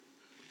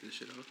this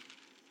shit off?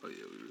 Oh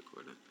yeah, we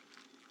recording.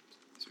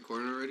 It's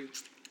recording already?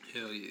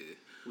 Hell yeah.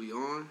 We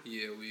on?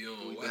 Yeah, we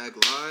on. We back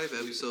live,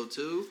 episode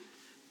 2.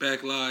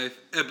 Back live,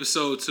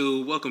 episode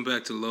 2. Welcome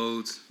back to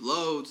Loads.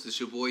 Loads, it's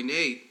your boy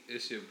Nate.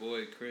 It's your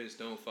boy Chris.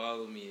 Don't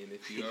follow me, and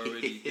if you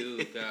already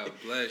do, God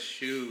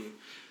bless you.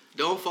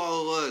 Don't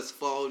follow us,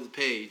 follow the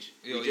page.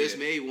 We just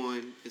made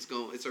one.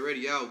 It's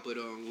already out, but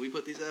when we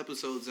put these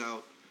episodes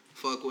out,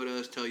 fuck with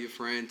us, tell your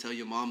friend, tell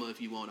your mama if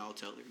you want, I'll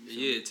tell her.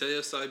 Yeah, tell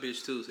your side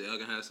bitch too, so y'all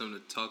can have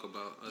something to talk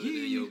about other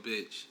than your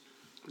bitch.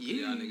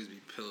 Yeah, y'all niggas be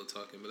pillow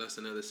talking, but that's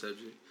another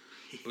subject.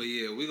 But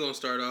yeah, we're gonna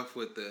start off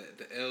with the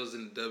L's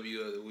and the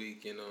W of the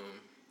week, and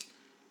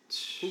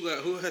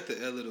who had the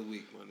L of the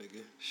week, my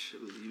nigga?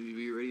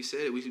 We already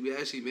said it. We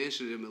actually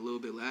mentioned him a little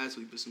bit last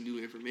week, but some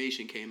new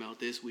information came out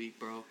this week,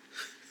 bro.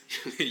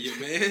 Your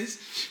man's?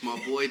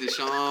 My boy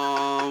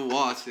Deshaun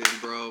Watson,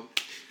 bro.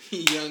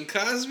 Young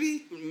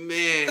Cosby?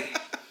 Man,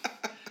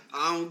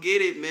 I don't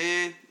get it,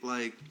 man.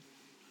 Like,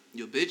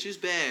 your bitch is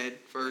bad,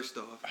 first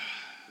off.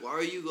 Why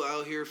are you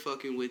out here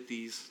fucking with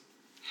these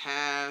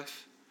I'm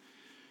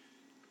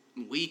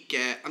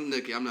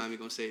not even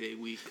gonna say they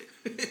weak.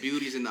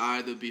 Beauty's in the eye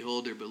of the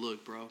beholder, but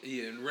look, bro.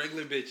 Yeah, and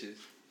regular bitches.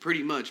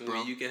 Pretty much, bro.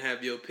 When you can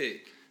have your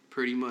pick.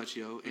 Pretty much,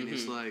 yo. And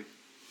it's like,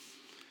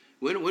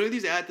 when are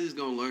these athletes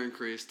gonna learn,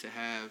 Chris, to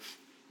have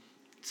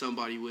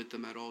somebody with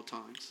them at all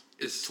times?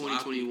 It's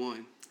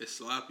 2021. It's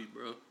sloppy,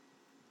 bro.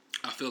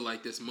 I feel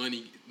like this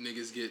money,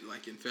 niggas get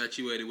like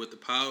infatuated with the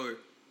power.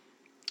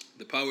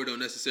 The power don't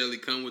necessarily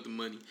come with the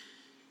money.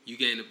 You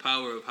gain the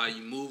power of how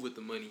you move with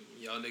the money.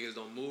 Y'all niggas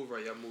don't move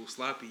right. Y'all move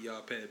sloppy.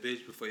 Y'all pay a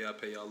bitch before y'all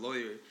pay y'all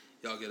lawyer.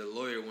 Y'all get a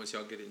lawyer once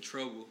y'all get in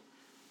trouble.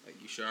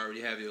 Like, you should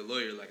already have your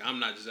lawyer. Like, I'm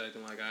not just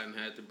acting like I didn't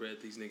have the bread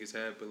these niggas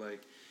have, but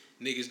like,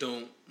 niggas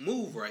don't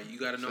move right. You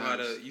gotta know how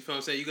to, you feel what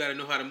I'm saying? You gotta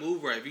know how to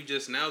move right. If you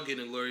just now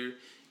getting a lawyer,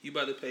 you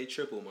about to pay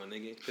triple, my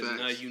nigga. Because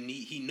now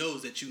he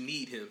knows that you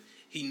need him.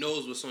 He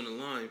knows what's on the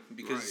line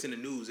because it's in the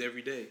news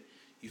every day.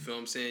 You feel what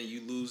I'm saying?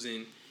 You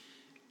losing,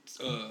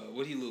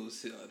 what he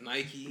lose?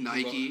 Nike.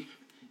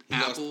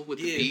 Apple lost, with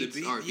the Beats.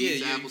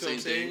 Beats, Apple, same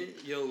thing.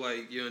 Yo,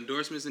 like, your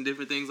endorsements and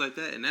different things like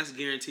that. And that's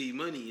guaranteed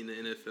money in the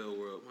NFL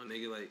world, my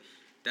nigga. Like,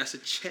 that's a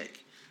check.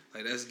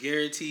 Like, that's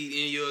guaranteed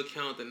in your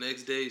account the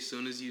next day as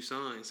soon as you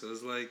sign. So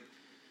it's like,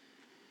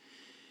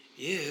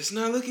 yeah, it's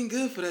not looking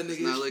good for that nigga.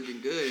 It's not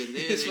looking good. And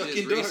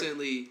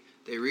then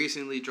they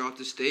recently dropped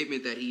a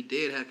statement that he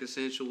did have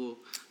consensual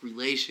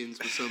relations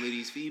with some of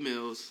these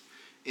females.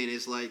 And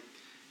it's like,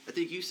 I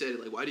think you said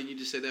it, like, why didn't you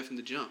just say that from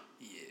the jump?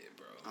 Yeah,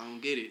 bro. I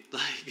don't get it.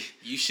 Like,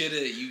 you should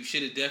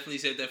have definitely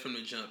said that from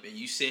the jump. And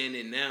you saying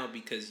it now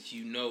because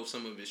you know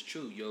some of it's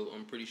true.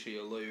 I'm pretty sure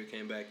your lawyer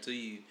came back to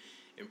you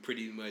and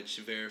pretty much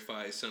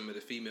verified some of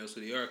the females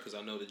who they are, because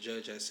I know the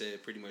judge has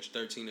said pretty much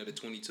 13 of the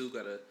 22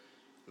 got to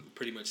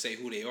pretty much say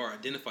who they are,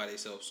 identify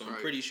themselves. So I'm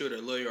pretty sure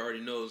the lawyer already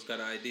knows, got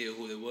an idea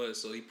who it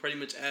was. So he pretty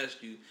much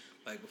asked you,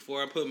 like,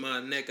 before I put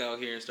my neck out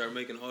here and start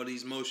making all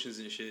these motions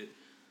and shit,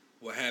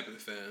 what happened,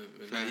 fam?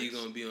 And now you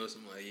gonna be on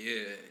some like, yeah,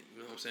 you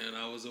know what I'm saying?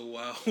 I was a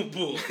wild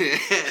boy.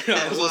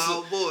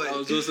 I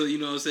was also, you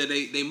know what I'm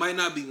saying? They might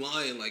not be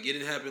lying, like, it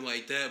didn't happen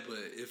like that, but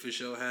it for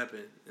sure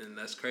happened. And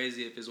that's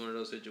crazy if it's one of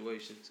those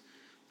situations.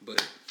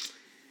 But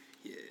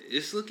yeah,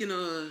 it's looking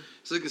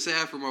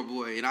sad for my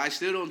boy. And I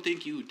still don't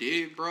think you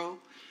did, bro.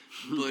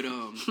 But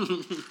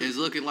it's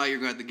looking like you're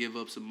gonna have to give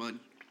up some money.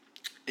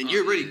 And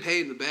you're already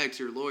paying the bag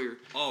to your lawyer.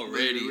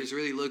 Already. It's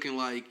really looking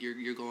like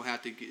you're gonna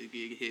have to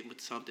get hit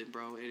with something,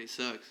 bro, and it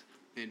sucks.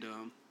 And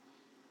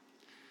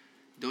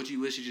don't you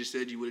wish you just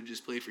said you would have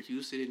just played for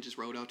Houston and just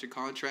wrote out your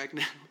contract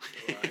now?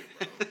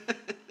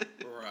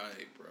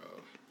 Right,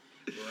 bro.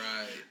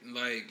 Right.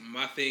 Like,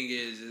 my thing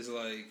is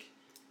like,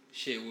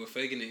 shit, well,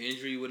 faking the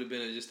injury would have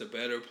been just a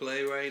better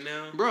play right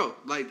now. Bro,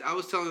 like, I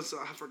was telling,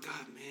 I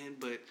forgot, man,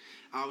 but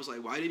I was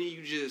like, why did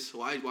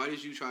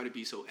you try to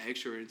be so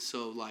extra and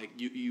so, like,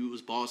 you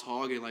was boss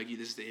hogging, like,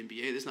 this is the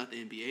NBA. This is not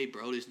the NBA,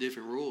 bro. There's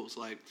different rules.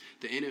 Like,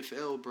 the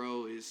NFL,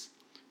 bro, is,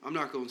 I'm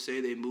not going to say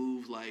they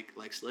move like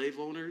slave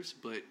owners,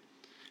 but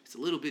it's a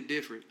little bit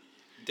different.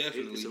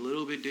 Definitely. It's a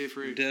little bit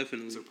different.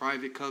 Definitely. It's a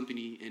private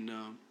company, and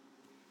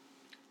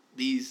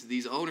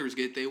these owners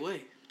get their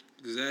way.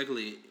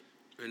 Exactly.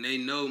 And they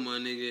know, my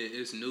nigga,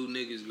 it's new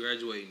niggas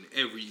graduating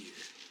every year.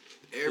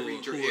 Every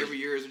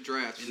year is a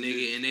draft. And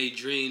they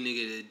dream,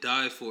 nigga, to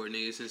die for it,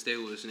 nigga, since they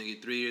was,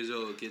 nigga, 3 years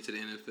old, get to the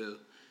NFL.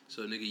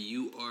 So, nigga,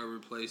 you are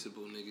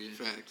replaceable, nigga.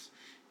 Facts.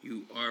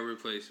 You are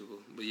replaceable.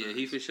 But, yeah,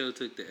 he for sure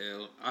took the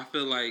L. I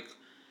feel like,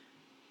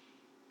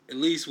 at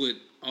least with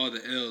all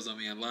the L's, I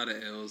mean, a lot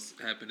of L's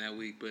happened that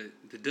week. But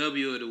the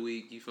W of the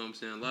week, you feel what I'm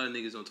saying? A lot of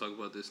niggas don't talk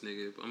about this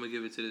nigga. But I'm going to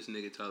give it to this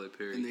nigga, Tyler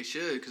Perry. And they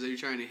should, because they're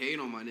trying to hate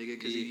on my nigga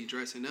because he's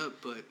dressing up.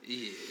 But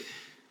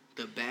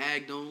the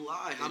bag don't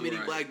lie. How many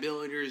black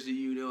billionaires do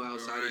you know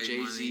outside of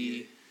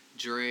Jay-Z,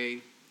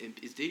 Dre, and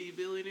is Diddy a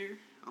billionaire?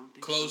 I don't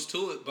think close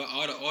to it. But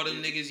all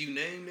them niggas you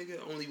name, nigga,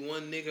 only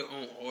one nigga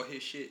on all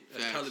his shit.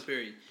 That's Tyler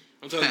Perry.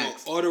 I'm talking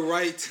about all the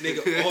rights,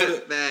 nigga, all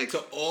the to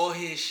all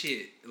his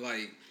shit.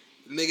 Like,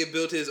 Nigga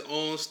built his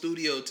own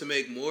studio to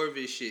make more of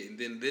his shit. And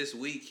then this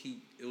week,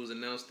 it was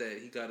announced that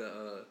he got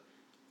a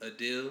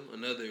deal,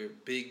 another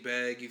big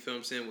bag, you feel what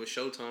I'm saying, with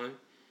Showtime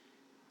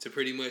to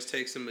pretty much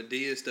take some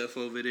Madea stuff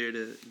over there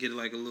to get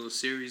like a little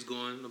series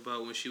going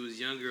about when she was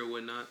younger or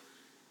whatnot.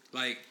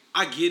 Like,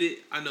 I get it.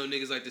 I know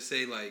niggas like to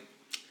say, like,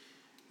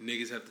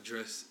 niggas have to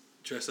dress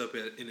up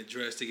in a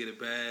dress to get a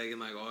bag and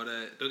like all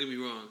that. Don't get me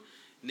wrong.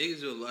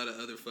 Niggas do a lot of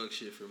other fuck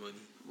shit for money.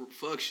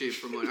 Fuck shit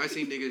for money. I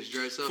seen niggas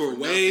dress up for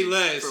way nothing.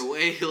 less. For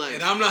way less.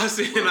 And I'm not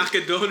saying I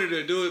condone it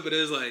or do it, but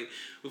it's like,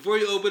 before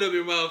you open up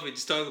your mouth and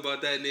just talk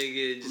about that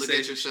nigga, and just look say,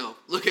 at yourself.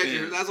 Look at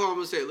your. That's all I'm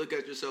gonna say. Look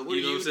at yourself. What are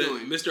you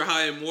doing? Mr.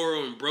 High and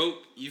Moral and broke.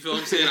 You feel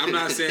what I'm saying? I'm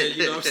not saying,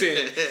 you know what I'm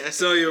saying,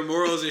 sell your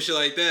morals and shit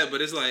like that,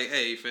 but it's like,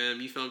 hey,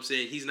 fam, you feel what I'm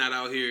saying? He's not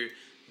out here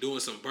doing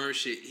some burnt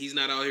shit. He's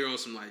not out here on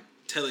some, like,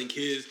 telling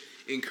kids,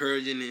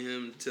 encouraging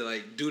him to,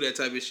 like, do that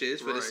type of shit.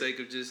 It's for the sake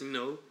of just, you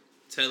know,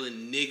 telling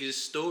niggas'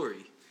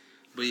 story.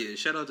 But yeah,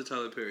 shout out to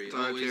Tyler Perry.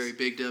 Tyler Perry,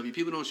 Big W.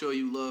 People don't show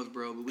you love,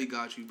 bro, but we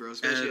got you, bro.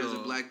 Especially as a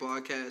black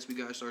podcast, we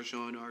gotta start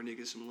showing our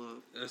niggas some love.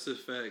 That's a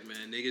fact,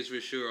 man. Niggas for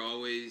sure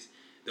always.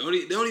 They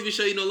don't even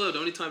show you no love. The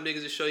only time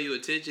niggas will show you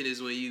attention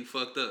is when you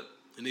fucked up.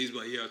 And niggas be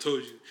like, yeah, I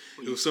told you.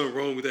 There was something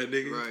wrong with that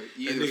nigga. Right.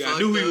 That nigga, I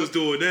knew he was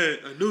doing that.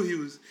 I knew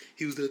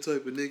he was that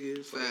type of nigga.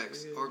 It's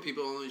facts. Like, or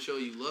people only show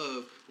you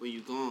love when you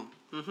gone.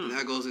 Mm-hmm. And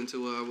that goes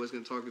into what I was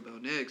gonna talk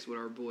about next with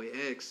our boy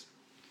X.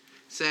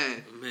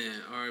 Sad. Man,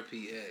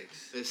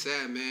 RPX. It's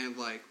sad, man.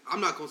 Like, I'm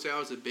not going to say I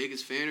was the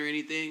biggest fan or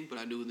anything, but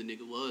I knew who the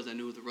nigga was. I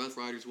knew who the Rough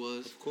Riders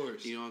was. Of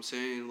course. You know what I'm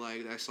saying?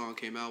 Like, that song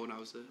came out when I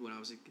was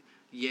a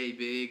yay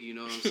big, you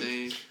know what I'm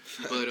saying?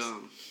 But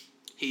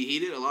he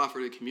did a lot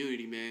for the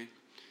community, man.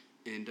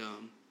 And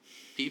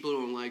people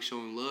don't like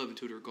showing love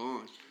until they're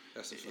gone.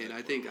 That's a fact. And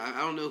I think, I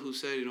don't know who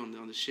said it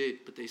on the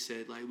shit, but they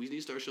said, like, we need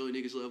to start showing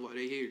niggas love while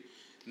they here.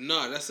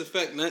 No, that's a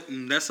fact.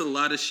 That's a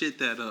lot of shit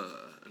that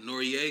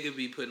Noriega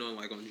be putting on,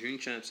 like, on Drink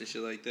Champs and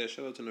shit like that.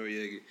 Shout out to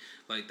Noriega.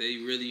 Like, they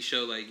really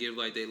show, like, give,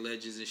 like, they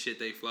legends and shit,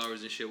 they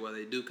flowers and shit while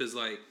they do. Because,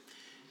 like,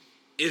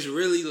 it's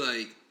really,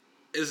 like,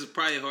 it's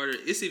probably harder.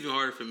 It's even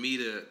harder for me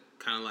to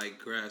kind of, like,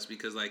 grasp.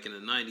 Because, like, in the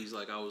 90s,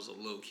 like, I was a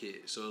little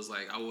kid. So, it's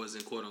like, I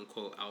wasn't,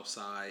 quote-unquote,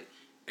 outside,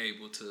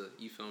 able to,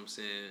 you feel what I'm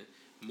saying,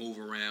 move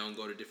around,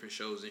 go to different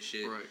shows and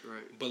shit. Right.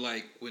 But,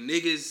 like, when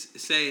niggas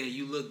say, and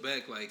you look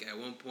back, like, at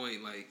one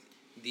point, like,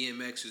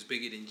 DMX was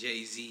bigger than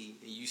Jay-Z,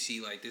 and you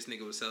see, like, this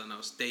nigga was selling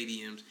out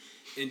stadiums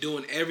and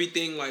doing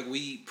everything, like,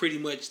 we pretty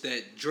much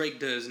that Drake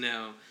does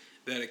now,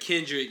 that a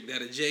Kendrick,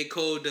 that a J.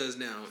 Cole does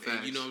now. Facts.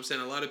 And you know what I'm saying?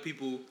 A lot of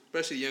people,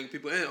 especially young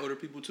people and older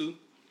people too,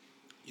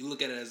 you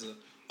look at it as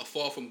a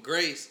fall from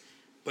grace,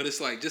 but it's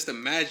like, just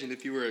imagine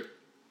if you were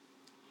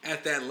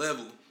at that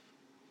level.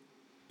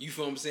 You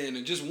feel what I'm saying?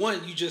 And just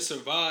one, you just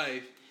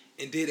survived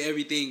and did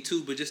everything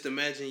too, but just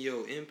imagine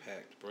your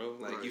impact, bro.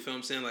 Like, right. You feel what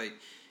I'm saying? Like,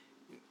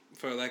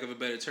 for lack of a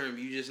better term,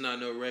 you just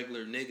not no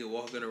regular nigga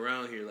walking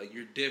around here. Like,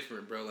 you're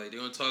different, bro. Like, they're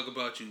gonna talk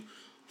about you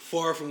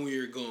far from where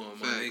you're going,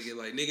 my nigga.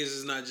 Like, niggas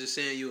is not just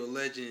saying you a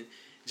legend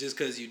just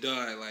because you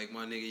died. Like,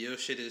 my nigga, your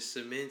shit is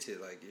cemented.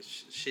 Like,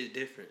 it's shit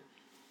different.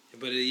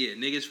 But, yeah,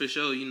 niggas for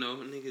sure, you know,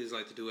 niggas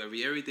like to do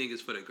everything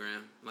is for the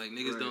gram. Like,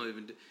 niggas don't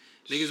even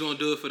niggas won't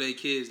do it for their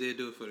kids. They'll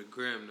do it for the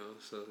gram, though.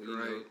 So, you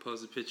know,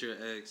 post a picture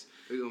of X.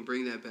 We're gonna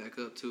bring that back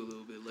up, too, a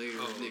little bit later.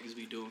 What niggas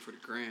be doing for the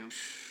gram.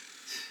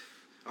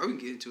 Or we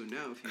can get into it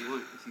now if you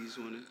want. If you just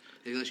want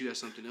to, unless you got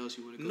something else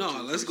you want to go to.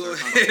 No, let's go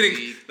ahead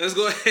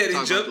and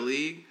talk jump. About the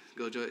league.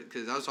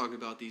 Because I was talking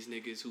about these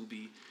niggas who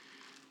be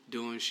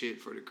doing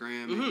shit for the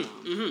gram.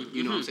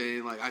 You know what I'm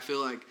saying? Like, I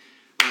feel like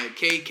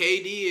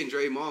KD and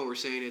Draymond were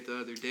saying it the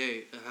other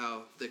day,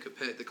 how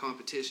the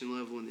competition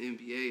level in the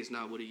NBA is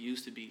not what it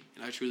used to be,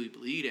 and I truly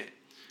believe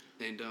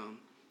that. And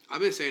I've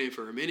been saying it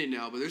for a minute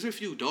now, but there's a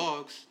few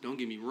dogs. Don't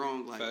get me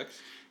wrong, like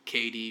Facts.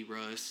 KD,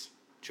 Russ,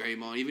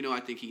 Draymond, even though I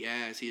think he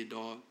a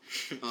dog.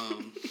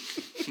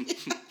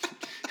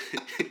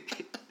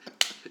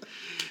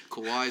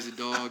 Kawhi's a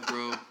dog,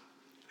 bro.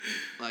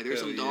 Like, there's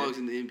some dogs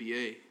in the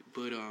NBA.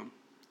 But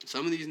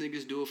some of these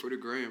niggas do it for the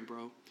gram,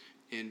 bro.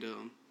 And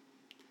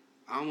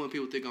I don't want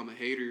people to think I'm a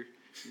hater,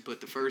 but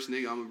the first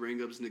nigga I'm going to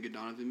bring up is nigga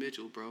Donovan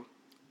Mitchell, bro.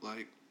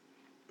 Like,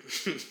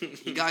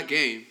 he got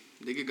game.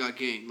 Nigga got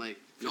game. Like,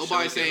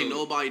 nobody's saying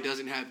nobody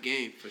doesn't have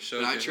game. For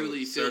sure. But I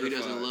truly feel he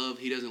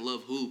doesn't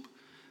love hoop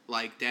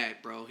like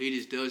that, bro. He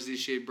just does this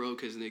shit, bro,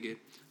 because, nigga,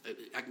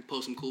 I can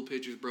post some cool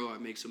pictures, bro. I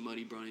make some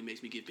money, bro, and it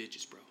makes me get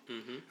bitches, bro.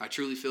 Mm-hmm. I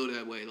truly feel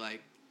that way.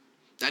 Like,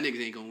 that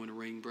nigga ain't going to win a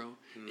ring, bro.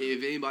 Mm-hmm.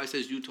 If anybody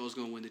says Utah's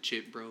going to win the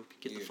chip, bro,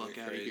 get the fuck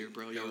out of here,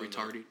 bro. Y'all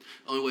retarded.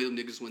 Only way them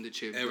niggas win the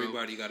chip, bro.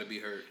 Everybody got to be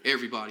hurt.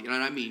 Everybody. And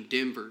I mean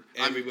Denver.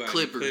 Everybody.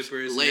 Clippers,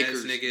 Nets,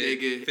 Lakers,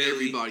 nigga.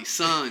 Everybody.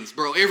 Suns,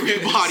 bro.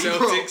 Everybody,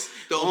 Celtics,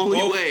 bro. The only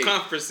both way.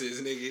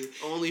 Conferences, nigga.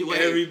 Only way.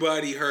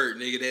 Everybody hurt,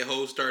 nigga. That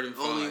whole starting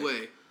five. Only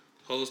way.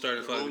 Whole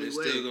starting five, and they're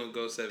still going to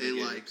go 7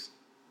 games.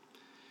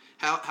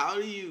 Like, how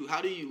do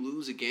you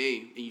lose a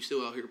game and you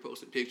still out here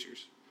posting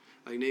pictures?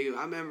 Like, nigga,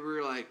 I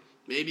remember, like,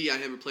 maybe I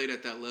haven't played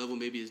at that level.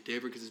 Maybe it's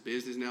different because it's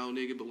business now,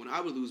 nigga. But when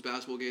I would lose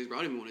basketball games, bro,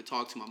 I didn't even want to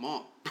talk to my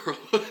mom, bro.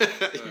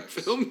 You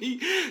feel me?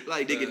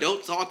 Like, nigga,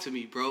 don't talk to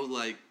me, bro.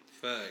 Like,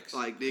 facts.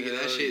 Like, nigga,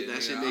 that shit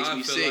makes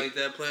me sick. I feel like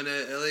that playing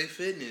at LA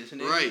Fitness,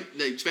 nigga. Right.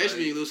 Like, especially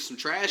when you lose some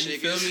trash you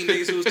niggas. You feel me?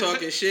 Niggas who was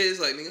talking shit, it's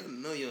like, nigga, I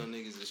know y'all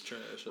niggas is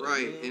trash. Like,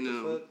 right.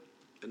 And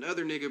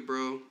another nigga,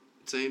 bro,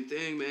 same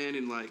thing, man.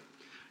 And, like,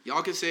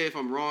 y'all can say if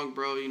I'm wrong,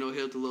 bro. You know,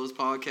 Hill to Lowe's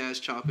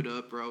podcast, chop it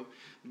up, bro.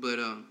 But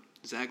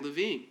Zach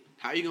LaVine,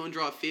 how you gonna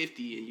draw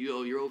 50 and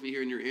you're over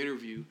here in your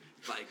interview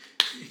like,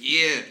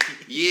 yeah,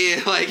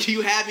 like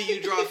you happy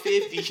you draw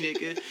 50,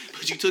 nigga,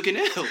 but you took an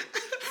L.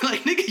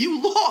 Like, nigga,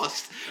 you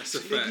lost. That's a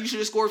fact. You should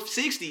have scored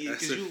 60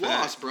 because you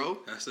lost, bro.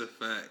 That's a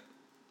fact.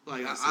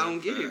 Like, I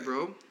don't get it,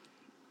 bro.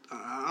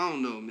 I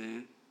don't know,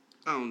 man.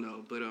 I don't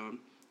know, but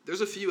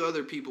there's a few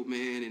other people,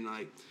 man, and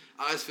like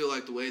I just feel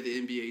like the way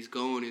the NBA's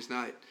going is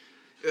not.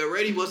 It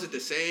already wasn't the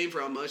same for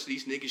how much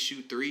these niggas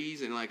shoot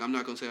threes, and like I'm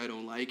not gonna say I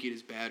don't like it,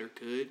 it's bad or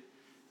good,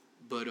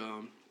 but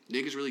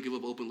niggas really give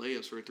up open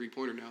layups for a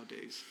 3-pointer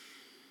nowadays.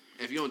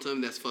 If you don't tell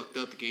me that's fucked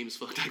up, the game is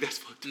fucked up. That's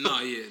fucked up.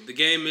 No, yeah, the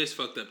game is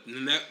fucked up,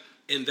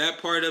 and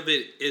that part of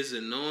it is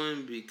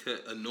annoying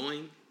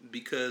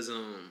because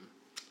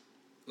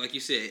like you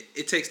said,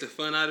 it takes the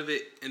fun out of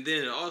it, and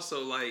then it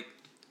also like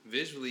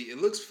visually it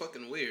looks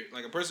fucking weird.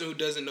 Like a person who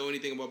doesn't know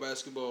anything about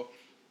basketball,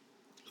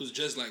 who's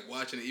just like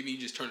watching it, even you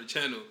just turn the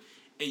channel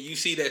and you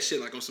see that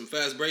shit like on some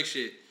fast break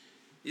shit,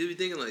 you'll be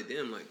thinking like,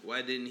 damn, like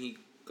why didn't he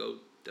go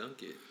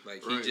dunk it?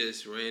 Like he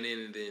just ran in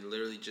and then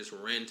literally just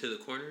ran to the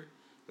corner.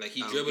 Like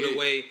he dribbled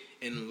away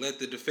and let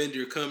the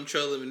defender come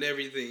trail him and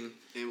everything,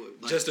 and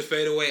just to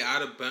fade away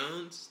out of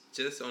bounds,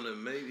 just on a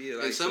maybe.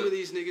 Like, and some of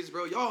these niggas,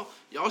 bro, y'all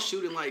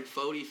shooting like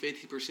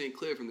 40-50%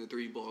 clear from the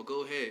 3 ball.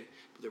 Go ahead.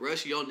 But the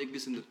rest of y'all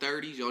niggas in the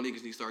 30s, y'all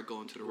niggas need to start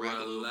going to the rack a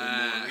little bit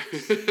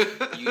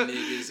more. You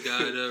niggas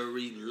gotta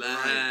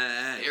relax.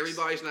 Right.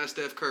 Everybody's not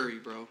Steph Curry,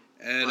 bro.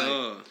 At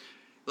all.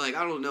 Like,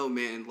 I don't know,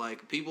 man.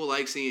 Like, people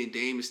like seeing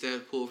Dame and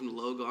Steph pull from the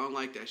logo. I don't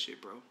like that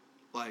shit, bro.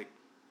 Like,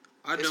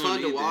 it's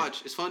fun to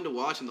watch. It's fun to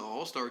watch in the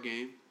All-Star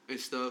game and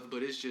stuff,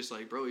 but it's just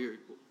like, bro, you're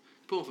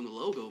pulling from the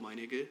logo, my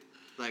nigga.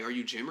 Like, are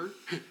you Jimmer?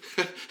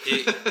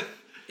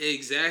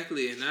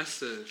 Exactly, and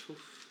that's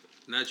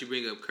now that you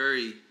bring up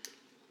Curry,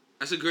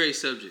 that's a great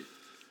subject.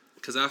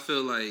 Because I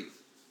feel like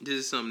this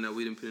is something that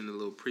we didn't put in a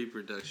little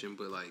pre-production,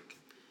 but like,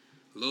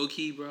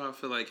 low-key, bro, I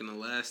feel like in the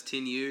last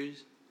 10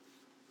 years,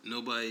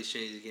 nobody's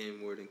changed the game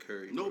more than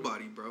Curry. Bro.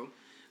 Nobody, bro.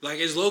 Like,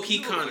 it's low-key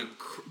kind of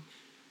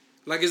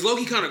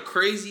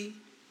crazy.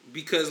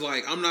 Because,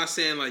 like, I'm not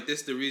saying, like, this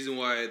is the reason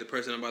why the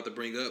person I'm about to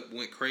bring up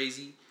went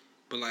crazy.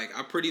 But, like,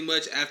 I pretty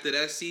much, after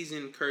that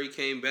season, Curry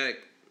came back.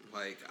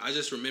 Like, I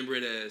just remember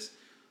it as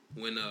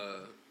when,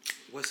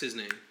 what's his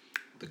name?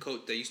 The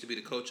coach, that used to be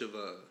the coach of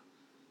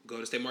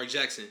Golden State, Mark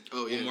Jackson.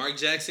 Oh, yeah. When Mark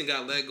Jackson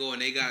got let go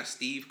and they got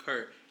Steve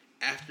Kerr,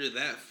 after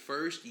that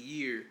first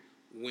year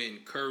when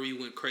Curry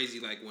went crazy,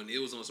 like, when it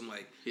was on some,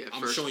 like,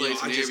 I'm showing y'all,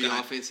 I just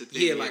got, offensive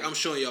thing. Yeah, like, I'm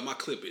showing y'all my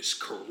clip is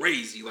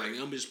crazy. Like,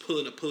 I'm just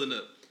pulling up.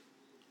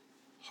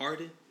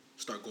 Harden,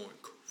 start going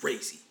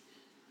crazy.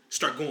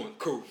 Start going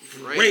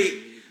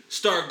crazy.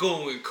 Start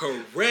going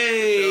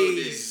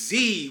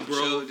crazy,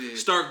 bro.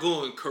 Start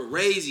going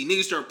crazy.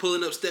 Niggas start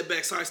pulling up, step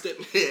back, side step,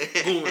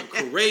 going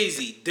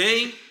crazy.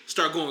 Dame,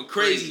 start going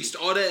crazy.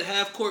 All that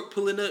half court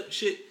pulling up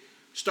shit.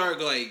 Start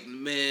like,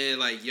 man,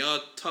 like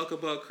y'all talk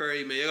about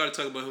Curry, man. Y'all gotta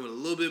talk about him with a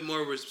little bit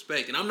more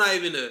respect. And I'm not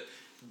even a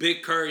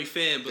big Curry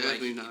fan, but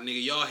definitely like,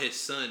 nigga, y'all his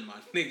son, my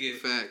nigga.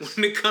 Facts.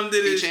 When it come to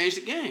this, he changed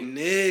the game,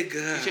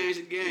 nigga. He changed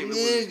the game,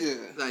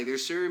 nigga. Like,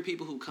 there's certain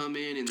people who come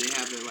in and they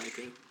have a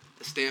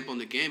stamp on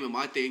the game, and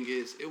my thing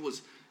is,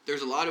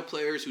 there's a lot of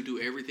players who do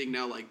everything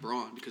now like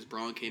Braun, because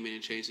Braun came in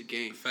and changed the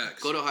game.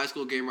 Facts. Go to a high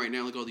school game right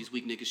now, look at all these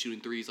weak niggas shooting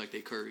threes like they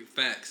Curry.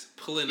 Facts.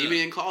 Pulling up. Even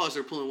in college,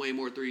 they're pulling way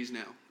more threes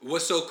now.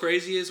 What's so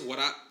crazy is what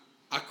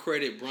I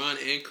credit Braun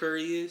and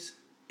Curry is,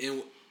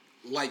 and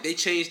like, they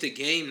changed the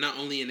game not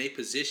only in their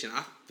position.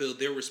 I feel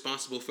they're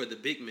responsible for the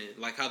big man.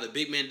 Like how the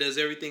big man does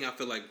everything, I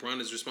feel like Braun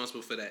is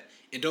responsible for that.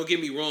 And don't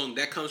get me wrong,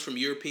 that comes from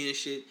European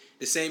shit.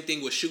 The same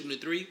thing with shooting the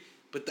 3.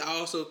 But I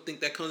also think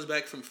that comes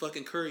back from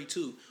fucking Curry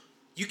too.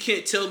 You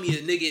can't tell me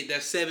a nigga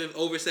that's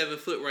over 7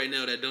 foot right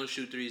now that don't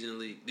shoot threes in the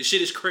league. This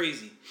shit is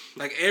crazy.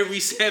 Like every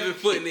 7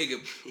 foot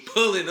nigga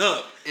pulling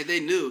up. And they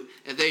knew,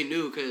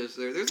 because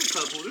there's a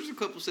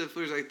couple 7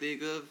 footers I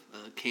think of.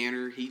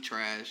 Canner, he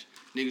trash.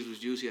 Niggas was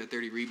juicy at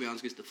 30 rebounds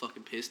against the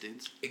fucking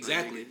Pistons.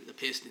 Exactly. Like, the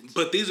Pistons.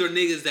 But these are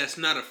niggas that's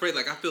not afraid.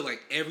 Like, I feel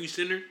like every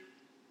center,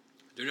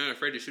 they're not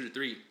afraid to shoot a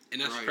 3.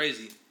 And that's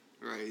crazy.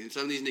 Right. And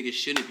some of these niggas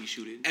shouldn't be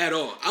shooting. At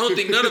all. I don't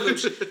think none of them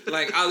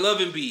like, I love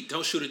Embiid.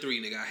 Don't shoot a 3,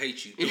 nigga. I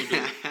hate you. Don't do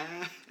it.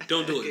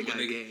 Don't do it, my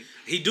nigga. Game.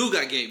 He do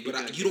got game,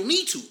 but you don't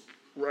need to.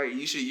 Right.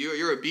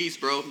 You're a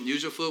beast, bro.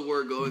 Use your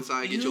footwork. Go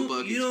inside. Get your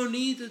buckets. You don't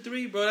need the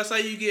 3, bro. That's how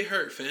you get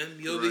hurt, fam.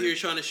 You over here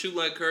trying to shoot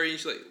like Curry, and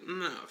she's like,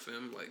 nah,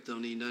 fam. Like,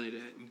 don't need none of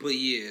that. But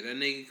yeah, that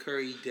nigga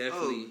Curry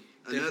definitely.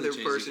 Another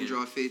person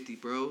dropped 50,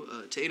 bro.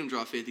 Tatum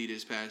dropped 50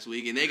 this past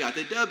week, and they got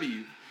the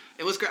W.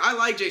 And what's great, I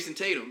like Jason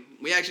Tatum.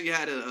 We actually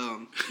had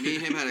me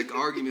and him had an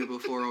argument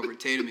before over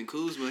Tatum and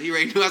Kuzma. He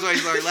already knew, that's why he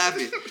started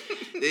laughing.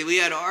 We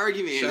had an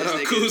argument. Shout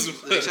out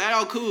Kuzma. Shout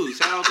out Kuz.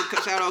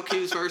 Shout out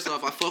Kuz. First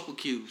off, I fuck with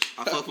Kuz.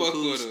 I fuck with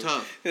Kuz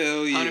tough.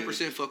 Hell yeah.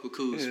 100% fuck with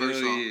Kuz.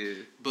 First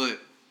off, but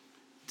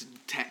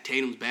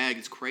Tatum's bag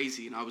is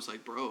crazy, and I was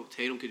like, bro,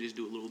 Tatum could just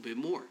do a little bit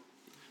more.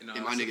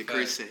 And my nigga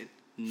Chris said,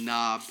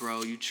 nah,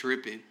 bro, you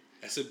tripping.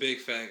 That's a big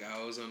fact.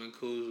 I was on the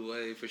Kuz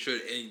way for sure.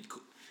 And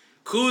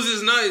Kuz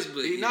is nice,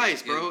 but he's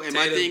nice, bro. And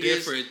my thing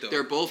is,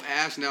 they're both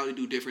asked now to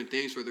do different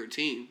things for their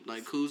team.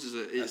 Like Kuz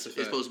is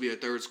supposed to be a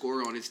third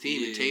scorer on his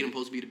team, and Tatum's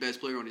supposed to be the best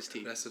player on his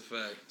team. That's a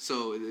fact.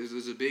 So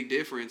there's a big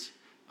difference.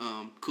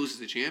 Kuz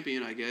is a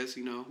champion, I guess.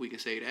 You know, we can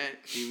say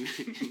that.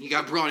 He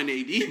got Braun and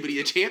AD, but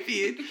he's a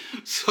champion.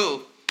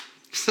 So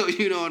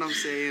you know what I'm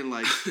saying?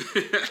 Like,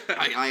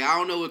 I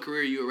don't know what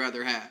career you would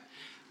rather have,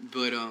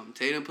 but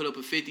Tatum put up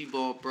a 50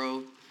 ball,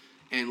 bro.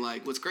 And,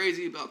 like, what's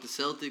crazy about the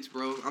Celtics,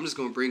 bro, I'm just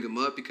going to bring them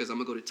up because I'm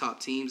going to go to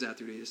top teams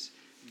after this.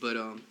 But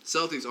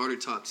Celtics are the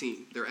top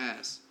team. They're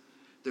ass.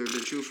 They're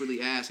truthfully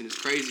ass, and it's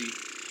crazy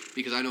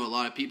because I know a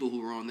lot of people who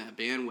were on that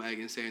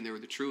bandwagon saying they were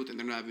the truth, and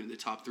they're not even in the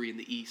top 3 in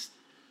the East.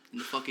 In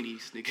the fucking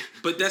East, nigga.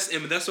 But that's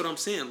what I'm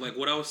saying. Like,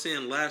 what I was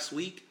saying last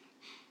week,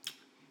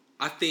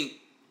 I think,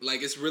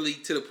 like, it's really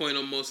to the point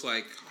almost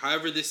like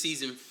however this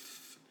season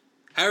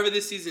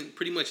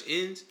pretty much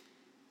ends,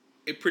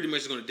 it pretty much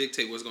is going to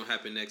dictate what's going to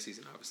happen next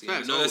season, obviously. I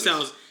know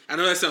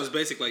that sounds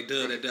basic, like,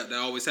 duh, right. that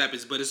always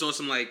happens. But it's on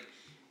some, like,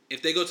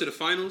 if they go to the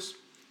finals,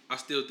 I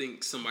still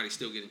think somebody's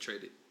still getting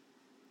traded.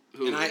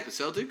 Who, the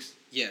Celtics?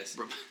 Yes.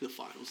 Bro, the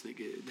finals,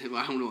 nigga.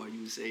 I don't know why you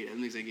would say that.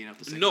 Them niggas ain't getting out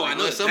the second round. I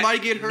know somebody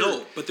get hurt.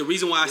 No, but the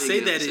reason why I say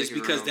that is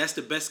because that's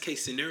the best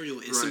case scenario,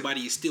 and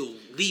somebody is still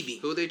leaving.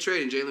 Who are they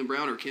trading, Jaylen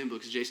Brown or Kemba?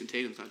 Because Jason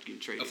Tatum's not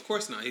getting traded. Of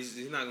course not. He's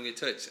not going to get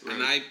touched. Right.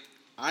 And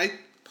I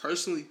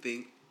personally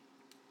think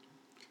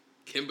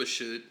Kemba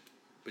should,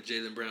 but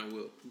Jaylen Brown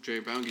will.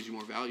 Jaylen Brown gives you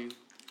more value.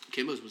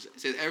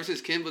 Ever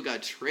since Kemba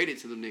got traded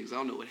to them niggas, I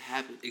don't know what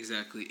happened.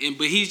 Exactly.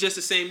 But he's just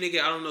the same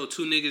nigga. I don't know,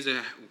 2 niggas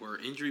that were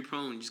injury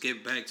prone, just gave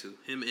it back to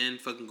him and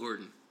fucking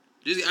Gordon.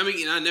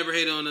 I never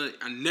hate on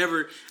I'm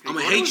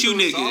gonna hate you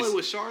niggas. Solid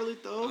with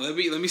Charlotte though. Let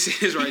me say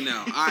this right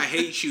now. I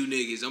hate you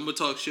niggas. I'm gonna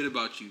talk shit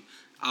about you.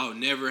 I'll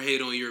never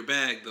hate on your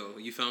bag though.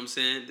 You feel what I'm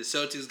saying? The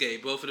Celtics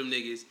gave both of them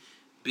niggas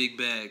big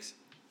bags.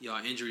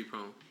 Y'all injury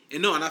prone.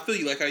 And I feel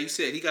you, like how you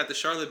said, he got the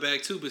Charlotte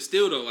bag too, but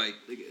still though, like,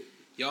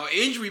 y'all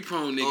injury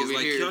prone niggas. Over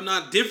like here, y'all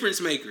not difference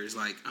makers.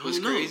 Like, I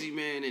don't know. What's crazy,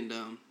 man, and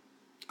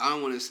I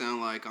don't want to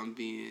sound like I'm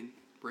being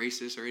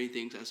racist or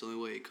anything, because that's the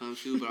only way it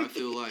comes to, but I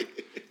feel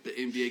like the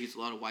NBA gets a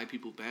lot of white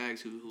people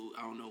bags who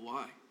I don't know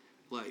why.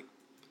 Like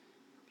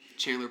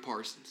Chandler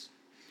Parsons.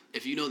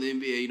 If you know the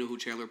NBA, you know who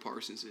Chandler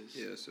Parsons is.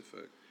 Yeah, that's a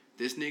fact.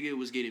 This nigga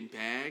was getting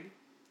bag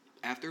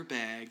after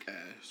bag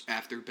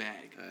after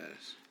bag.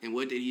 And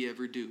what did he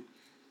ever do?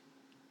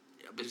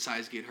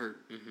 Besides get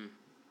hurt. Mm-hmm.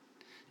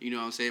 You know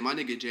what I'm saying? My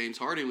nigga James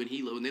Harden, when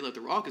they left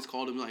the Rockets,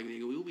 called him like,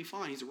 nigga, we'll be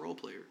fine. He's a role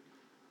player.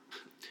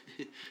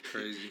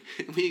 Crazy.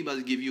 We ain't about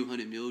to give you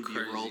 $100 million to be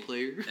a role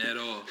player. At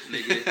all,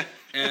 nigga.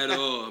 At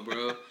all,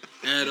 bro.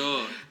 At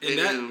all.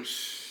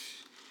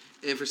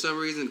 And for some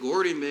reason,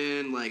 Gordon,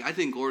 man, like, I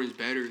think Gordon's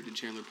better than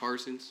Chandler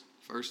Parsons,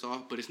 first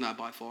off, but it's not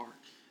by far.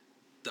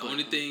 The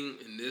only thing,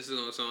 and this is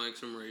going to sound like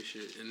some race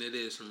shit, and it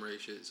is some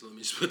race shit, so let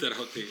me just put that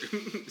out there.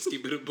 Let's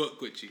keep it a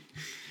buck with you.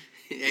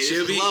 Hey, this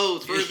is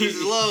Lowe's. First, this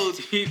is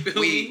Lowe's.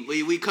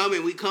 We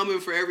coming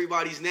for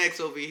everybody's necks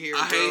over here.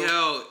 I hate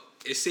how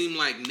it seemed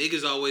like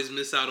niggas always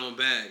miss out on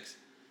bags.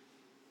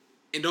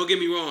 And don't get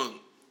me wrong,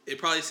 it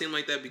probably seemed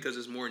like that because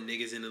there's more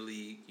niggas in the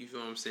league. You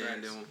feel what I'm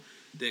saying?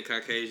 Than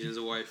Caucasians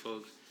or white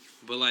folks.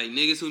 But like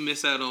niggas who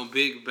miss out on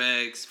big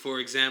bags, for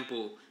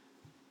example,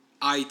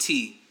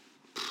 IT.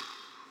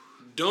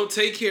 Don't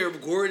take care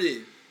of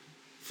Gordon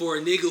for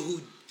a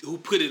nigga who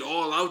put it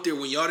all out there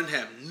when y'all didn't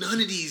have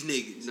none of these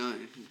niggas.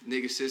 None.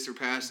 Nigga's sister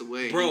passed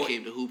away. Bro, and he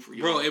came to hoop for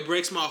y'all. Bro, it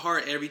breaks my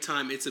heart every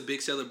time it's a big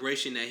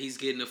celebration that he's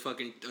getting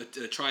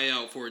a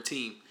tryout for a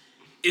team.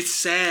 It's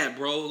sad,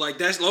 bro. Like,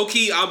 that's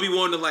low-key, I'll be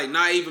wanting to, like,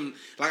 not even...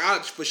 Like, I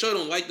for sure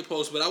don't like the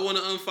post, but I want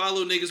to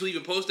unfollow niggas who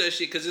even post that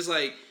shit, because it's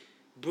like...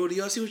 Bro, do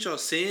y'all see what y'all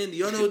saying? Do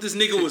y'all know what this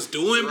nigga was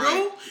doing,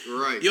 bro?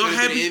 Right. Y'all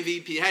happy?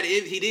 MVP.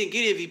 He didn't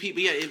get MVP, but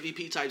he had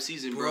MVP type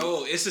season, bro.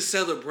 Bro, it's a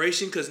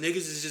celebration because niggas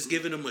is just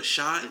giving him a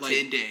shot.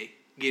 10-day.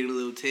 Getting a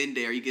little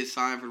 10-day, or you get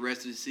signed for the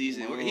rest of the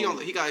season.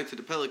 He got into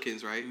the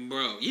Pelicans, right?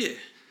 Bro, yeah.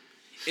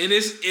 And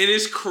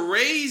it's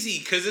crazy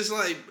because it's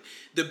like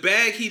the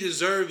bag he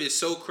deserved is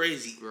so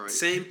crazy. Right.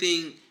 Same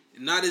thing,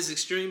 not as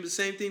extreme, but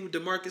same thing with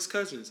DeMarcus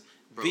Cousins.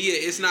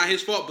 It's not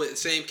his fault, but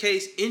same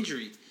case,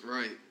 injury.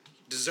 Right.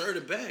 Deserved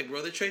a bag,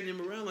 bro. They're trading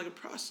him around like a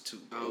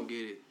prostitute, bro. I don't get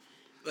it.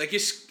 Like,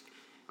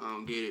 I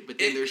don't get it. But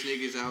then there's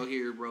niggas out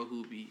here, bro,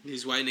 who be...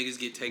 These white niggas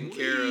get taken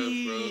care of,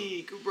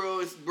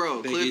 bro.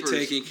 Bro, they Clippers. Get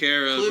taken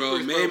care of, bro.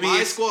 Maybe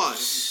my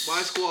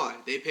squad.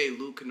 They paid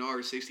Luke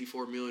Kennard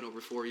 $64 million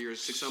over 4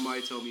 years.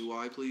 Somebody tell me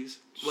why, please.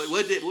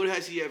 What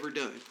has he ever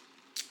done?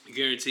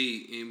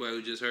 Guaranteed. Anybody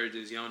who just heard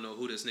this, y'all know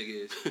who this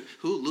nigga is.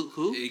 Luke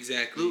who?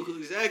 Exactly. Luke who?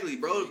 Exactly,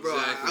 bro.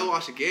 Exactly. I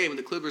watch a game and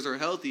the Clippers are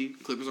healthy.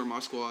 Clippers are my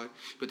squad,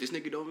 but this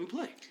nigga don't even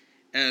play.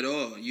 At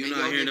all. You're And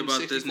not y'all hearing give him about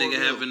this 64 nigga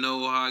mil. having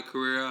no high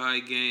career, high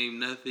game,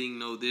 nothing,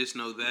 no this,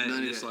 no that. None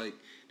and of it's that. like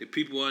the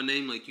people I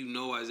name, like, you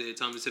know Isaiah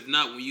Thomas. If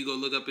not, when you go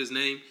look up his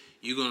name,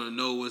 you're going to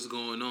know what's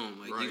going on.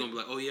 Like, Right. you're going to be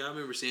like, oh, yeah, I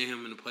remember seeing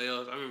him in the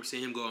playoffs. I remember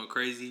seeing him going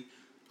crazy.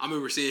 I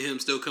remember seeing him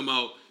still come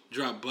out,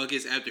 drop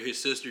buckets after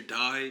his sister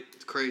died.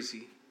 It's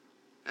crazy.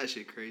 That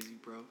shit crazy,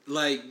 bro.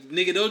 Like,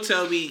 nigga, don't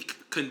tell me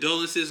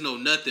condolences, no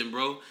nothing,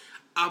 bro.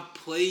 I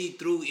played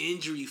through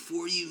injury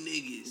for you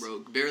niggas. Bro,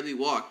 barely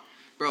walked.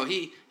 Bro,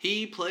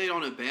 he played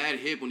on a bad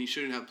hip when he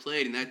shouldn't have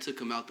played, and that took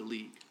him out the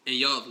league. And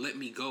y'all let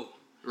me go.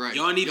 Right.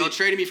 Y'all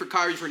traded me for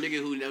Kyrie for a nigga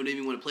who don't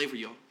even want to play for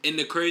y'all. And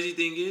the crazy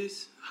thing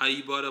is, how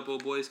you brought up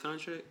old boy's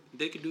contract,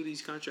 they could do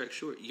these contracts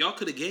short. Y'all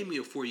could have gave me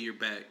a 4-year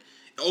bag.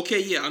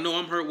 Okay, yeah, I know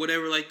I'm hurt,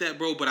 whatever like that,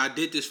 bro, but I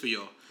did this for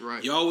y'all.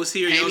 Right. Y'all was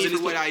here. Pay y'all was me in for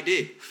this what I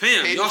did.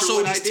 Fam, Pay me y'all for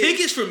sold what I these did.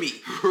 tickets for me.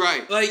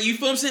 Right. Like, you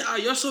feel what I'm saying?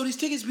 Y'all sold these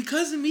tickets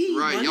because of me.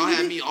 Right. my Y'all nigga.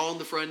 had me all in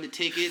the front of the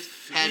tickets,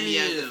 had me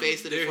as the Damn,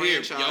 face of the they're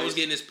franchise. Here. Y'all was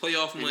getting this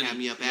playoff and money. had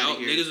me up Y'all, outta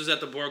here. niggas was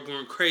at the bar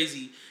going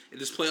crazy. And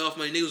this playoff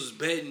money, niggas was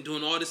betting,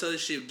 doing all this other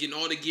shit, getting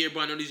all the gear,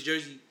 buying all these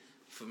jerseys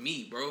for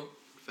me, bro.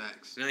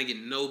 Facts. And I ain't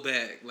getting no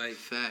bag. Like,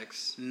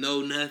 Facts.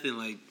 no nothing.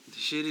 Like, the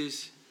shit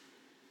is...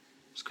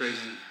 It's crazy.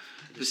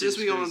 The But shit since is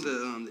we on crazy.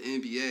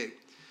 the NBA,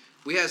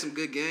 we had some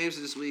good games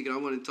this week, and I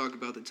want to talk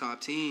about the top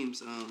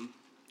teams.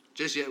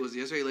 Was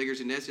yesterday Lakers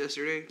and Nets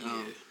yesterday?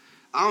 Yeah.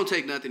 I don't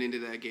take nothing into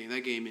that game.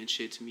 That game meant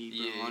shit to me, bro.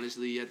 Yeah.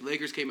 Honestly, yeah, the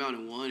Lakers came out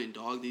and won and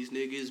dogged these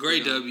niggas.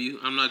 Great but, W.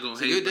 I'm not gonna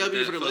It's a hate good like W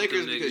that. for the Fuck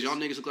Lakers them because niggas. y'all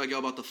niggas look like y'all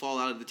about to fall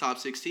out of the top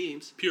 6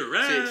 teams. Pure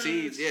Six ass.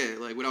 seeds, yeah.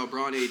 Like without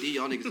Braun AD,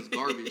 y'all niggas is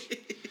garbage.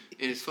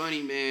 And it's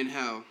funny, man,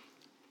 how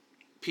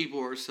people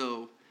are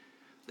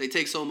they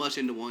take so much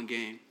into one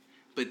game,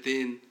 but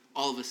then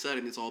all of a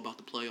sudden it's all about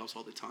the playoffs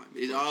all the time.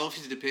 It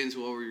obviously depends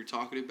whoever you're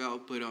talking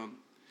about, but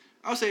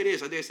I'll say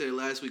this. I think I said it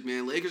last week,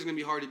 man. Lakers are gonna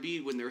be hard to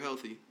beat when they're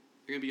healthy.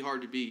 They're gonna be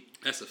hard to beat.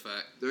 That's a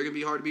fact. They're gonna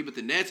be hard to beat, but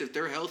the Nets, if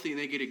they're healthy and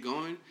they get it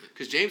going,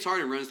 because James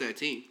Harden runs that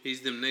team.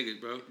 He's them niggas,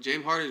 bro.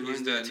 James Harden He's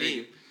runs that that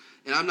team, nigga.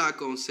 and I'm not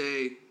gonna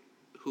say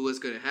who it's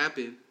gonna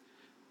happen,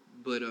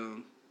 but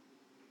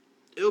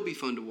it'll be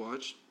fun to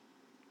watch.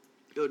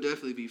 It'll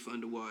definitely be fun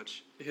to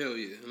watch. Hell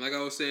yeah. And like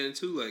I was saying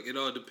too, like it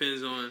all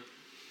depends on,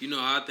 you know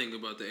how I think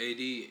about the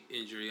AD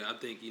injury. I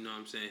think, you know what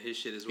I'm saying, his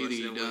shit is You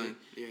think he worse done? than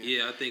Yeah.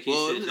 Yeah, I think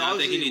Well, I think he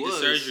obviously needs he the was.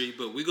 surgery,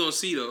 but we gonna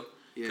see though.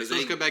 Yeah, Cause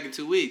he's come back in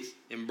 2 weeks.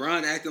 and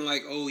Brian acting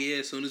like, oh yeah,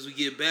 as soon as we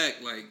get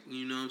back, like,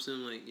 you know what I'm saying?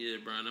 Like, yeah,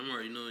 Brian, I'm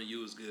already knowing you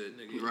was good,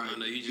 nigga. Right. I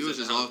know You was at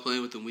just the house. off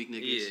playing with them weak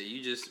niggas. Yeah,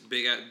 you just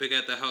big at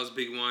the house,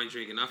 big wine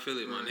drinking. I feel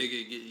it, my Right.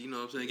 nigga. Get, you know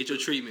what I'm saying? Get your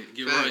treatment.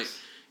 Get Facts.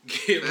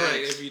 right. Get right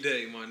Facts. every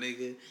day, my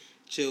nigga.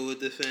 Chill with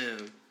the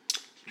fam.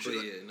 But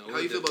yeah, no. How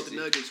we'll you feel about the definitely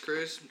Nuggets,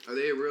 Chris? Are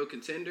they a real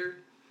contender?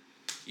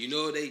 see. You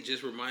know, they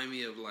just remind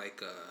me of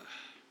like,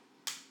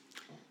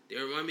 they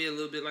remind me a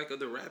little bit like of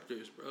the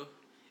Raptors, bro.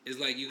 It's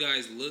like you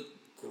guys look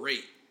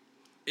great.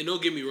 And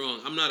don't get me wrong,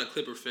 I'm not a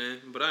Clipper fan,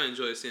 but I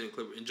enjoy seeing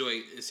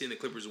the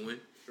Clippers win.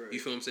 Right. You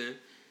feel what I'm saying?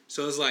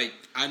 So it's like,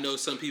 I know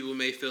some people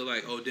may feel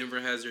like, oh, Denver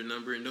has their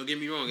number, and don't get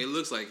me wrong, it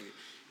looks like it.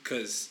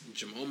 Because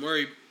Jamal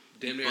Murray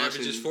damn near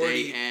averages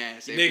 40.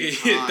 Nigga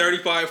hit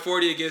 35,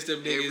 40 against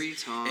them niggas. Every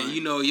time. And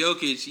you know,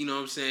 Jokic, you know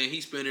what I'm saying,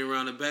 he's spinning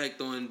around the back,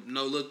 throwing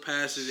no-look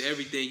passes,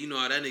 everything. You know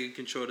how that nigga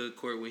control the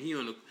court when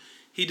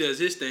he does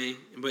his thing.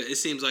 But it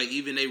seems like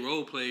even they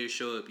role players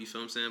show up, you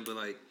feel what I'm saying? But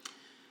like,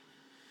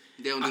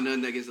 They don't do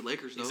nothing against the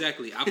Lakers, though.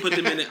 exactly. I put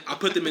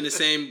them in the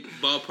same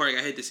ballpark.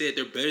 I hate to say it,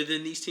 they're better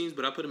than these teams,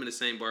 but I put them in the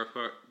same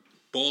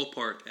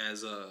ballpark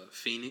as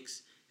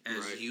Phoenix, as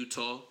Right.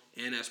 Utah,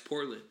 and as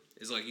Portland.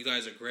 It's like you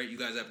guys are great. You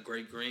guys have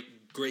great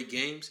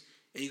games,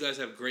 and you guys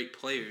have great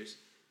players,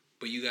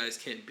 but you guys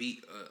can't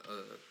beat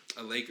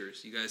a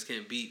Lakers. You guys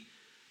can't beat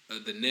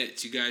the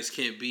Nets. You guys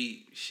can't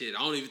beat shit.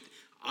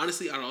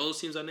 Honestly, out of all those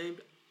teams I named,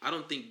 I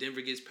don't think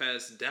Denver gets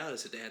past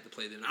Dallas if they had to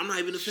play them. I'm not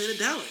even a fan of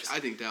Dallas. I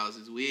think Dallas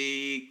is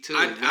weak, too.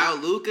 I-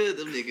 Without Luka,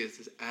 them niggas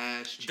is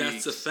ass cheeks.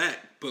 That's a fact.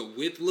 But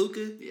with Luka,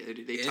 Yeah,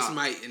 they it top.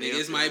 might They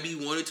up might there.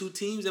 be one or two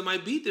teams that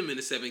might beat them in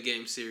a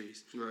 7-game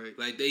series. Right.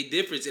 Like they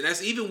difference, and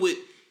that's even with.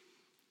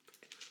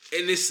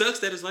 And it sucks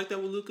that it's like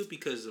that with Luka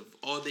because of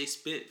all they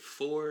spent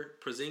for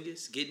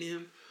Porzingis getting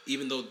him.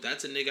 Even though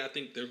that's a nigga I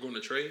think they're going to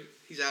trade.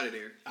 He's out of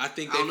there. I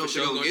think I they don't know for if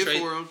they're sure going going to to get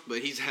trade. for him, but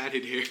he's out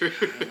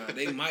of there.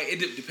 They might.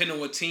 It depend on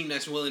what team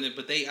that's willing to.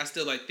 But I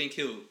still like think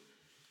he'll.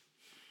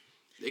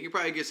 They could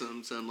probably get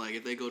some like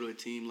if they go to a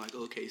team like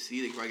OKC,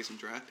 they could probably get some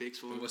draft picks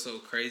for him. What's so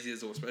crazy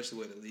is, especially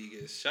where the league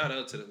is. Shout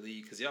out to the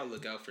league because y'all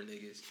look out for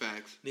niggas.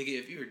 Facts, Nigga,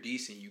 if you're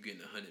decent, you getting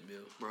 $100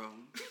 million. bro.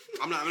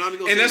 I'm not even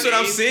gonna And say that's what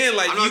I'm names. saying.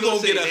 Like I'm not you gonna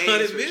say get names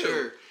 $100 for million.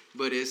 sure.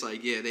 But it's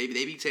like, yeah, they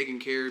be taking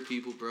care of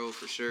people, bro,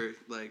 for sure.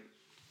 Like,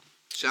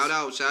 shout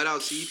out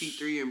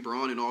CP3 and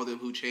Braun and all them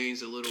who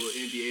changed the little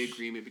NBA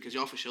agreement because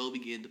y'all for sure be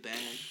getting the bag.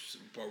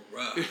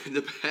 Bruh.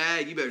 The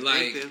bag, you better Like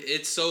thank them.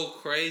 it's so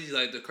crazy.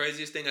 Like the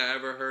craziest thing I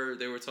ever heard,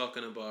 they were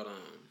talking about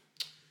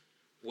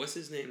What's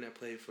his name that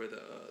played for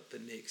the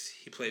Knicks?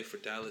 He played for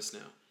Dallas now.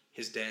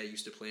 His dad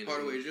used to play in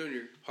Hardaway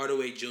Jr.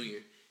 Hardaway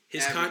Jr.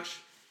 His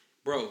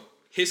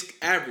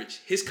average.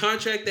 His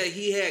contract that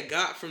he had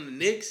got from the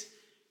Knicks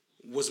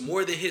was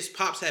more than his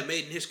pops had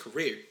made in his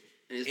career.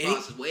 And his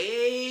pops is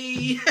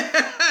way...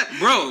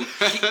 Bro,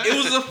 it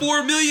was a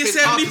 $4 million,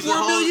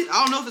 $74 million.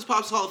 I don't know if his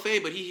pops is Hall of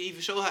Fame, but he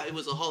showed how it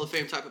was a Hall of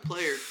Fame type of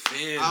player.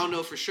 Man. I don't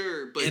know for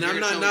sure. But and I'm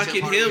not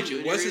knocking him.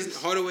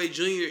 Hardaway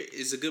Jr.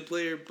 is a good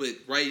player, but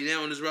right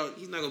now on his route,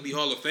 he's not going to be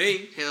Hall of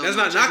Fame. That's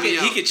not knocking.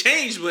 He could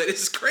change, but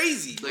it's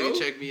crazy, bro. Nigga,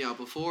 check me out.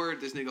 Before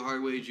this nigga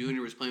Hardaway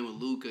Jr. was playing with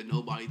Luka,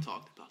 nobody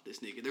talked about this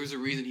nigga. There's a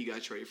reason he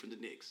got traded from the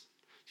Knicks.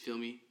 You feel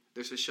me?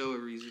 There's a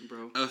reason,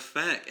 bro. A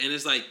fact. And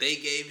it's like they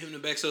gave him the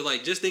back. So,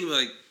 like, just think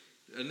like,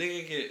 a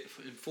nigga get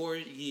in 4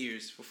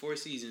 years, for 4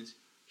 seasons,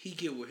 he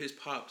get what his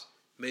pops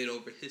made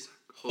over his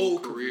whole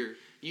career.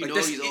 You like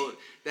know he's old.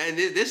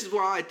 This is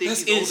why I think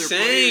these older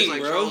players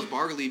like bro. Charles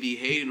Barkley be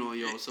hating on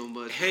y'all so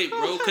much. Hey,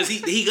 bro, because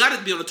he got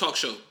to be on the talk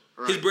show.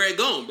 Right. His bread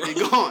gone, bro. He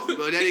gone.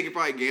 But that nigga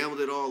probably gambled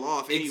it all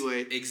off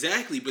anyway.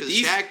 Exactly. But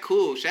Shaq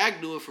cool.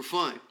 Shaq do it for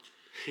fun.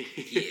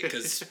 Yeah,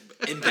 because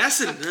and that's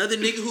another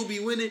nigga who be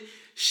winning.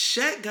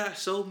 Shaq got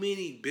so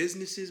many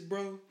businesses,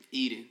 bro.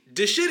 Eating.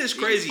 This shit is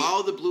crazy.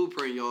 Follow the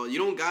blueprint, y'all. You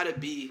don't gotta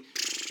be.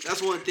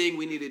 That's one thing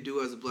we need to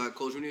do as a black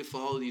culture. We need to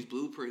follow these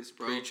blueprints,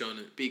 bro. Preach on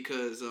it.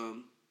 Because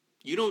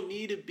you don't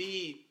need to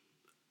be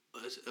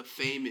a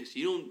famous.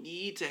 You don't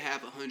need to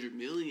have 100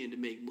 million to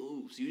make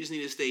moves. You just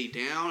need to stay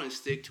down and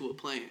stick to a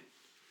plan.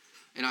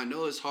 And I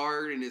know it's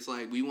hard, and it's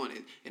like we want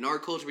it in our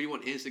culture. We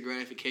want instant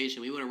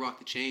gratification. We want to rock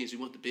the chains. We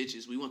want the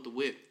bitches. We want the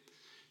whip.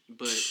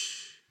 But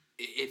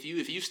if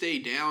you stay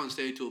down and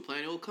stay to a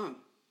plan, it will come.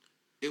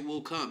 It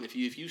will come if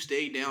you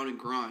stay down and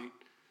grind.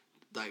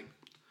 Like,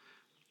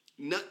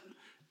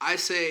 I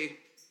say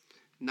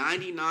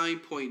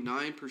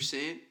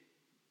 99.9%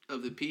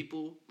 of the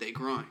people they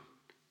grind.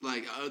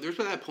 Like there's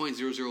that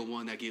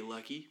 0.001 that get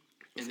lucky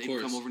and they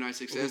become overnight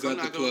success. I'm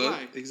not gonna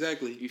lie.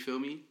 Exactly. You feel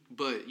me?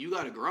 But you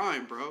gotta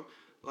grind, bro.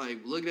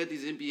 Like looking at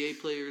these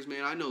NBA players,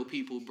 man. I know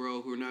people,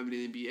 bro, who are not even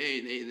in the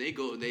NBA, and they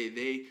go,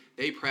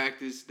 they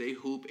practice, they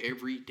hoop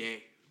every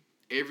day.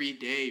 Every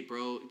day,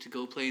 bro, to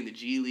go play in the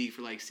G League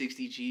for like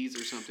 60 G's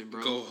or something,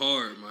 bro. Go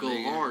hard, man.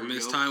 Go hard,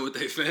 miss time with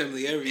their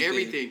family,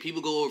 everything.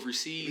 People go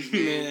overseas,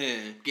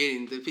 man.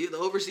 Getting the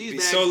overseas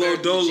bags solo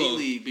dolo. The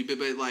G League.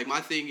 But like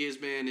my thing is,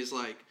 man, is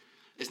like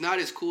it's not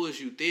as cool as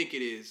you think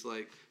it is.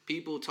 Like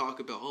people talk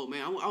about, oh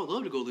man, I would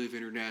love to go live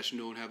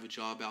international and have a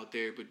job out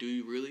there, but do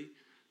you really?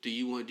 Do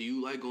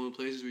you like going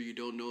places where you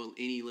don't know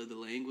any of the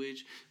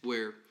language,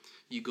 where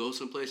you go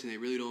someplace and they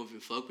really don't even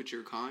fuck with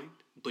your kind?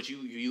 But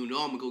you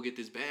know I'm going to go get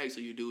this bag, so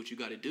you do what you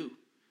got to do.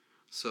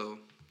 So,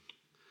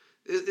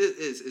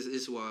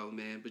 it's wild,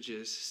 man. But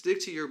just stick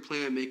to your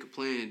plan, make a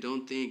plan.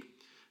 Don't think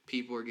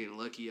people are getting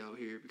lucky out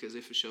here because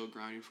they for sure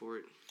grinding for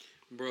it.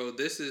 Bro,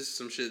 this is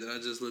some shit that I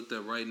just looked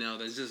up right now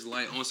that's just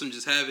like on some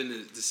just having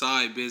the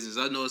side business.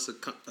 I know it's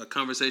a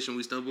conversation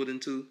we stumbled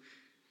into.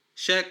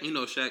 Shaq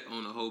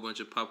owned a whole bunch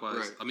of Popeyes.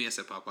 Right. I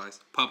said Popeyes.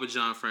 Papa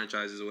John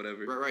franchises or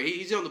whatever. Right.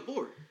 He's on the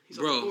board. He's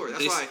on the board.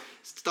 That's why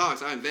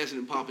stocks, I invested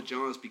in Papa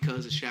John's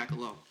because of Shaq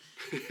alone.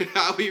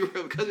 I'll be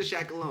real. Because of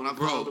Shaq alone. I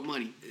followed the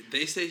money.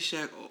 They say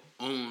Shaq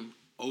owned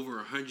over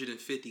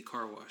 150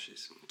 car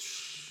washes.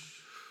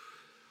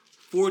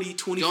 40,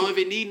 24. Don't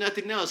even need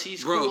nothing else.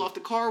 He's cool off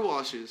the car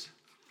washes.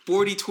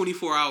 40,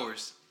 24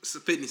 hours.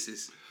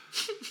 Fitnesses.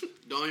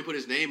 Don't even put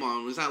his name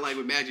on. It's not like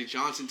with Magic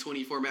Johnson,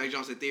 24 Magic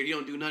Johnson Theater. He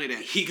don't do none of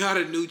that. He got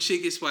a new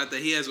chicken spot that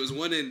he has.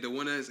 The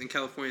one that's in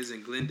California is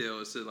in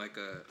Glendale. It's like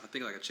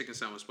a chicken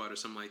sandwich spot or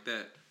something like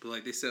that. But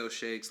like they sell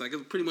shakes, like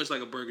it's pretty much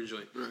like a burger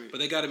joint. Right. But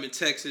they got him in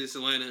Texas,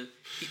 Atlanta.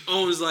 He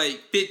owns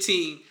like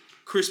 15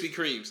 Krispy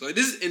Kremes. Like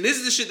this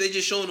is the shit they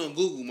just showing on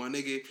Google, my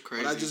nigga.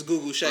 Crazy. But I just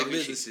Google Shaq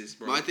businesses,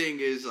 bro. My thing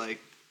is like,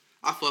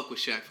 I fuck with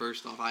Shaq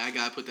first off. I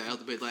gotta put that out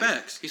the bit. Like,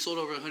 facts. He sold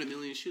over 100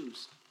 million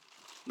shoes.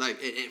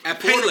 Like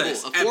affordable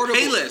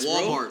Walmart,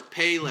 bro.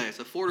 Payless,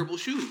 affordable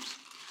shoes,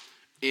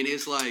 and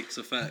it's like it's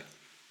a fact.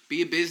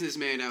 Be a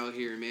businessman out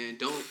here, man.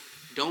 Don't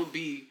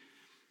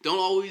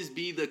always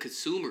be the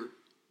consumer.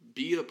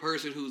 Be a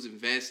person who's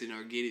investing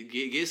or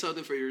get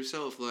something for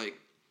yourself. Like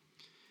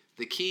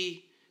the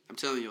key, I'm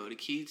telling y'all, the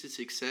key to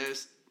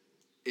success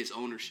is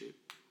ownership,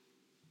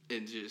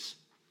 and just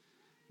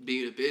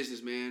being a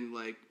businessman.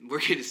 Like we're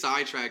getting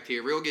sidetracked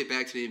here. We'll get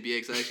back to the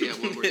NBA because I actually have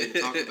one more thing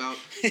to talk about.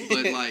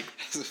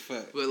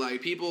 But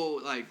like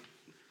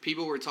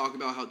people were talking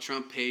about how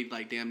Trump paid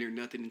like damn near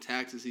nothing in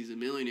taxes. He's a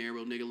millionaire.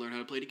 Well, nigga, learn how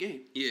to play the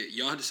game. Yeah,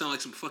 y'all had to sound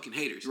like some fucking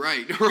haters.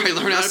 Right. Learn how to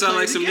play sound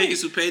like some game.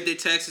 Niggas who paid their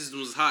taxes and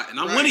was hot, and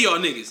I'm one of y'all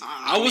niggas.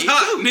 I was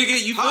hot, too. Nigga.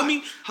 You feel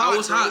me? I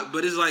was hot,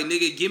 but it's like,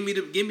 nigga, give me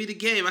the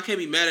game. I can't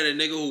be mad at a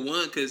nigga who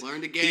won because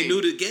he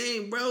knew the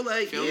game, bro.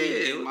 Like, feel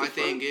me? My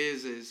thing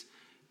is.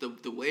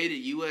 The way the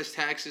U.S.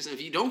 taxes,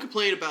 if you don't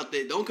complain about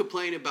that, don't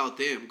complain about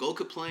them. Go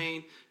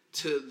complain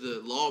to the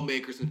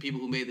lawmakers and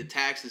people who made the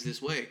taxes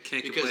this way.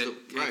 Can't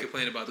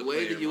complain about the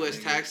way the U.S.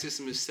 tax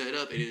system is set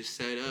up. It is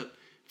set up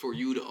for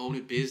you to own a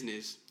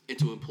business and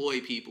to employ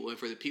people, and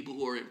for the people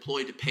who are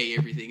employed to pay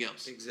everything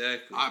else.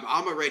 Exactly.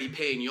 I'm already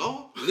paying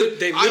y'all.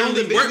 They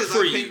literally work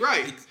for you.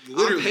 Right.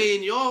 Literally. I'm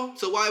paying y'all,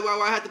 so why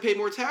I have to pay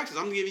more taxes?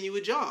 I'm giving you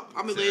a job.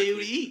 I'm letting you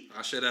to eat.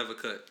 I should have a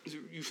cut.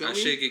 You feel me? I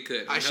should get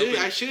cut. I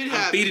should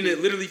have.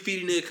 I'm literally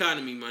feeding the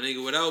economy, my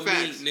nigga. Without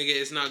Facts. me,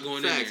 nigga, it's not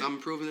going Facts. in there. I'm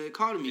improving the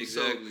economy.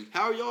 Exactly. So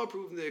how are y'all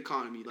improving the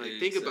economy? Like,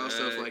 think about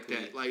stuff like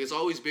that. Like, it's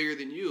always bigger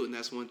than you, and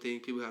that's one thing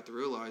people have to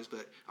realize.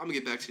 But I'm going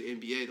to get back to the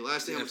NBA. The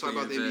last thing I'm going to talk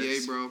about the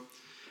NBA, bro,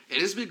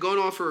 and it's been going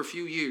on for a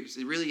few years.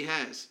 It really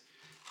has.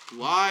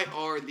 Why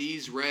are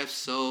these refs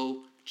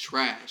so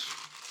trash?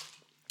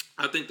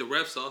 I think the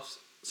refs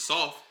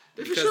soft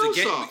They're because for sure the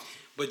game, soft.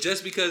 but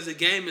just because the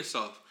game is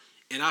soft,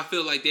 and I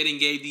feel like they didn't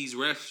give these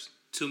refs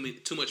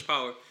too much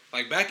power.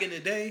 Like back in the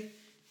day,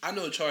 I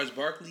know Charles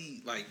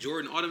Barkley, like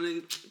Jordan, all them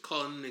niggas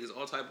calling them niggas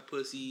all type of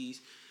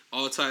pussies,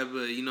 all type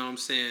of, you know what I'm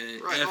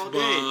saying, right,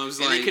 F-bombs.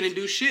 And like, they couldn't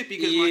do shit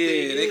because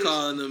they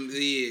calling them,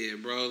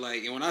 bro.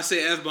 Like, and when I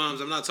say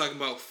F-bombs, I'm not talking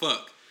about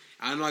fuck.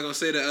 I'm not gonna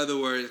say the other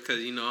words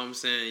because, you know what I'm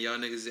saying, y'all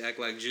niggas act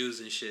like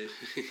Jews and shit.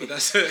 But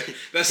that's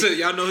it.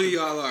 Y'all know who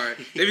y'all are.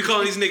 They be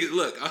calling these niggas,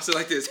 look, I'll say it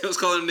like this. They was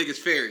calling them niggas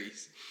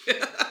fairies.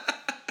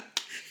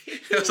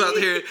 They was out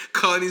there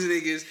calling these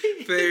niggas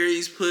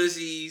fairies,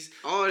 pussies,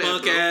 all that,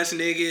 punk ass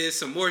niggas,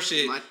 some more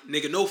shit.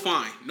 Nigga, no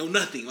fine, no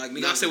nothing. Like,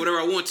 nigga, I say whatever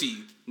I want to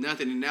you.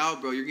 Nothing. And now,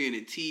 bro, you're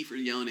getting a T for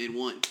yelling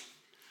N1.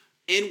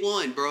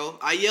 N1, bro.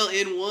 I yell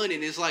N1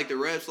 and it's like the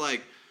refs,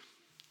 like,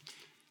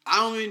 I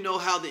don't even know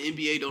how the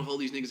NBA don't hold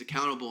these niggas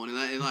accountable. And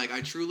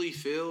I truly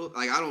feel,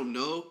 like, I don't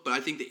know, but I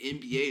think the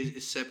NBA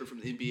is separate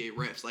from the NBA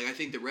refs. Like, I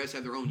think the refs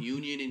have their own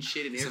union and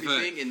shit and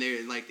everything. And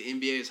they're, like, the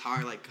NBA is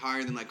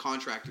higher than, like,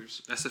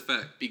 contractors. That's a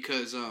fact.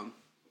 Because,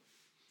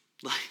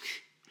 like,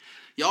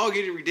 y'all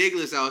getting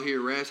ridiculous out here,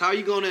 refs. How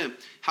you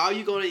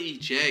gonna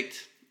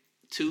eject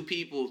two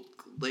people?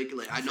 Like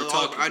I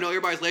know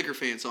everybody's Laker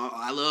fans, so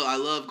I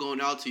love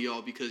going out to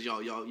y'all because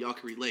y'all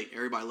can relate.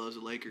 Everybody loves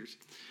the Lakers.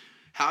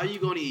 How are you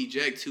going to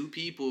eject two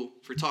people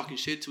for talking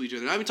shit to each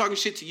other? Not even talking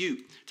shit to you,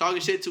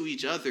 talking shit to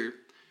each other.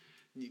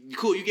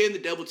 Cool, you gave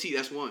them the double T,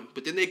 that's one.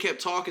 But then they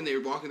kept talking, they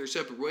were walking their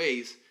separate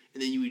ways,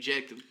 and then you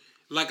eject them.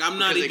 Like,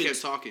 they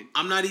kept talking.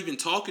 I'm not even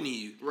talking to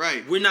you.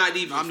 Right. We're not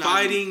even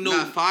fighting.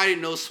 Not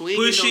fighting, no swinging,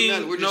 pushing, no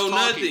nothing. We're just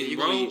talking. Nothing, you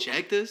bro. going to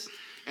eject us?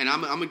 And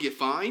I'm gonna get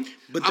fined.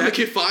 But I'm gonna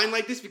get fined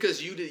like this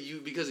because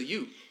because of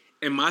you.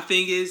 And my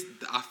thing is,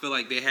 I feel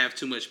like they have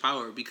too much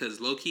power because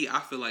low key, I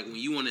feel like when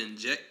you want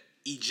to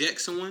eject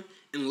someone,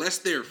 unless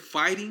they're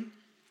fighting,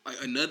 like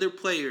another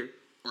player,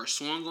 or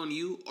swung on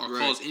you, or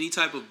cause any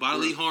type of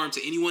bodily harm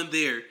to anyone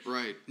there,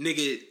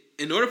 nigga.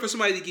 In order for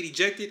somebody to get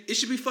ejected, it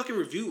should be fucking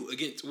reviewed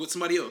against with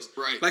somebody else.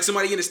 Right. Like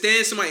somebody in the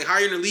stands, somebody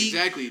higher in the league.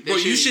 Exactly. Bro,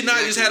 you should not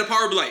just have the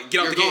power to be like,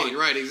 get out the game.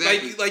 Right,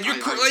 exactly. Like you're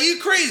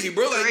crazy,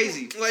 bro. Like,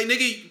 crazy. Like,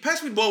 nigga,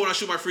 pass me the ball when I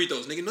shoot my free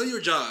throws. Nigga, know your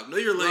job. Know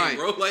your lane,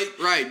 bro.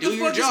 Like, do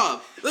your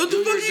job. Do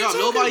your job.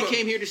 Nobody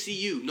came here to see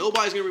you.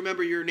 Nobody's gonna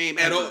remember your name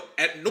at all.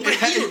 Nobody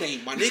knew your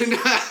name, my nigga.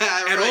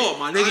 At all,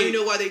 my nigga. I don't even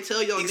know why they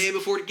tell y'all name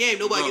before the game.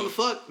 Nobody give a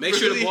fuck. Make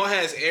sure the ball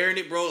has air in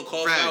it, bro, and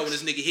call foul when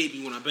this nigga hit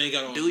me when I bang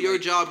out on him. Do your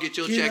job, get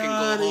your check,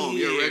 and go home.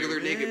 You're a regular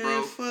nigga,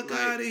 bro. Fuck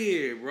out of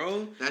here,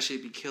 bro. That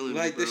shit be killing me,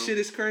 like, bro. this shit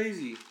is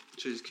crazy.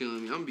 Shit is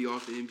killing me. I'm gonna be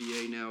off the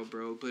NBA now,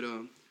 bro. But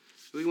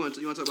you want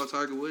to talk about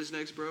Tiger Woods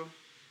next, bro?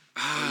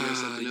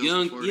 Let's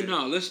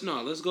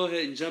go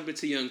ahead and jump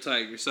into Young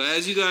Tiger. So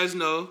as you guys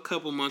know, a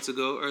couple months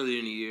ago, earlier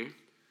in the year,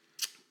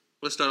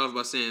 let's start off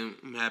by saying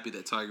I'm happy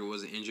that Tiger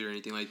wasn't injured or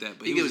anything like that.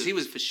 But he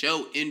was for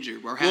sure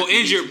injured. I'm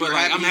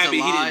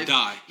happy he didn't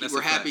die.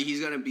 We're happy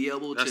he's gonna be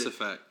able to. That's a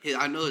fact.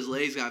 I know his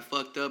legs got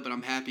fucked up, but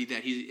I'm happy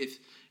that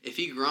if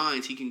he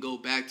grinds, he can go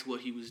back to what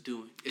he was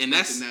doing. And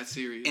that's that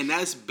serious. And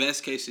that's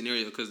best case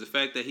scenario because the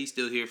fact that he's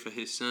still here for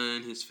his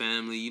son, his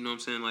family, you know what I'm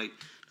saying? Like,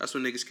 that's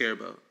what niggas care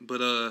about. But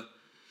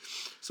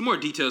some more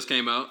details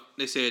came out.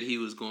 They said he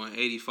was going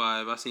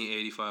 85. I seen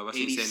 85. I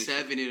seen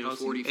 87 and a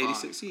 45.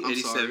 86.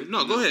 87. Sorry.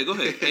 No, go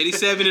ahead.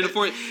 87 and a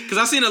 40. Because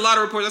I seen a lot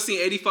of reports. I seen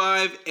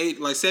 85,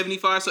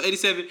 75. So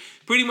 87.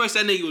 Pretty much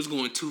that nigga was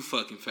going too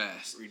fucking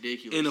fast.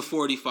 Ridiculous. In a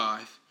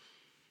 45.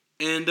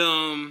 And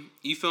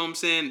you feel what I'm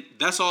saying?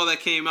 That's all that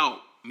came out.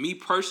 Me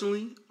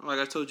personally, like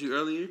I told you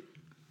earlier,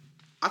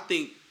 I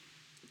think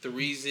the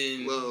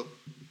reason. Well,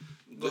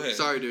 go ahead.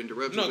 Sorry to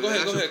interrupt you. No, go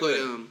ahead.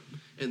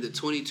 In the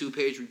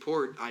 22-page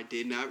report, I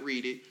did not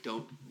read it.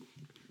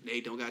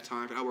 They don't got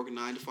time for. I work a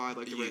 9 to 5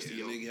 like the rest of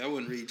y'all. Nigga, I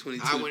wouldn't read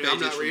 22 pages. I'm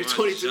not reading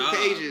 22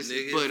 pages.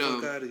 Nigga, but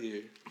fuck out of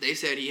here. They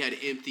said he had an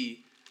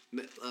empty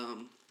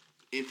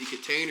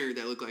container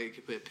that looked like it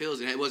could put pills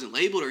in. It wasn't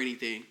labeled or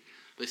anything,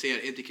 but they say he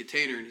had an empty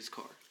container in his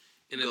car.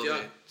 And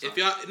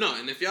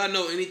if y'all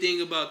know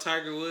anything about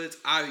Tiger Woods,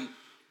 I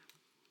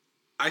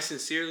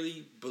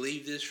sincerely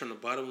believe this from the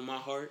bottom of my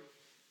heart.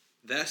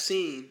 That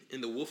scene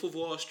in The Wolf of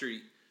Wall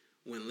Street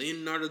when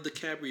Leonardo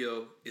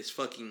DiCaprio is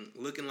fucking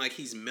looking like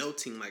he's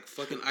melting like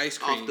fucking ice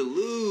cream off the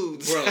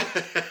lewds, bro,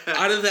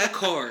 out of that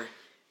car.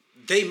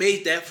 They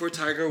made that for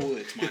Tiger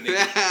Woods, my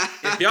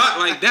nigga. If y'all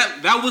like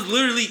that was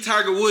literally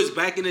Tiger Woods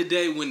back in the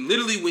day when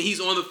he's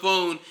on the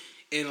phone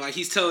And like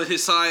he's telling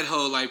his side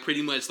hoe like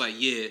pretty much like,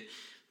 yeah,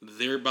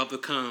 they're about to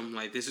come.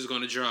 Like this is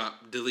gonna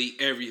drop.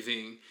 Delete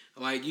everything.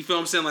 Like you feel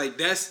what I'm saying? Like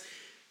this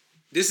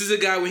is a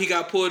guy when he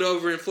got pulled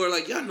over in Florida.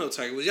 Like y'all know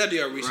Tiger Woods. Y'all do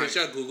your research.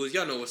 Y'all Google.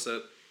 Y'all know what's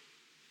up.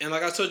 And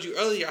like I told you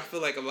earlier, I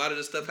feel like a lot of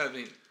the stuff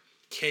haven't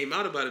came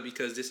out about it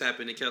because this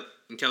happened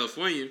in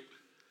California,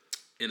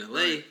 in LA.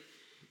 Right.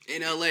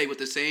 In LA with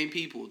the same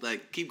people.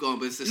 Like, keep going,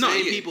 but it's the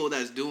same people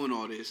that's doing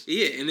all this.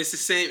 Yeah, and it's the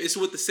same. It's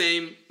with the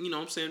same, you know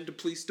what I'm saying, the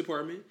police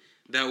department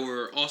that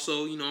were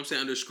also, you know what I'm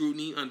saying, under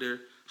scrutiny,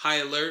 under high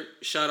alert.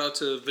 Shout out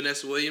to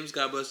Vanessa Williams.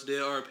 God bless her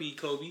dead. R.I.P.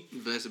 Kobe.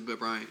 Vanessa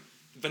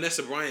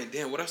Bryant.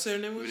 Damn, what I said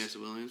her name was? Vanessa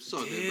Williams. It's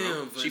all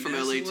good, bro. She from LA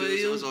Williams. too.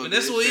 So it's all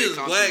Vanessa good. Williams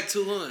black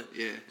too, huh?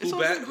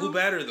 Yeah. Who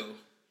bad her though?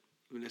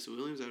 Vanessa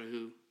Williams out of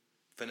who?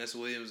 Vanessa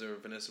Williams or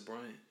Vanessa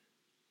Bryant?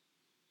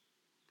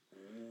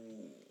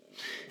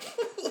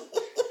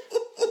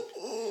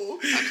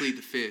 I plead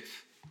the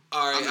fifth.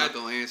 All right, I'm not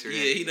gonna answer that.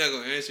 Yeah, he's not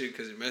gonna answer it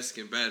because it's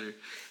Mexican batter.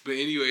 But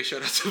anyway,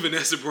 shout out to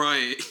Vanessa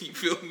Bryant. You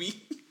feel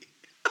me?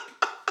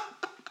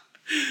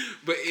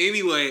 But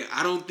anyway,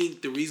 I don't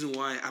think they're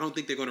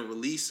gonna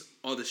release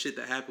all the shit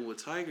that happened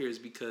with Tiger is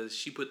because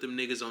she put them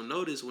niggas on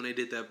notice when they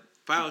did that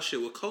foul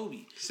shit with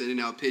Kobe. Sending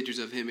out pictures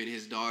of him and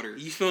his daughter.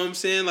 You feel what I'm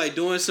saying? Like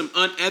doing some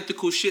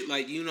unethical shit.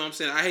 Like, you know what I'm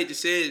saying? I hate to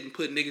say it and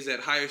put niggas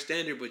at higher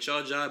standard, but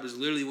y'all job is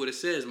literally what it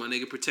says. My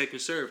nigga, protect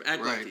and serve.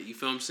 Act like it. You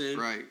feel what I'm saying?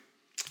 Right.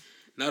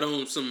 Not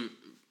on some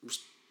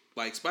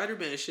like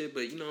Spider-Man shit,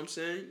 but you know what I'm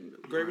saying?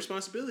 Great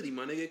responsibility,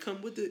 my nigga.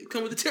 Come with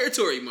the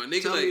territory, my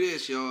nigga. Tell me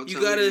this, y'all.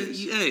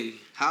 Hey.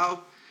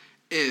 How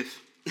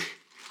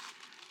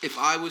if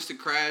I was to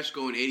crash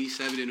going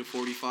 87 into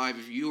 45,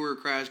 if you were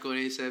to crash going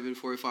 87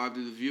 45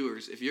 to the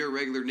viewers, if you're a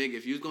regular nigga,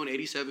 if you was going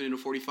 87 into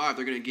 45,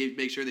 they're going to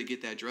make sure they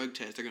get that drug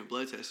test. They're going to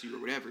blood test you or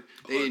whatever.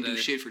 They didn't do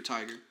shit for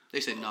Tiger. They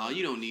said, nah,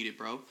 you don't need it,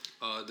 bro.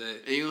 All day.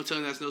 And you're going to tell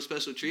them that's no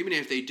special treatment.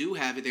 And if they do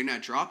have it, they're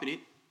not dropping it.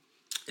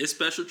 It's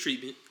special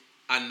treatment.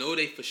 I know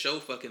they for sure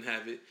fucking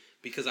have it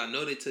because I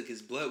know they took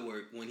his blood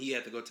work when he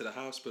had to go to the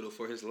hospital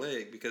for his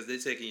leg because they're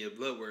taking your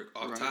blood work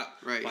off top.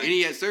 Right. Like, and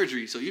he had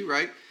surgery, so you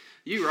right.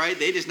 You right.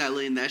 They just not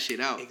letting that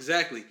shit out.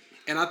 Exactly.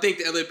 And I think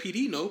the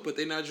LAPD know, but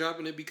they're not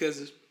dropping it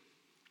because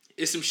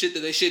it's some shit that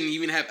they shouldn't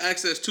even have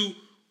access to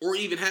or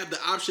even have the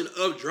option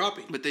of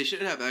dropping. But they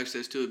should have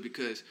access to it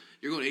because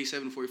you're going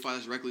 87-45,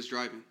 that's reckless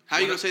driving. How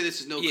are you going to say this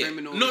is no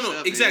criminal?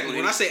 No, exactly.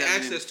 When I say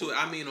access to it,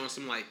 I mean on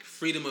some like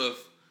freedom of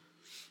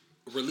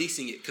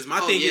releasing it. Because my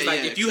thing is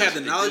like if you have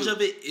the knowledge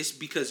of it, it's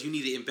because you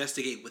need to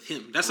investigate with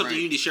him. That's something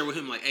you need to share with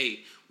him. Like,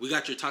 hey, we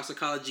got your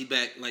toxicology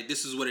back. Like,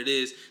 this is what it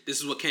is. This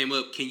is what came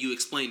up. Can you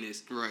explain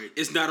this? Right.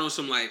 It's not on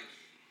some like,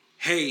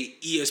 hey,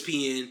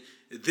 ESPN,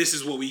 this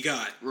is what we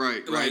got.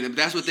 Right. And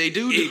that's what they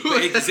do. And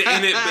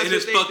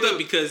it's fucked up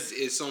because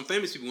it's on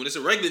famous people. When it's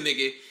a regular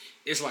nigga,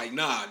 it's like,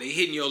 nah, they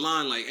hitting your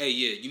line like, hey,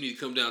 yeah, you need to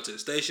come down to the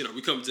station or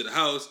we coming to the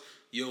house.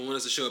 You don't want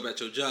us to show up at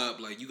your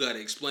job. Like, you got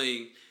to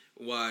explain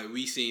why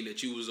we seen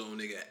that you was on,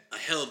 nigga, a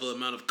hell of an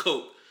amount of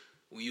coke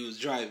when you was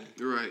driving.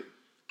 Right.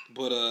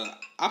 But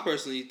I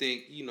personally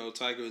think, you know,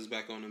 Tiger is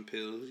back on them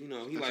pills. You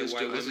know, he like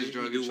white women. He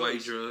do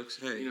white drugs.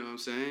 Hey, you know what I'm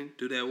saying?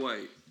 Do that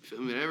white.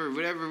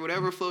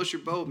 Whatever floats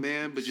your boat,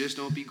 man. But just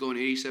don't be going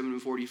 87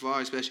 and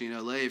 45, especially in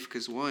LA,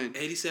 because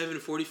 87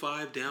 and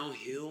 45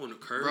 downhill on a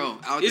curve, bro.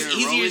 Out there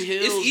rolling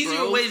hills, it's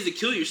easier ways to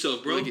kill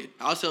yourself, bro.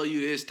 I'll tell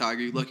you this,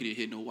 Tiger. You're lucky to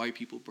hit no white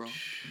people, bro.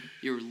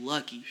 You're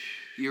lucky.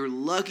 You're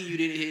lucky you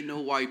didn't hit no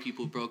white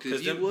people, bro.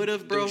 Because you would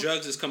have, bro. The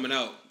drugs is coming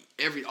out.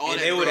 They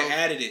would have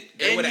added it.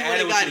 They would have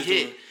added what you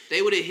hit.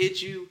 They would have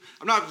hit you.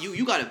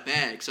 You got a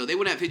bag, so they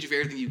wouldn't have hit you for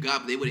everything you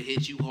got, but they would have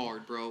hit you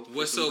hard, bro.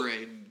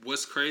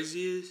 What's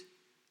crazy is,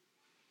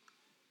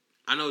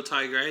 I know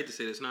Tiger. I hate to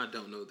say this, and I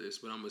don't know this,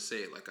 but I'm gonna say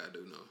it like I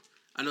do know.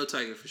 I know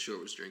Tiger for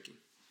sure was drinking,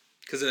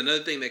 because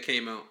another thing that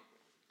came out.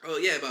 Oh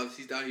yeah, about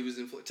he thought he was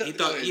in Florida. You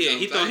go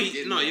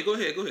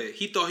ahead.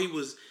 He thought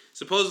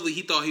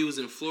he was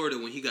in Florida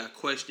when he got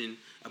questioned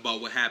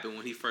about what happened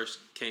when he first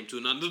came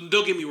to. Now,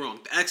 don't get me wrong.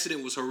 The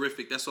accident was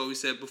horrific. That's what we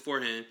said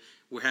beforehand.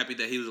 We're happy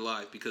that he was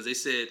alive because they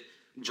said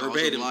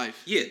verbatim. Jaws of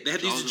life. Yeah, they had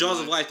to use the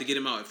jaws of life to get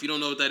him out. If you don't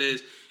know what that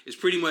is, it's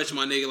pretty much,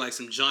 my nigga, like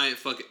some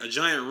a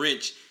giant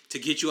wrench to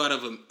get you out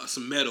of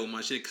some metal,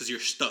 my shit, because you're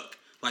stuck.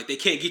 Like, they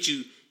can't get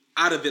you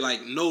out of it.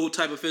 Like, no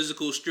type of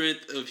physical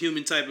strength of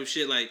human type of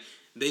shit. Like,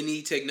 they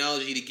need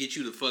technology to get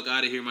you the fuck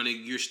out of here, my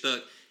nigga. You're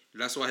stuck.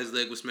 That's why his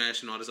leg was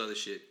smashed and all this other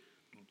shit.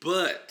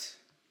 But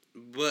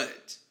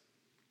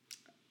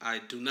I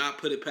do not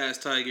put it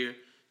past Tiger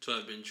to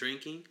have been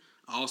drinking.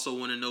 I also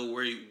want to know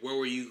where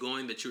were you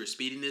going that you were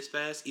speeding this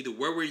fast? Either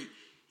where were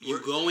you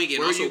going and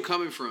where also, are you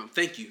coming from?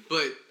 Thank you.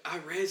 But I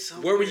read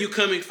something. Where were you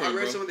coming from? I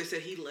read something. They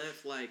said he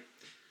left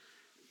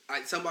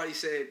somebody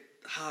said,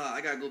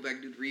 I gotta go back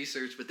and do the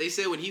research. But they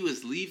said when he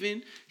was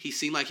leaving, he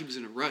seemed like he was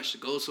in a rush to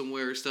go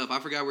somewhere or stuff. I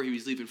forgot where he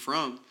was leaving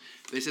from.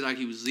 They said like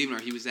he was leaving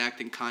or he was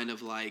acting kind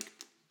of like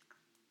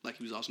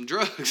he was off some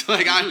drugs.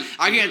 I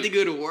can't think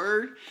of the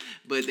word,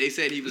 but they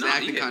said he was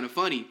acting kind of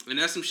funny. And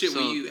that's some shit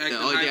when you acting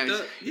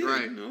hyped up. Yeah,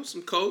 right. You know,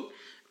 some coke,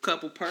 a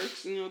couple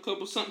perks, you know, a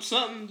couple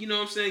something, you know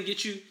what I'm saying,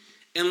 get you.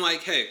 And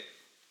like, hey,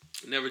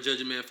 Never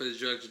judge a man for his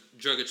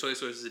drug of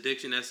choice or his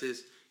addiction. That's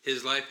his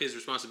life, his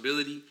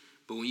responsibility.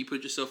 But when you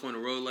put yourself on the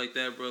road like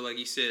that, bro, like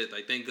he said,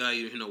 like, thank God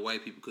you didn't hit no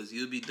white people because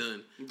you'll be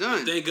done. Done.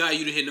 But thank God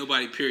you didn't hit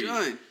nobody, period.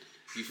 Done.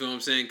 You feel what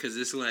I'm saying? Because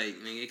it's like,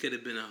 man, it could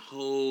have been a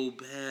whole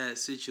bad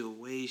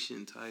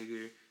situation,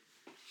 Tiger.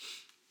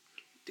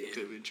 Damn.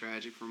 Could have been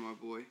tragic for my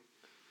boy.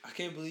 I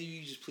can't believe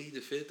you just plead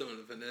the fifth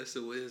on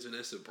Vanessa Williams,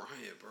 Vanessa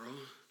Bryant, bro.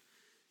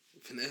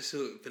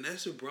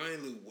 Vanessa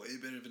Bryant look way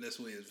better than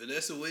Vanessa Williams.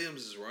 Vanessa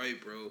Williams is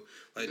right, bro.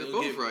 Like, they're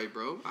both right,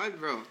 bro.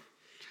 Bro.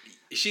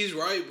 She's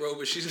right, bro,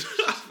 but she's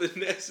not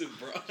Vanessa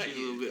Bryant. She's a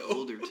little bit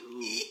older,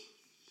 too.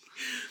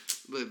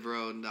 But,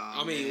 bro,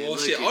 nah, I mean, man. well,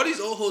 shit, all these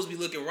old hoes be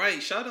looking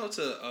right. Shout out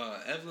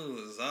to Evelyn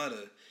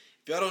Lozada.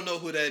 If y'all don't know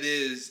who that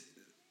is,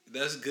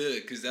 that's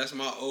good, because that's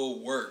my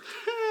old work.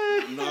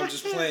 I'm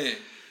just playing.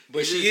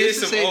 But she is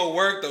some old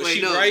work, though.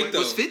 She right, though.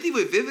 Was 50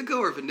 with Vivica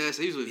or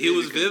Vanessa? He was with Vivica. He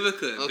was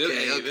Vivica.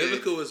 Okay.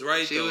 Vivica was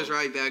right, she though. She was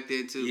right back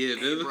then, too. Yeah,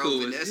 Vivica bro,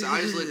 was... Vanessa,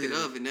 I just looked it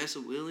up.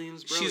 Vanessa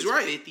Williams, bro, she's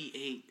right.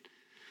 58.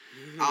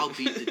 I'll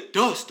beat the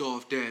dust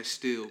off that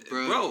still,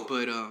 bro.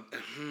 But,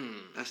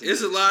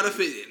 it's a lot of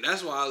it.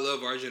 That's why I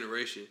love our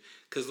generation.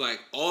 Because, like,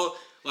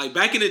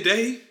 back in the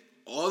day,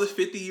 all the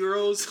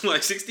 50-year-olds,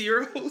 like,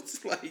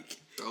 60-year-olds, like...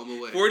 Throw them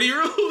away.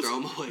 40-year-olds?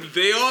 Throw them away.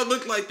 They all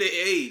look like they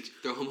age.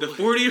 Throw them the away.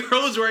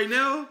 40-year-olds right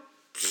now...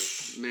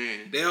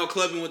 Man, they all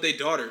clubbing with their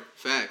daughter.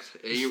 Facts.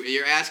 And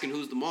you're asking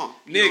who's the mom.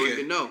 You Nigga, don't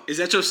even know. Is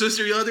that your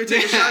sister? You out there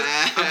taking shots?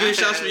 I'm getting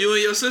shots from you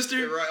and your sister.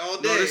 You're right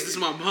all day. No, this is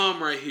my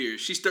mom right here.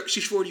 She's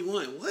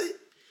 41. What?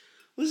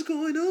 What's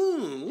going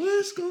on?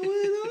 What's going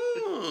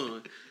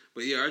on?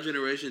 But yeah, our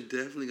generation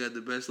definitely got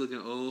the best looking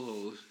old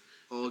hoes.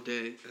 All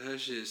day. That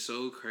shit is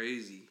so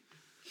crazy.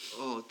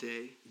 All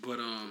day. But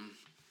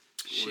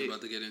what we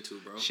about to get into,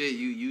 bro? Shit,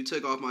 you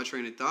took off my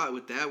train of thought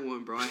with that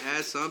one, bro. I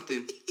had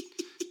something.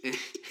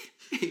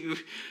 You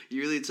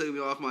really took me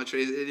off my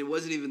train, and it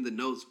wasn't even the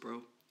notes,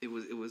 bro. It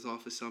was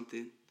off of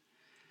something.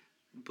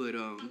 But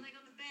damn,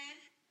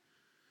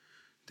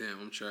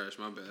 I'm trash.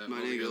 My bad. My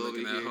I'm nigga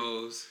looking over at here.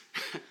 hoes.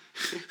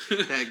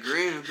 that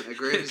gram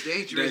is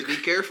dangerous. Be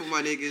careful,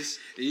 my niggas.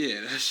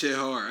 Yeah, that shit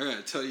hard. I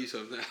gotta tell you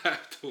something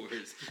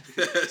afterwards.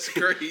 That's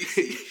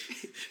crazy.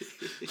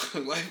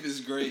 Life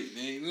is great,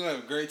 man. We're gonna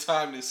have a great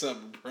time this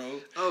summer,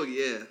 bro. Oh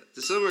yeah,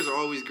 the summers are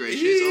always great.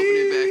 Shit's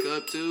opening back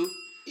up too.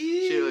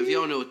 Shit, if you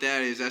don't know what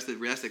that is, that's the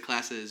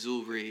class of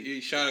Azul Reed. You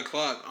shot a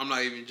clock. I'm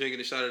not even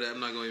drinking a shot of that. I'm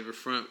not going to even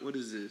front. What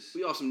is this?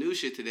 We off some new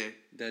shit today.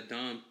 That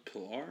Don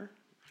Pilar?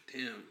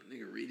 Damn,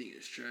 nigga reading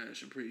is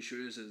trash. I'm pretty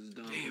sure it says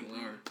Don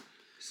Pilar.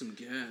 Some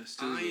gas,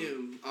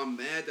 too. I'm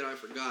mad that I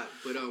forgot.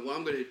 But what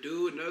I'm going to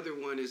do, another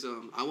one is,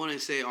 I want to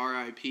say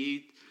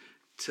RIP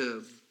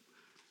to...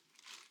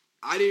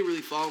 I didn't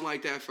really follow him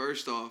like that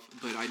first off,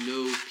 but I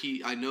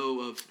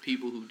know of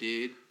people who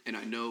did, and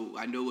I know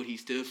what he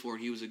stood for,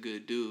 and he was a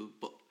good dude.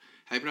 But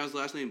how you pronounce his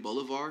last name?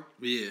 Bolivar?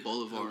 Yeah.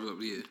 Bolivar.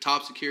 Yeah.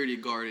 Top security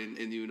guard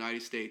in the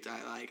United States.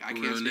 I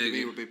can't speak of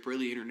him, but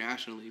really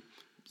internationally.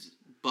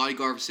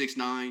 Bodyguard for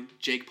 6'9",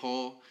 Jake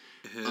Paul.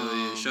 Hell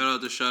yeah. Shout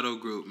out to Shadow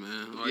Group,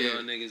 man. All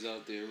y'all niggas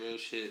out there, real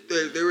shit.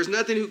 There was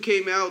nothing who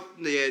came out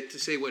yet to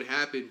say what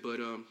happened,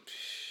 but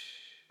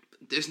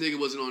this nigga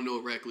wasn't on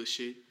no reckless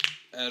shit.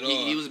 At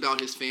all. He was about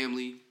his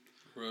family.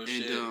 Real and,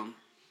 shit.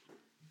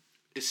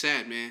 It's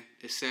sad, man.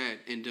 It's sad.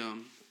 And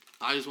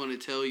I just want to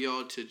tell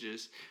y'all to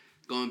just,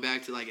 going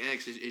back to like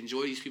X,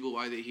 enjoy these people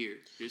while they're here.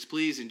 Just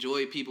please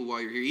enjoy people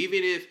while you're here.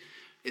 Even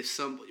if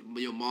some,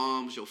 your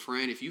mom's, your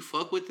friend, if you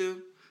fuck with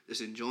them, just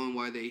enjoy them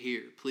while they're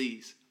here,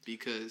 please.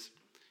 Because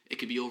it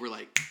could be over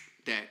like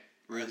that,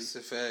 really. That's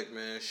a fact,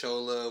 man. Show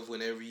love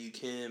whenever you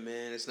can,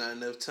 man. It's not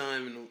enough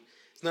time in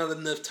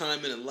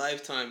a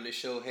lifetime to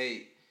show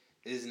hate.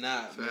 It's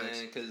not, facts.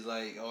 Man, because,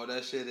 like, all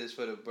that shit is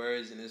for the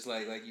birds, and it's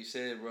like you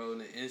said, bro,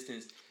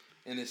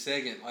 in a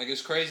second. Like,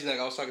 it's crazy. Like,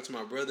 I was talking to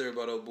my brother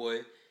about old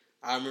boy.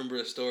 I remember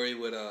a story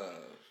with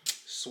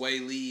Sway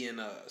Lee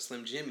and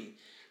Slim Jimmy.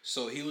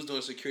 So, he was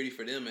doing security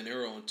for them, and they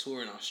were on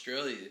tour in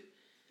Australia.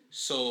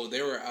 So,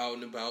 they were out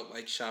and about,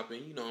 like,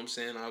 shopping, you know what I'm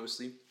saying,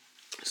 obviously.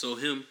 So,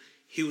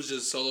 he was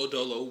just solo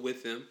dolo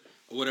with them,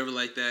 or whatever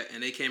like that,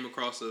 and they came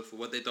across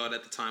what they thought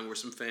at the time were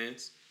some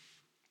fans.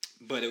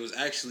 But it was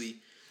actually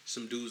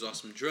some dudes off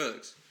some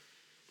drugs.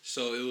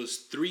 So it was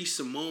 3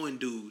 Samoan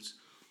dudes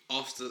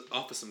off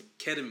of some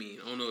ketamine.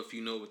 I don't know if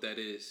you know what that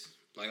is.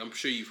 Like, I'm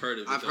sure you've heard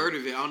of it. I've heard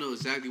of it. I don't know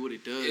exactly what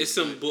it does. It's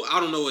I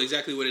don't know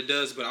exactly what it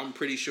does, but I'm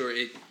pretty sure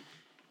it...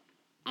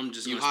 I'm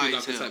just going to speak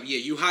off the top. Yeah,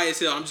 you high as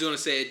hell. I'm just going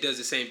to say it does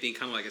the same thing,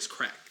 kind of like it's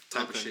crack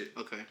type of shit.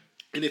 Okay.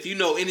 And if you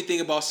know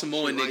anything about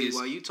Samoan niggas...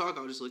 While you talk,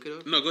 I'll just look it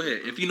up. No, go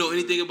ahead. If you know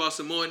anything about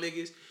Samoan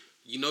niggas,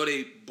 you know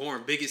they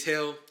born big as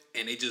hell,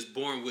 and they just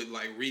born with,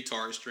 like,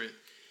 retard strength.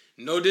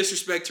 No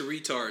disrespect to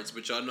retards,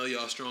 but y'all know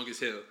y'all strong as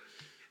hell.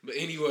 But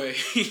anyway,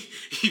 you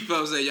feel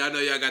what I'm saying? Y'all know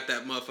y'all got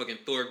that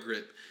motherfucking Thor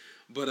grip.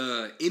 But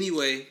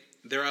anyway,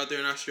 they're out there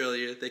in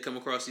Australia. They come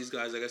across these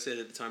guys. Like I said,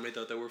 at the time, they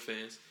thought they were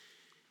fans.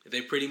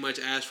 They pretty much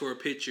asked for a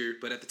picture,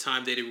 but at the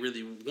time, they didn't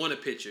really want a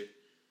picture.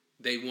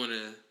 They want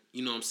to,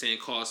 you know what I'm saying,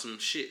 cause some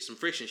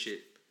friction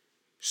shit.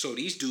 So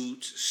these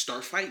dudes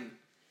start fighting.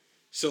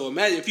 So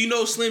imagine if you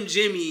know Slim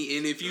Jimmy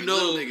and if you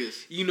know,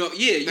 you know,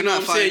 yeah, you know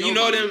what I'm saying. You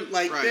know them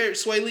like they're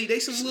Sway Lee. They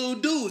some little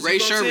dudes. Ray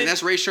Sherman,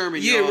 that's Ray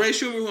Sherman. Yeah, y'all. Ray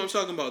Sherman, who I'm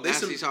talking about. They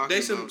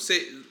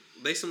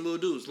some little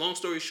dudes. Long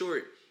story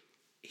short,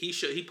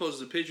 he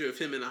posted a picture of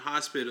him in the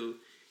hospital,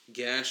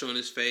 gash on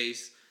his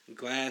face,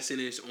 glass in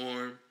his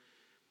arm.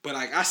 But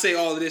like I say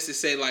all of this to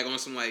say like on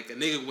some like a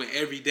nigga went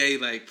every day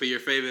like for your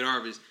favorite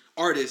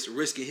artist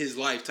risking his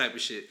life type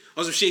of shit.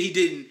 On some shit he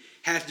didn't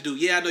have to do.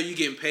 Yeah, I know you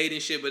getting paid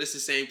and shit, but it's the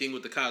same thing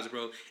with the cops,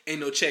 bro.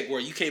 Ain't no check where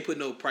you can't put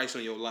no price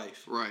on your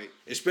life. Right.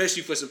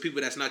 Especially for some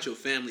people that's not your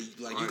family.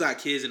 Like you got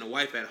kids and a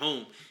wife at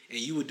home and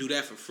you would do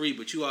that for free,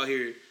 but you out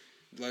here,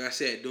 like I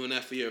said, doing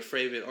that for your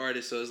favorite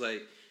artist. So it's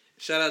like,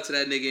 shout out to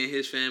that nigga and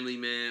his family,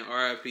 man.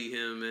 R.I.P.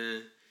 him,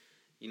 man.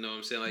 You know what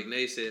I'm saying? Like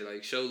Nate said,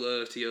 like show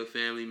love to your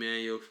family,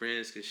 man, your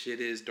friends, cause shit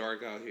is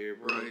dark out here,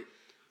 bro. Right.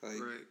 Like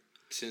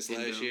since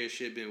last year,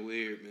 shit been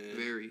weird, man.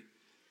 Very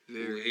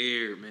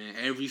weird, man.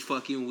 Every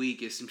fucking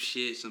week is some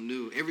shit, some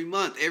new. Every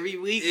month, every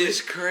week, it's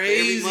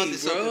crazy. Every month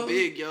is bro. something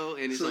big, yo.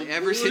 And it's some like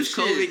ever since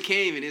COVID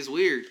came, and it's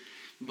weird.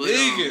 But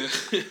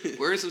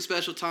we're in some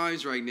special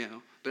times right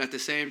now. But at the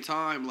same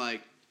time,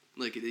 like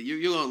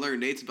you're gonna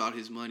learn Nate's about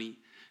his money.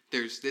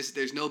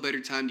 There's no better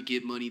time to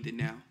get money than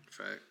now.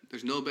 Fact.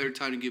 There's no better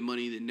time to get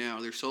money than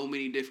now. There's so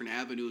many different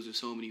avenues and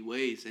so many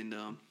ways, and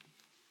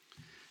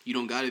you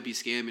don't gotta be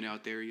scamming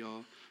out there,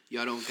 y'all.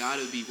 Y'all don't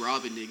gotta be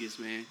robbing niggas,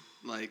 man.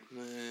 Like,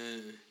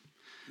 man,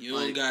 you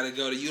don't gotta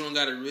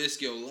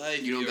risk your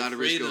life. You don't gotta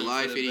risk your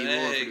life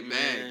anymore for the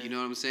bag. You know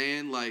what I'm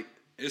saying? Like,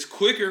 it's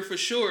quicker for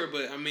sure,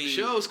 but I mean,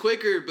 it's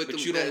quicker,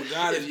 but you don't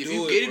gotta if do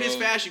you it, get it bro. as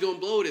fast, you're gonna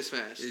blow it as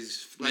fast.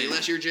 Like,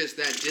 unless you're just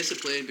that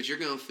disciplined, but you're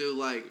gonna feel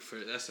like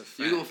that's a fact.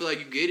 You're gonna feel like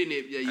you're getting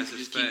it. Yeah, you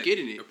just keep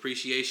getting it.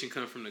 Appreciation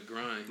comes from the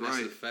grind. That's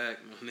a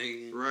fact, my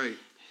nigga. Right.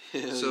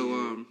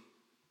 So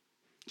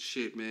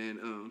shit,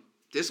 man.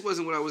 This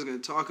wasn't what I was gonna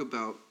talk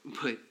about,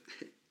 but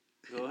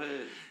go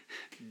ahead.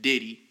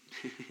 Diddy.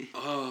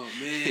 Oh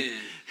man.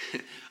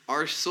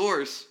 Our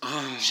source.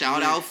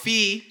 Shout out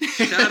Fee.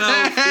 Shout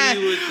out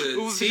Fee with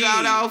the T.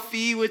 Shout out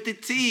Fee with the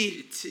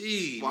T.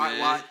 T.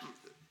 Why?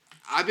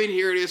 I've been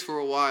hearing this for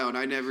a while and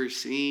I never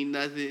seen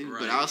nothing.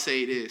 Right. But I'll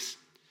say this: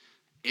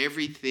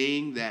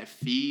 everything that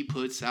Fee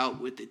puts out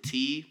with the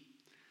T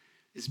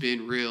has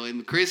been real.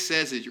 And Chris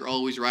says that you're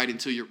always right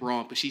until you're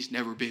wrong, but she's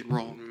never been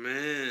wrong.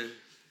 Man,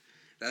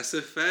 that's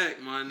a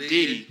fact, my nigga.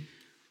 Diddy.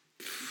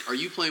 Are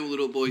you playing with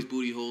little boys'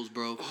 booty holes,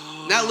 bro?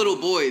 Oh. Not little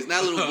boys,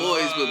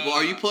 but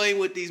are you playing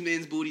with these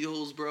men's booty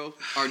holes, bro?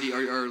 Or do you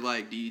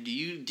like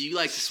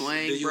to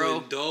swang, do you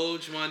bro?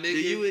 Indulge, my nigga?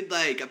 Do you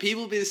like?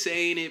 People been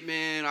saying it,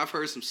 man. I've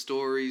heard some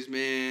stories,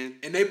 man.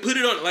 And they put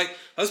it on. Like,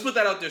 let's put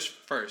that out there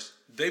first.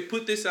 They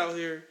put this out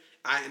here,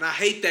 and I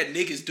hate that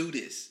niggas do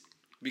this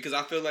because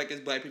I feel like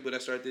it's black people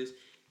that start this.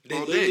 They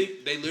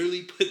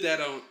literally put that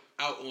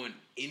out on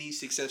any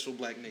successful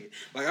black nigga.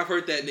 Like I've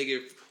heard that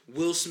nigga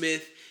Will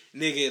Smith.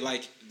 Nigga,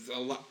 like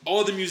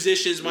all the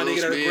musicians, my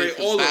nigga, that are great.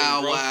 All of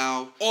them, bro.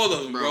 Wow. All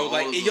of them, bro.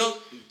 Like, and y'all,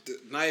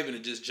 not even to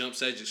just jump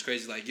set, just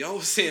crazy. Like, y'all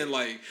was saying,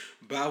 like,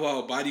 Bow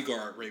Wow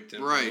bodyguard raped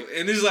him. Right. Bro.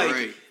 And it's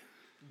like,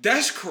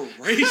 that's crazy,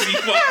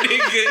 my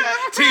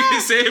nigga, to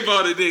even say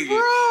about a nigga.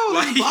 Bro,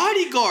 like,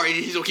 bodyguard. And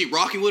he's going to keep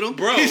rocking with him?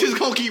 Bro. He's just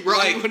going to keep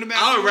rocking with him.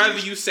 I would rather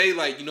you say,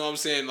 like, you know what I'm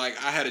saying?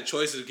 Like, I had a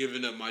choice of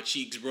giving up my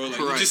cheeks, bro. Like,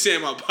 you just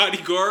saying my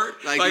bodyguard.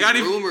 Like I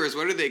didn't, rumors,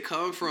 where did they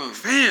come from?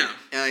 Fam.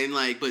 And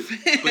like, but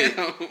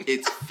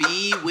it's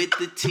Fee with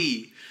the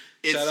T.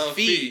 It's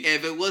Fee.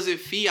 If it wasn't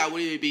Fee, I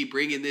wouldn't even be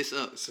bringing this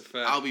up. It's a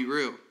fact. I'll be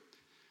real.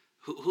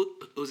 Who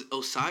was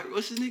Osiris?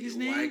 What's his nigga's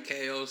name?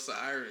 YK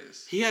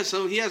Osiris. He has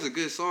a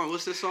good song.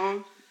 What's the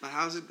song?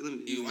 How's it?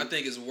 I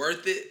think it's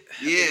Worth It.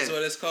 Yeah, that's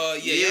what it's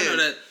called. Yeah, y'all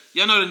know that.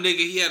 Y'all know the nigga.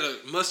 He had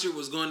Mustard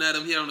was going at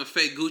him. He had on a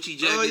fake Gucci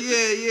jacket. Oh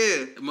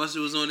yeah.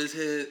 Mustard was on his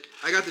head.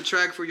 I got the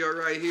track for y'all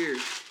right here.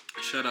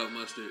 Shout out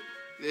Mustard.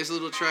 This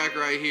little track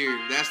right here.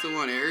 That's the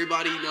one.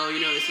 Everybody know.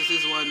 This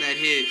is one that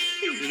hit.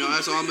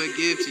 That's all I'm gonna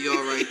give to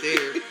y'all right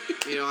there.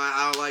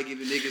 I don't like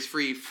giving niggas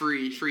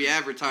free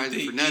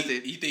advertising for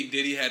nothing. You think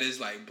Diddy had his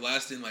like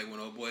blasting like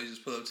when old boys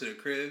just pull up to the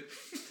crib?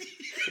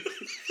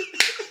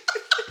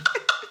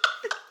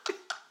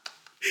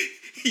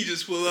 He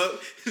just pull up.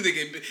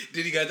 Nigga,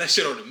 Diddy got that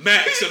shit on the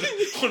max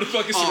on the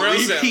fucking surround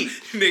sound.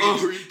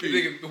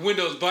 Nigga, the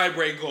windows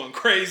vibrate going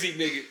crazy,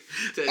 nigga.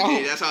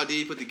 That's how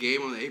Diddy put the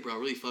game on. Hey, bro, I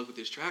really fuck with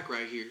this track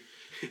right here.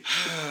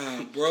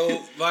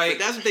 Bro, like, but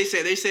that's what they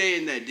say. They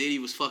saying that Diddy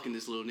was fucking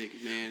this little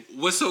nigga, man.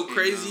 What's so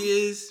crazy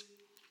is.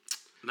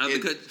 Go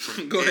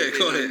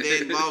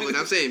ahead. But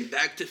I'm saying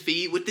back to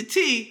Fee with the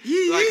T.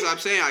 Yeah. Like I'm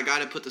saying, I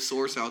gotta put the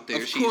source out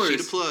there. She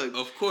the plug.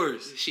 Of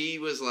course. She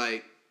was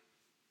like,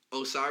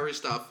 Osiris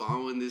stopped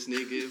following this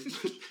nigga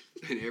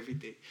and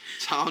everything.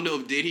 So I don't know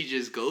if Diddy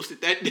just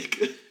ghosted that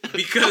nigga.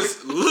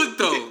 Because look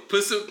though,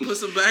 put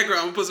some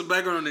background. I'm gonna put some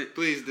background on it.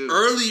 Please do.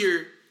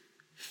 Earlier,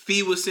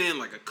 Fee was saying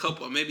like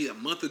maybe a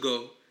month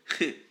ago,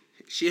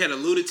 she had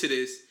alluded to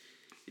this.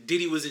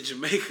 Diddy was in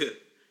Jamaica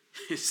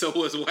So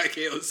was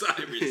YK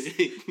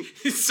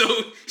Osiris. So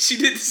she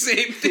did the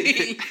same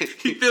thing.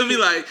 You feel me?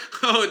 Like,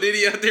 oh,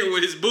 Diddy out there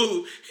with his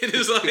boo. And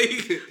it's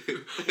like,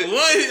 one,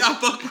 I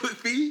fuck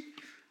with B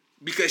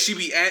because she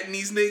be atting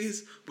these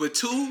niggas. But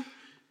two,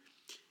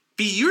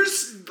 B, you're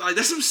like,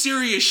 that's some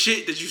serious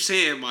shit that you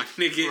saying, my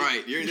nigga.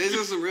 Right. This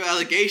is some real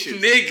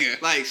allegations. Nigga.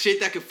 Like,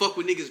 shit that can fuck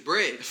with niggas'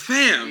 bread.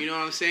 Fam. You know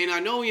what I'm saying? I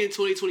know we in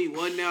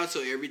 2021 now,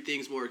 so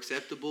everything's more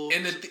acceptable.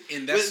 And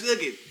that's... But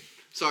look at...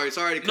 Sorry to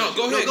cut no,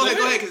 you. go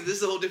ahead, because this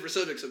is a whole different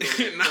subject. So go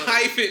ahead.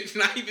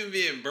 Not even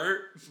being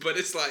burnt, but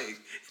it's like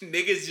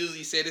niggas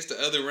usually say this the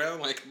other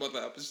round, like about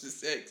the opposite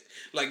sex.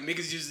 Like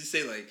niggas usually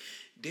say like,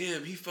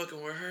 "Damn, he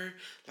fucking with her.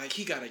 Like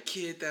he got a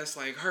kid that's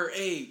like her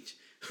age."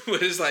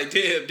 But it's like,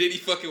 damn, did he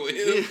fucking with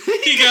him?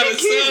 He got a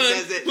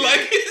son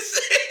like his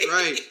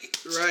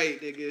age. Right,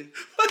 nigga.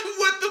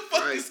 What the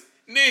fuck is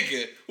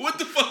nigga? What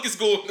the fuck is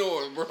going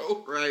on,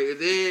 bro? Right,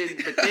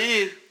 but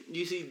then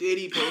you see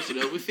Diddy posted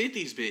up with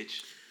 50's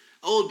bitch.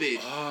 Old bitch.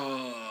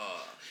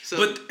 Oh.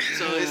 So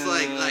it's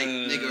like,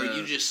 nigga, are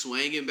you just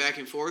swinging back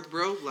and forth,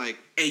 bro? Like,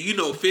 and you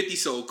know 50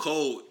 so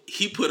cold,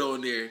 he put on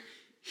there,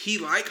 he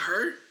like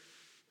her?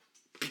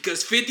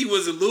 Because 50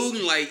 was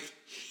alluding like,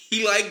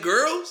 he like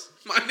girls?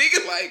 My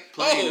nigga like,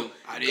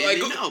 I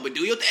didn't know, but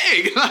do your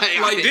thing.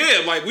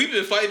 Damn, like, we've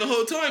been fighting the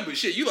whole time, but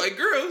shit, you like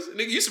girls?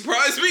 Nigga, you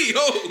surprised me.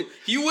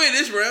 You win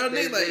this round.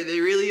 They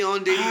really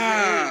on Diddy's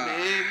head,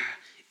 man.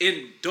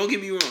 And don't get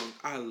me wrong,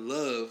 I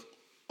love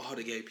all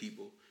the gay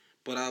people.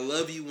 But I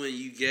love you when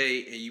you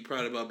gay and you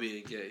proud about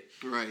being gay.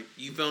 Right.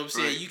 You feel what I'm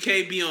saying? Right. You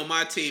can't be on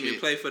my team and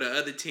play for the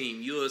other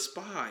team. You're a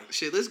spy.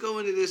 Shit, let's go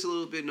into this a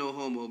little bit no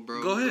homo,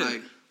 bro. Go ahead.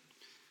 Like,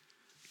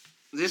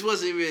 this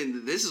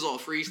is all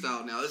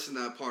freestyle now. This is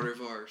not part of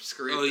our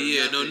script. Oh,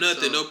 yeah.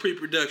 Nothing. No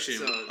pre-production.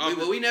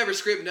 So, we never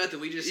script nothing.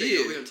 We just say,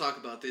 we're going to talk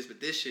about this,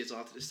 but this shit's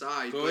off to the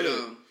side. Go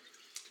ahead.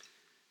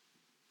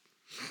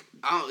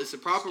 It's a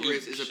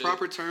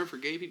proper term for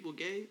gay people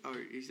gay? Or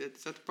is that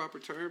the proper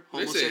term?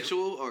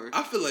 Homosexual? Or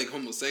I feel like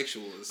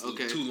homosexual is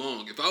too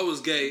long. If I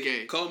was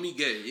gay, call me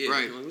gay. Yeah.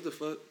 Right. Like, what the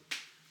fuck?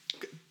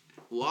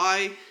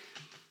 Why?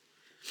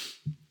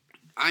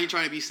 I ain't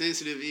trying to be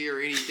sensitive here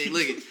or anything.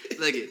 Look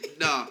it.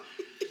 Nah.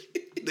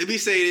 Let me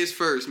say this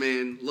first,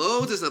 man.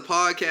 Loads is a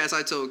podcast.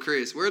 I told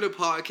Chris, we're the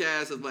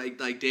podcast of like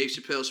Dave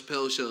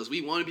Chappelle shows. We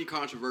want to be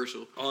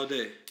controversial all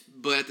day.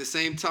 But at the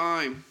same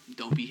time,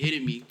 don't be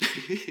hitting me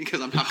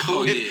because I'm not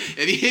going to.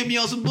 If you hit me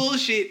on some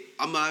bullshit,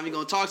 I'm not even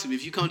going to talk to you.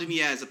 If you come to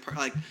me as a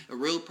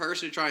real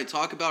person trying to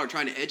talk about or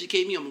trying to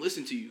educate me, I'm going to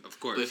listen to you. Of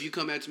course. But if you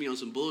come at me on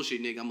some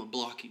bullshit, nigga, I'm going to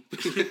block you.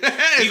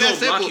 He going to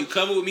block you.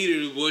 Come with me to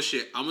do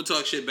bullshit. I'm going to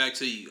talk shit back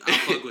to you. I'll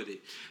fuck with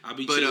it. I'll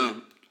be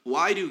chilling.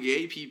 Why do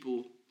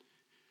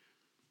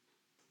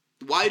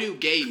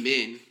gay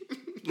men,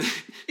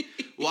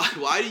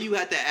 why do you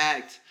have to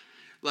act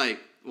like,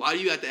 why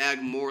do you have to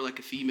act more like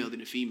a female than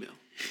a female?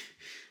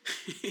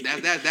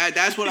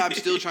 That's what I'm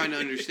still trying to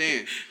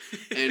understand.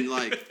 And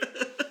like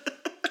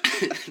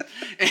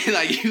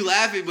you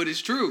laughing, but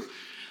it's true.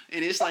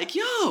 And it's like,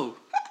 yo,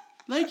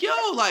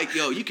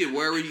 you can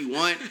wear what you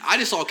want. I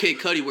just saw Kid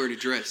Cudi wear the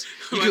dress.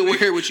 You can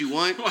wear what you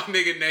want. My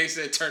nigga Nate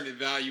said turn the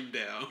volume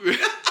down.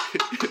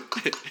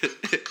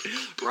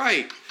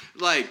 Right.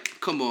 Like,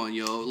 come on,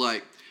 yo.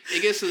 Like,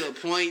 it gets to the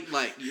point,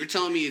 like, you're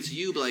telling me it's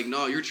you, but like,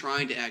 no, you're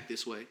trying to act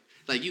this way.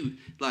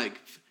 Like,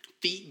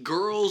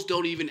 girls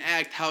don't even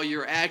act how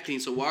you're acting,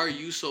 so why are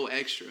you so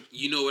extra?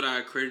 You know what I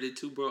accredit it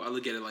to, bro? I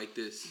look at it like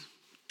this.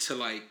 To,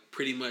 like,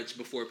 pretty much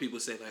before people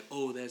say, like,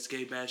 oh, that's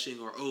gay bashing,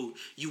 or, oh,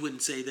 you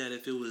wouldn't say that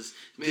if it was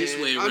this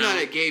way around. I'm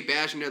not a gay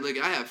bashing. Like,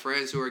 I have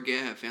friends who are gay.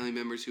 I have family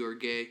members who are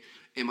gay.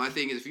 And my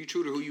thing is, if you're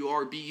true to who you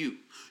are, be you.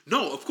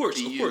 No, of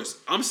course.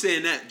 I'm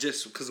saying that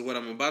just because of what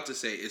I'm about to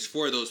say is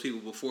for those people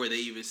before they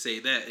even say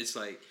that. It's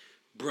like,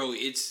 bro,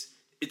 it's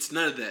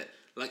none of that.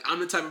 Like, I'm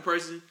the type of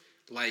person,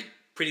 like,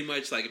 pretty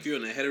much, like, if you're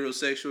in a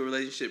heterosexual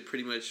relationship,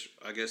 pretty much,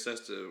 I guess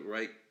that's the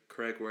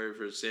correct word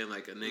for saying,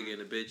 like, a nigga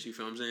and a bitch, you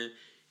feel what I'm saying?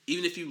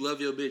 Even if you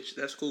love your bitch,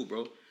 that's cool,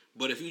 bro.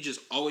 But if you just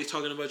always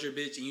talking about your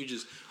bitch and you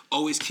just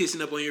always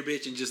kissing up on your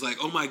bitch and just like,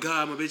 oh my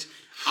God, my bitch,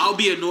 I'll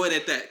be annoyed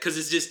at that because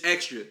it's just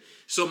extra.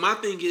 So my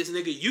thing is,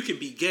 nigga, you can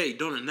be gay.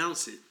 Don't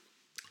announce it.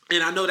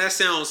 And I know that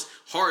sounds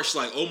harsh,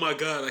 like, oh my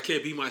God, I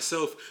can't be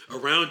myself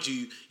around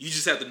you. You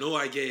just have to know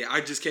I'm gay. I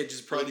just can't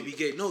just probably be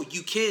gay. No,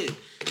 you can.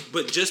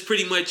 But just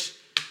pretty much,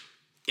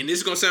 and this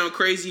is going to sound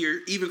crazier,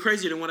 even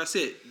crazier than what I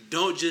said,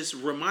 don't just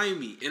remind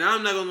me. And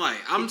I'm not going to lie.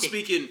 I'm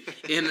speaking,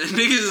 and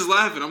niggas is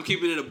laughing. I'm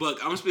keeping it a buck.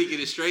 I'm speaking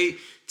it straight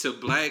to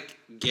black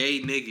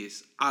gay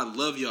niggas. I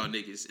love y'all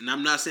niggas. And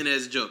I'm not saying that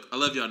as a joke. I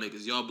love y'all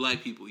niggas. Y'all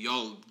black people.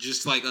 Y'all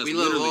just like us. We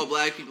love all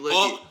black people.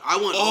 I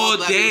want all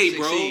black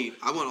people to succeed.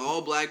 I want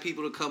all black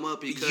people to come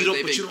up because they've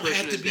been pushing us down. But you don't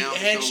have to be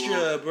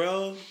extra,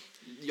 bro.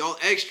 Y'all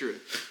extra.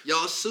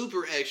 Y'all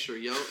super extra,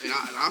 yo. And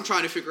I'm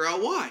trying to figure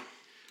out why.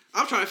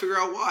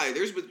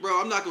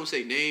 Bro, I'm not going to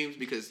say names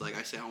because, like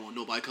I said, I don't want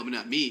nobody coming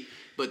at me.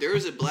 But there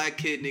was a black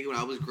kid, nigga, when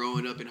I was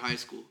growing up in high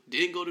school.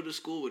 Didn't go to the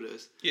school with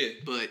us. Yeah.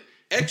 But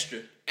Extra.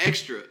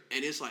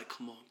 And it's like,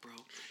 come on, bro.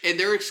 And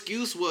their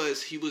excuse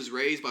was he was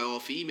raised by all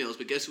females,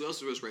 but guess who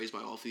else was raised by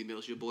all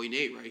females? Your boy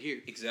Nate right here.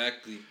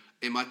 Exactly.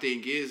 And my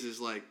thing is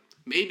like,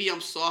 maybe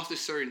I'm soft to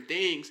certain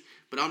things,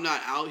 but I'm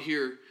not out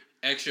here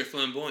extra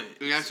flamboyant.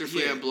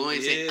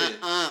 Saying,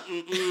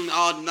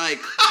 all like,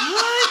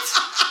 what?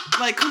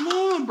 Like, come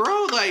on,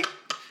 bro. Like,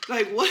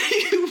 what do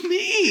you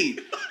mean?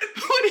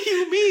 What do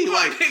you mean?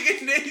 Like,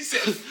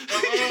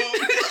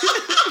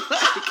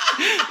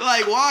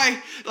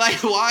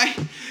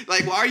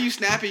 like, why are you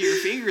snapping your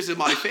fingers in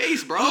my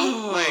face, bro?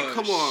 Like,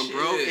 come on,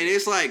 bro. And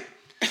it's like,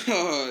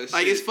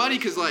 it's funny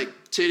because, like,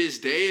 to this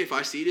day, if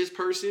I see this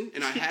person,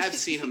 and I have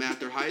seen him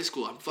after high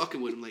school, I'm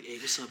fucking with him. Like, hey,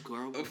 what's up,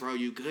 girl? Bro,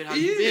 you good? How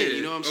you been?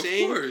 You know what I'm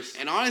saying? Of course.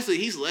 And honestly,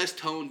 he's less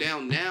toned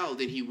down now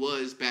than he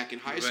was back in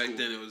high school. Back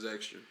then, it was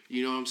extra.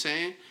 You know what I'm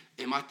saying?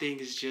 And my thing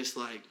is just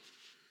like,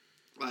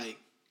 why?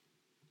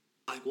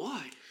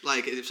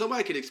 Like, if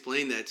somebody could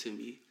explain that to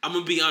me. I'm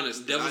going to be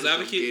honest. Devil's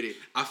advocate,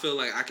 I feel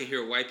like I can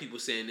hear white people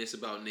saying this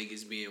about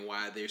niggas being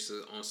why they're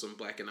on some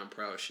black and I'm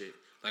proud shit.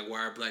 Like, why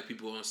are black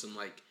people on some,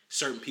 like,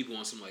 certain people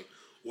on some, like,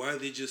 why are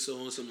they just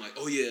so on some, like,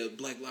 oh, yeah,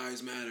 Black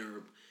Lives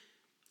Matter?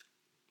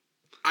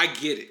 I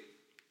get it.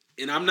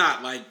 And I'm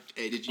not, like,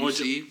 hey, did you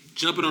see?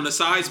 Jumping on the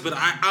sides, but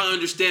I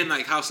understand,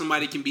 like, how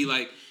somebody can be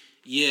like,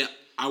 yeah,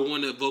 I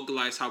want to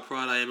vocalize how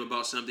proud I am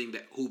about something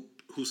that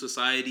who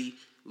society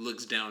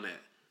looks down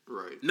at.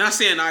 Right. Not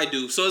saying I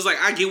do. So it's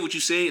like, I get what you're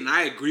saying, and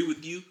I agree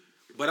with you,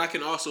 but I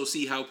can also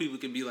see how people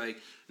can be like,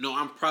 no,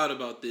 I'm proud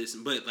about this.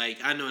 But, like,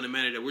 I know in the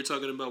manner that we're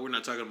talking about, we're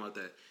not talking about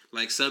that.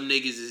 Like, some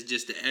niggas is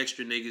just the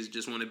extra niggas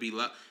just want to be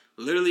loud.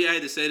 Literally, I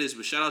had to say this,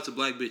 but shout out to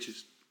black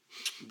bitches.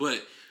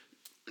 But,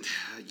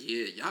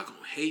 yeah, y'all gonna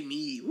hate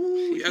me.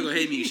 Woo, y'all gonna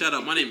hate me. Shout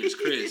out, my name is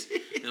Chris.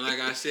 And like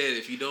I said,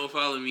 if you don't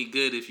follow me,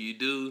 good. If you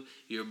do,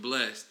 you're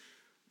blessed.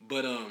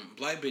 But,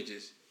 black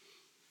bitches,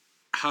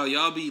 how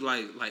y'all be,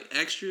 like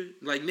extra?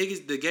 Like,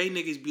 niggas, the gay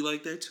niggas be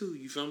like that, too.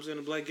 You feel what I'm saying?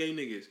 The black gay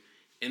niggas.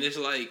 And it's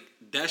like,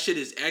 that shit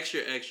is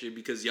extra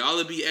because y'all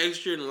will be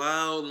extra and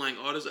loud and, like,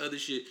 all this other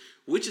shit.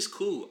 Which is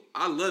cool.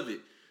 I love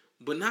it.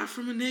 But not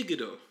from a nigga,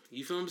 though.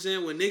 You feel what I'm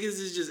saying? When niggas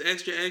is just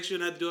extra and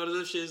have to do all this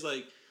other shit, it's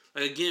like,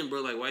 again,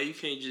 bro, like, why you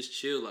can't just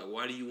chill? Like,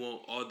 why do you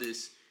want all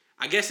this?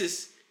 I guess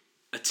it's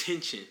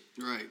attention.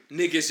 Right.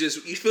 Niggas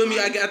just, you feel me?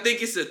 I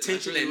think it's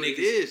attention that niggas. It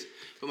is.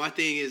 But my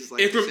thing is,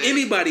 like, and from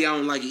anybody, I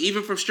don't like it.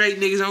 Even from straight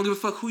niggas, I don't give a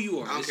fuck who you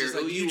are. I don't care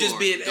who you just are.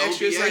 being Don't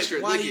extra. be extra.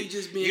 Like, why you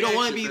just being extra? You don't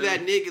want to be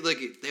that nigga.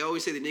 Like, they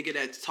always say the nigga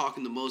that's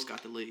talking the most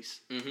got the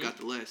least. Mm-hmm. Got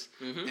the less.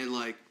 Mm-hmm. And,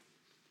 like,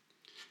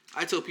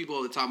 I tell people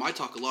all the time, I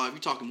talk a lot. If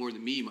you're talking more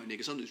than me, my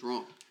nigga, something's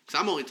wrong.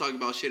 Because I'm only talking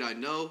about shit I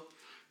know,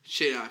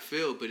 shit I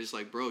feel. But it's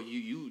like, bro,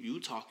 you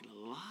talking a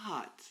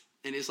lot.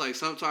 And it's like,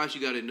 sometimes you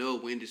got to know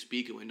when to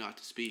speak and when not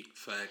to speak.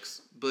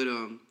 Facts. But,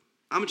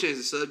 I'm going to change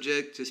the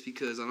subject just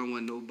because I don't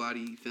want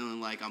nobody feeling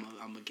like I'm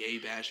a gay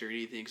basher or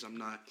anything, because I'm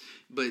not.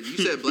 But you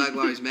said Black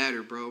Lives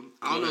Matter, bro.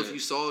 I don't know if you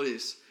saw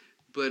this,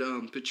 but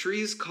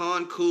Patrisse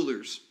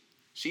Khan-Cullors,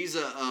 she's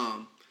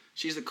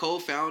a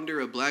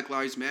co-founder of Black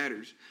Lives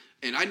Matter.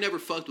 And I never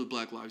fucked with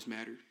Black Lives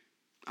Matter.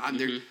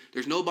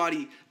 There's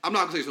nobody, I'm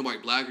not going to say there's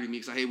nobody blacker than me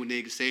because I hate when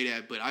niggas say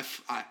that, but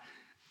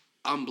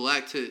I'm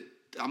black.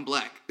 I'm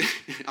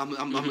a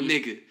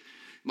nigga.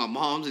 My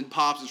mom's and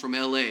pops is from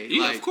L.A.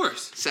 Yeah, like, of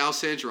course. South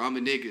Central, I'm a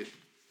nigga.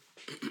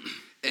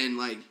 And,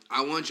 like,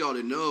 I want y'all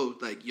to know,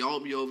 like, y'all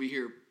be over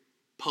here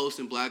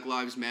posting Black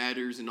Lives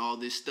Matters and all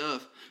this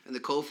stuff. And the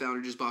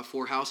co-founder just bought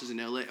 4 houses in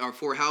L.A. Or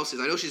 4 houses.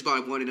 I know she's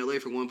bought one in L.A.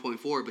 for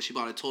 1.4, but she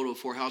bought a total of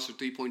 4 houses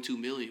for $3.2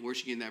 million. Where's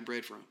she getting that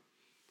bread from?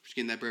 She's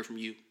getting that bread from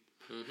you.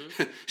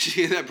 Mm-hmm. She's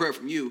getting that bread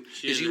from you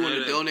because you want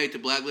to donate to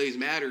Black Lives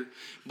Matter.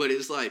 But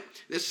it's like,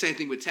 that's the same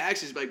thing with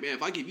taxes. Like, man,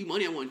 if I give you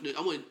money, I want you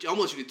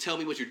to tell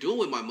me what you're doing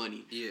with my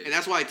money. Yeah. And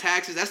that's why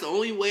taxes, that's the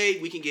only way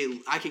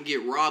I can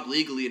get robbed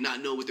legally and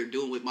not know what they're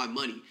doing with my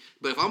money.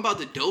 But if I'm about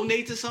to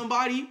donate to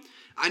somebody,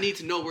 I need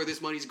to know where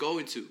this money's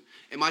going to.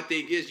 And my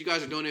thing is, you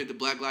guys are donating to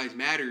Black Lives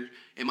Matter,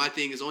 and my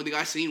thing is, the only thing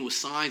I seen was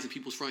signs in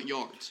people's front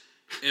yards.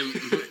 And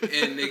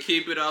to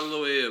keep it all the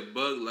way a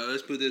bug, like,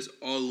 let's put this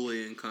all the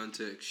way in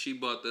context. She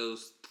bought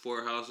those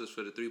 4 houses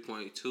for the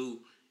 3.2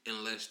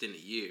 in less than a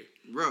year,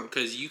 bro.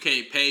 Because you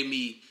can't pay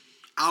me.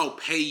 I'll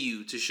pay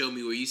you to show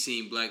me where you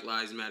seen Black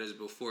Lives Matters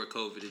before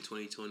COVID in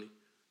 2020.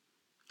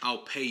 I'll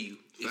pay you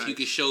if you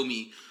can show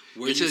me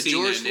where you seen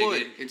George that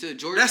Floyd. nigga. Into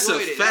George That's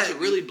Floyd. a fact. That's what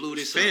really blew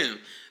this fam. up.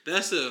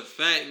 That's a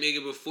fact,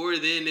 nigga. Before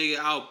then, nigga,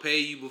 I'll pay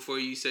you before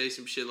you say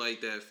some shit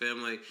like that,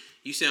 fam. Like,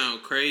 you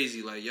sound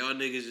crazy. Like, y'all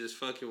niggas just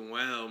fucking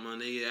wild, my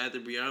nigga.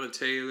 After Breonna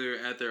Taylor,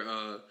 after,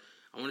 I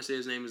want to say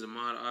his name is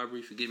Ahmaud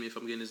Arbery. Forgive me if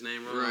I'm getting his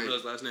name wrong. Right.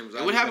 His last name was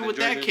And what happened with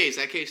that case?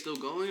 That case still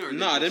going? Or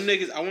nah, them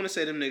niggas, I want to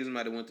say them niggas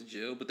might have went to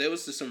jail, but there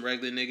was just some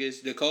regular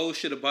niggas. The cold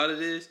shit about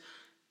it is,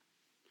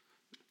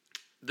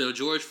 the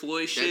George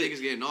Floyd shit. That nigga's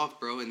getting off,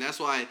 bro. And that's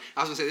why,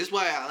 I was going to say, this is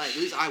why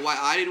why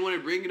I didn't want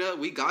to bring it up.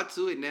 We got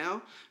to it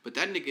now. But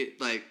that nigga,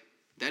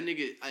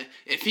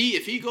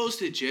 if he goes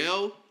to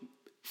jail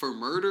for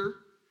murder,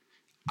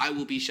 I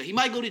will be shot. He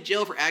might go to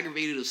jail for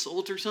aggravated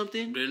assault or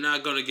something. They're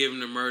not gonna give him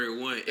the murder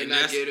one. They're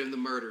not giving him the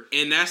murder.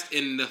 And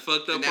the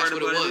fucked up part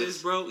about it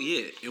is, bro.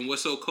 Yeah, and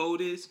what's so cold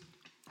is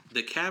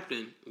the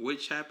captain,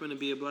 which happened to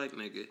be a black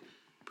nigga,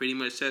 pretty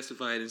much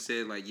testified and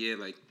said like, yeah,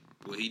 like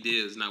what he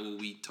did is not what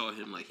we taught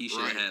him. Like he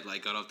should have had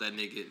like got off that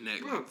nigga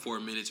neck like 4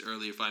 minutes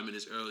earlier, 5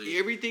 minutes earlier.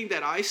 Everything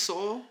that I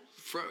saw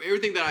from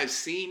everything that I've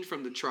seen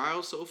from the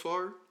trial so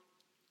far,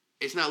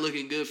 it's not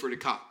looking good for the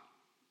cop.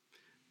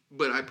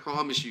 But I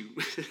promise you,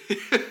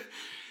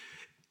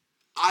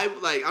 I'm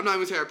not even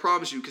gonna say I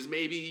promise you because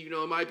maybe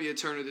it might be a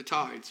turn of the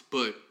tides.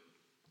 But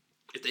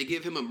if they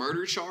give him a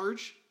murder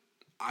charge,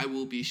 I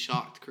will be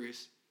shocked,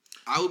 Chris.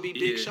 I would be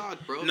big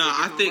shocked, bro. No,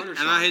 I think, and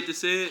I hate to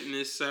say it, and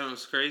this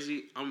sounds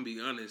crazy. I'm gonna be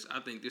honest.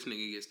 I think this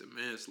nigga gets the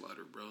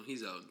manslaughter, bro.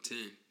 He's out in 10.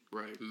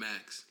 Right.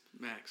 Max.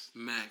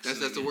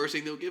 That's the worst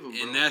thing they'll give him,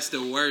 bro. And that's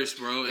the worst,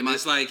 bro. And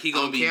it's like he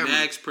gonna be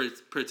max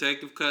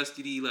protective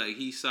custody. Like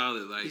he's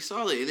solid. Like he's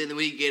solid. And then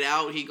when he get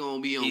out, he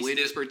gonna be on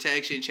witness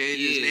protection, change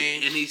his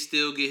name, and he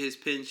still get his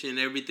pension,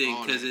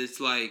 everything. Because it's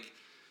like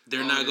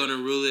they're not gonna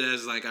rule it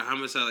as like a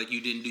homicide. Like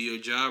you didn't do your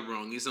job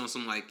wrong. It's on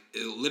some like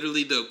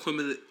literally the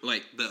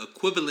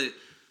equivalent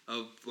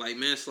of like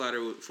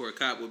manslaughter for a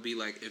cop would be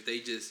like if they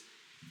just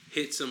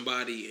hit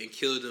somebody and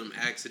killed them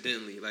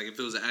accidentally. Like if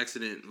it was an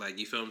accident, like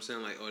you feel what I'm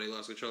saying? Like, they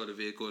lost control of the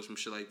vehicle or some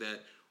shit like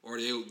that. Or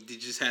they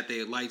just had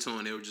their lights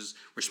on. They were just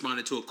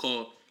responding to a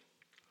call.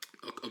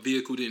 A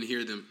vehicle didn't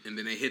hear them and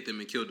then they hit them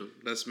and killed them.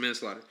 That's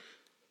manslaughter.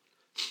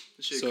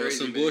 So crazy, it's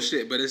some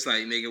bullshit, but it's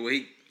like, nigga,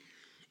 wait.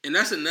 And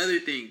that's another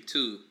thing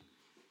too.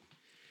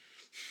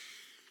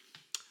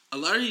 A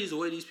lot of the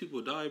way these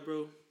people die,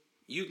 bro,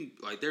 you can,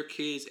 like their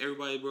kids,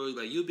 everybody, bro,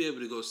 like you'll be able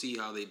to go see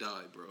how they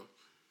died, bro.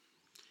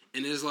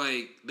 And it's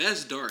like,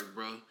 that's dark,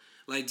 bro.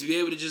 Like, to be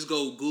able to just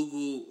go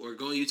Google or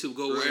go on YouTube,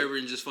 go wherever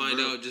and just find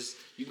out.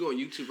 You go on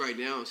YouTube right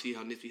now and see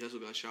how Nipsey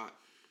Hussle got shot.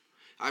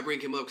 I bring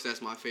him up because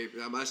that's my favorite.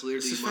 That's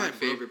literally my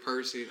favorite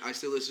person. I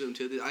still listen to him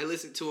till this. I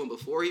listened to him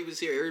before he was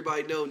here.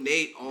 Everybody know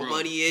Nate, all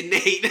money in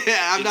Nate.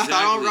 I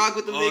don't rock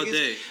with the niggas.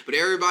 Day. But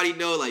everybody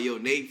know, like, yo,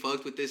 Nate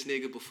fucked with this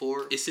nigga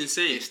before. It's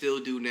insane. And still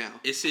do now.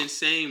 It's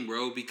insane,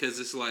 bro, because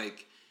it's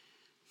like,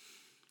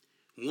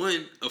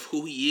 one, of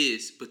who he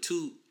is, but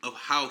two, of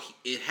how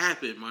it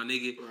happened, my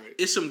nigga. Right.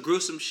 It's some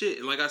gruesome shit.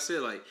 And like I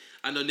said, like,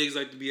 I know niggas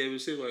like to be able to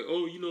say, like,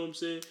 oh, you know what I'm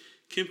saying?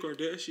 Kim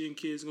Kardashian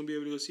kids gonna be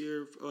able to go see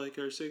her, like,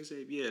 her sex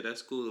tape. Yeah,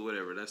 that's cool or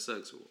whatever. That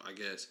sucks, I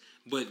guess.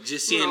 But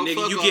just seeing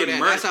nigga, you get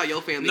murdered. That's how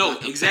your family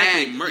got the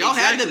bag. Y'all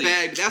had the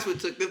bag. That's what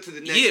took them to the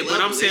next level. Yeah,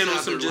 but I'm saying on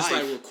some just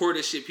like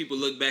recorded shit people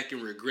look back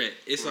and regret.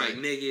 It's like,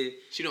 nigga.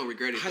 She don't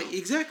regret it.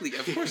 Exactly.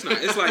 Of course not.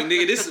 It's like,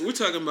 nigga, we're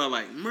talking about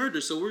like murder.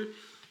 So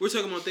we're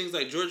talking about things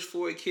like George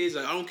Floyd kids.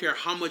 Like, I don't care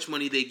how much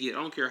money they get.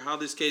 I don't care how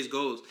this case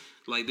goes.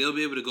 Like, they'll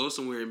be able to go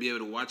somewhere and be able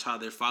to watch how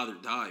their father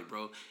died,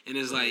 bro. And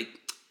it's like,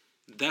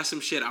 that's some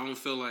shit I don't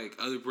feel like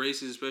other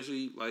races,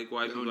 especially like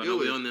white people, I know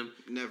we on them.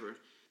 Never.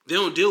 They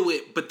don't deal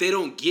with, but they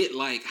don't get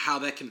like how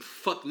that can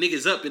fuck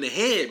niggas up in the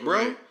head, bro.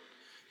 Right.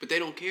 But they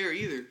don't care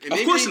either. And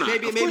of course not.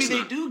 Maybe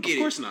they do get it. Of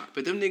course not.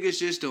 But them niggas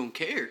just don't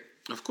care.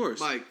 Of course.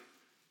 Like,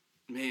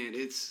 man,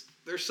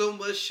 there's so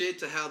much shit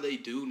to how they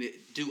do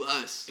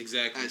us.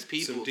 Exactly. As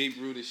people. Some deep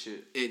rooted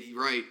shit. And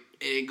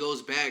it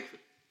goes back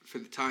for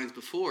the times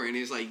before. And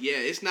it's like, yeah,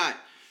 it's not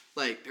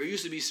like there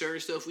used to be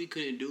certain stuff we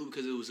couldn't do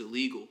because it was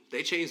illegal.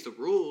 They changed the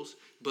rules,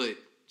 but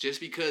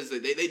just because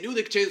they knew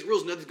they could change the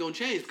rules, nothing's gonna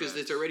change because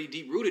it's already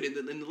deep rooted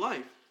in the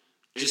life.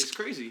 And it's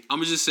crazy. I'm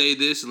gonna just say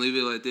this and leave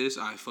it like this.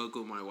 I fuck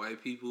with my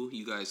white people.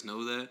 You guys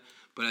know that.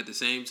 But at the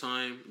same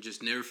time,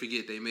 just never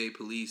forget they made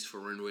police for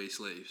runaway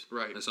slaves.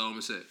 Right. That's all I'm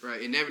gonna say.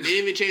 Right. And they didn't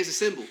even change the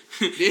symbol.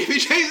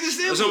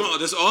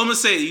 That's all I'm gonna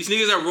say. These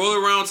niggas that roll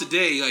around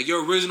today, like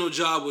your original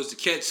job was to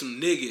catch some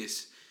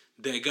niggas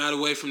that got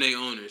away from their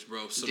owners,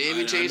 bro. So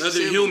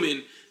another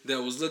human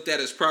that was looked at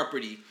as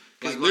property.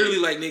 Like literally,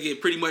 like nigga,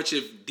 pretty much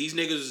if these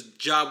niggas'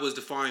 job was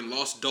to find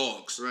lost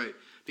dogs. Right.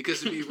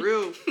 Because to be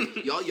real,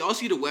 y'all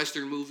see the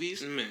Western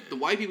movies. Man. The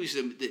white people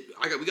said,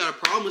 we got a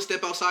problem, let's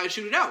step outside and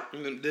shoot it out.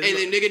 And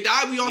then nigga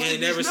died, we all said,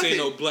 never seen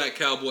no black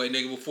cowboy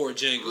nigga before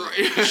Django.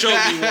 Right. Show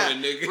me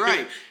one, nigga.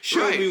 Right.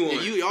 Show me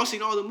one. Y'all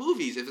seen all the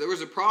movies. If there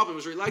was a problem, it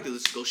was really like this.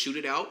 Let's go shoot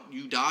it out.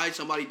 You died,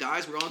 somebody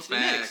dies, we're on to the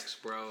next. Facts,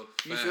 bro.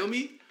 You feel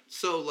me?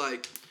 So,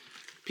 like,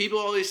 people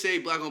always say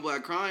black on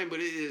black crime, but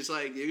it is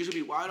like, there used to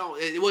be,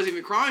 it wasn't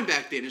even crime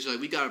back then. It's like,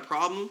 we got a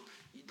problem.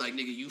 Like,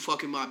 nigga, you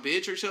fucking my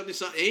bitch or something.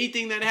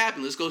 Anything that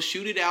happened, let's go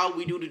shoot it out.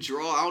 We do the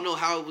draw. I don't know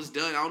how it was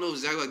done. I don't know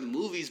exactly like the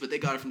movies, but they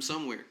got it from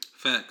somewhere.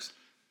 Facts,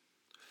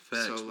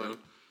 so, bro.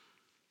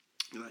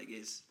 Like,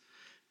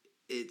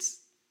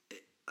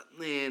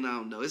 man, I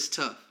don't know. It's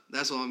tough.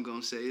 That's all I'm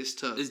gonna say. It's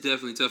tough. It's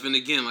definitely tough. And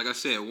again, like I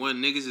said,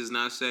 niggas is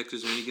not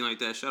sexist or anything like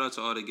that. Shout out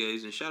to all the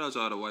gays and shout out to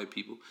all the white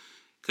people.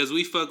 Cause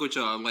we fuck with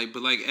y'all, we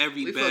fuck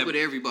with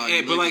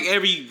everybody. But like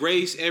every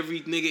race,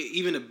 every nigga,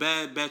 even a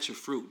bad batch of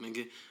fruit,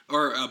 nigga,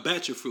 or a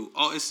batch of fruit.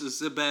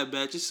 It's a bad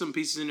batch. There's some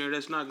pieces in there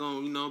that's not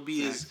gonna,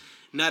 be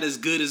not as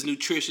good as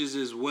nutritious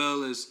as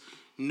well as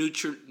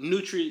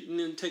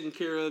nutrient taken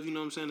care of. You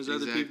know what I'm saying? As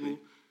other people.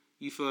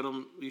 You feel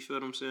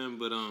what I'm saying?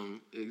 But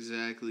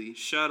exactly.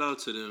 Shout out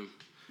to them.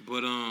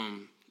 But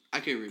I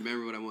can't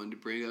remember what I wanted to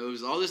bring up. It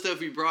was all the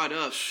stuff we brought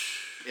up.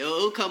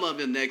 It'll come up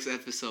in the next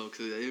episode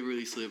because it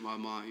really slipped my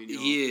mind. You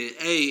know? Yeah.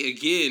 Hey,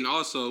 again,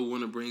 also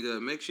want to bring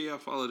up. Make sure y'all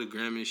follow the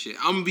gram and shit.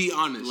 I'm gonna be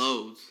honest.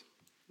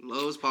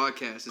 Lowe's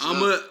podcast.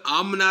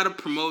 I'm not a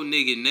promote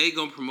nigga. Nate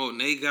gonna promote.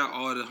 Nate got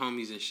all the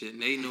homies and shit.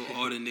 Nate know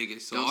all the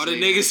niggas. So all the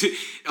niggas,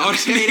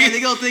 they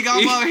gonna think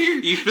I'm out here.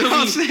 You feel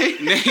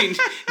me?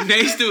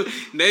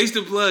 Nate's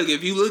the plug.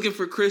 If you looking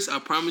for Chris, I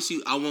promise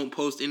you, I won't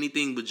post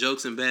anything but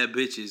jokes and bad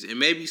bitches. And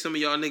maybe some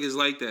of y'all niggas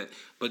like that,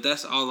 but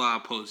that's all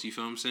I post. You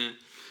feel what I'm saying?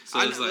 So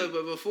I know,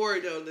 but before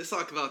let's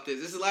talk about this.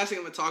 This is the last thing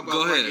I'm gonna talk about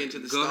before I get into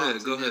the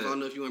stocks. Go ahead. I don't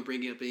know if you want to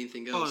bring up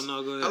anything else. Oh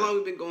no, go ahead. How long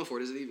have we been going for?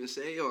 Does it even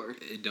say or?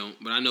 It don't.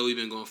 But I know we've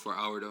been going for an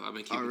hour though. I've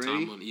been keeping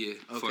time on it. Yeah.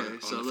 Okay.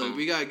 So look,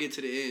 we gotta get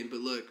to the end.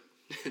 But look,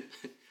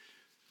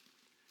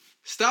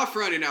 stop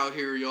fronting out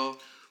here, y'all.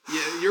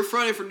 Yeah, you're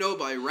fronting for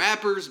nobody.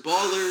 Rappers,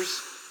 ballers,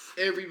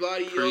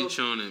 everybody, yo. Preach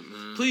on it,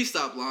 man. Please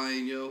stop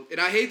lying, yo. And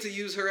I hate to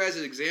use her as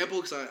an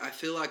example because I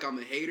feel like I'm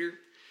a hater.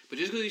 But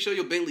just because you show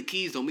your Bentley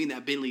keys don't mean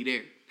that Bentley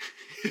there.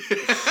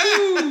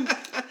 Man,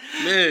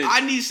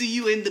 I need to see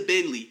you in the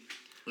Bentley.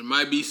 It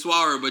might be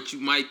sour, but you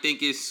might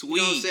think it's sweet. You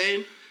know what I'm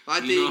saying? My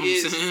thing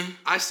is,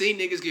 I seen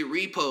niggas get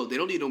repoed. They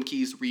don't need them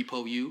keys to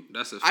repo you.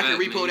 That's a fact. I can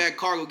repo nigga. That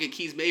car, go get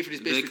keys made for this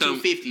bitch for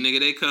 $250. Nigga,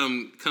 they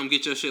come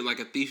get your shit like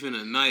a thief in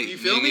the night. You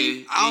feel nigga,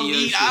 me?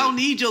 I don't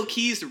need your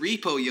keys to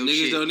repo your niggas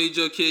shit. Niggas don't need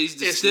your keys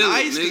to it's steal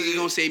nice it. It's nice because it's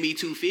gonna save me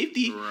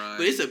 $250. Right.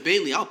 But it's a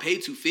Bentley. I'll pay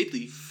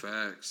 $250.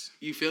 Facts.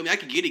 You feel me? I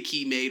could get a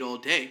key made all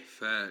day.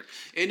 Facts.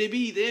 And it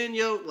be then,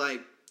 yo,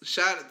 like,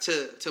 shout out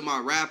to my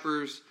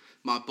rappers,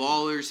 my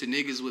ballers, the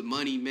niggas with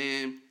money,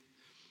 man.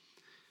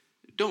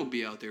 Don't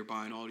be out there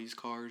buying all these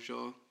cars,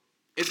 y'all.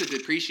 It's a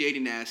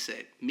depreciating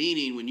asset.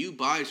 Meaning, when you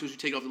buy, as soon as you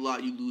take off the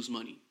lot, you lose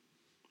money.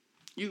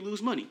 You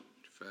lose money.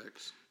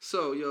 Facts.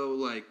 So, yo,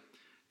 like,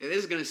 and this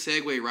is going to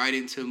segue right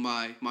into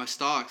my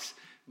stocks.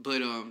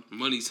 But,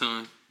 money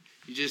time.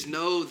 You just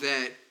know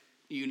that,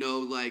 you know,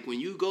 like, when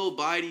you go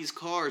buy these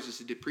cars, it's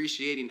a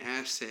depreciating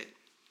asset.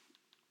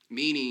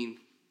 Meaning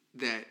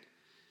that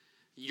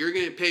you're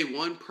going to pay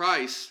one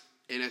price.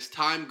 And as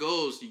time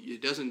goes,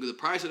 the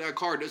price of that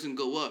car doesn't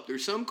go up.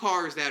 There's some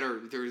cars that are,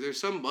 there's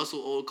some muscle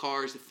old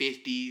cars, the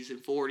 50s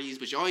and 40s,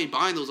 but y'all ain't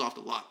buying those off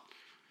the lot.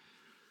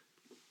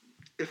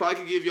 If I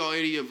could give y'all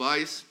any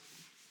advice,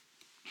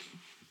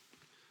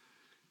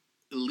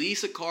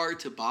 lease a car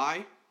to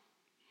buy,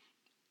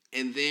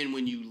 and then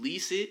when you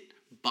lease it,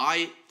 buy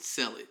it,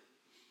 sell it.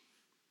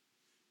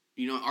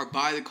 You know, or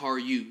buy the car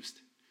used.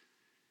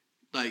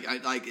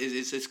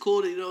 It's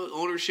cool to, you know,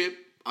 ownership.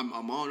 I'm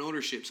on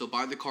ownership, so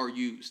buy the car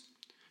used.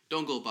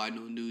 Don't go buy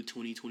no new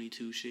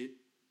 2022 shit.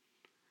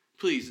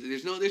 Please,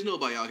 there's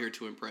nobody out here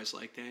to impress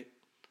like that.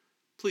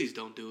 Please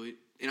don't do it.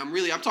 And I'm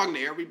talking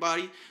to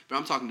everybody, but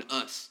I'm talking to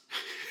us.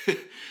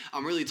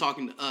 I'm really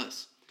talking to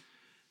us.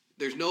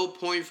 There's no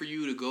point for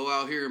you to go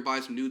out here and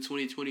buy some new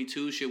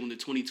 2022 shit when the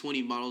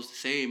 2020 model's the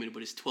same,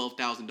 but it's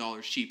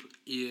 $12,000 cheaper.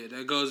 Yeah,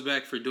 that goes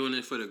back for doing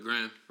it for the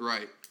gram.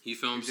 Right. You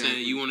feel what I'm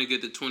saying? You want to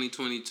get the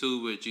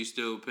 2022, but you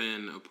still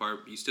paying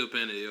apartment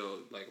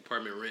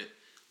rent.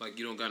 Like,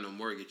 you don't got no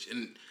mortgage.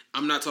 And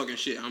I'm not talking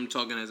shit. I'm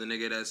talking as a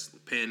nigga that's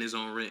paying his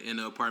own rent in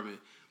the apartment.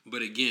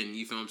 But again,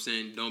 you feel what I'm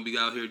saying? Don't be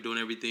out here doing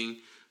everything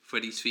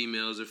for these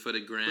females or for the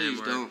gram.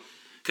 Please don't.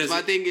 Because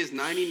my thing is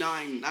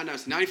 95%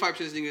 of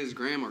these niggas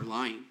gram are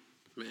lying.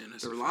 Man,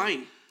 that's They're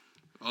lying.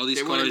 All these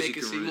they cars want to make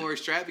you it can seem rent. more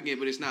extravagant,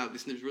 but it's not.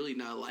 It's really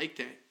not like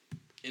that.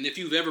 And if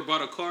you've ever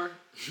bought a car,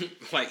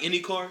 like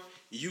any car,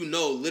 you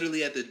know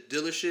literally at the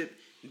dealership,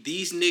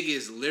 these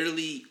niggas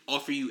literally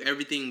offer you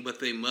everything but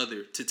their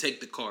mother to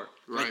take the car.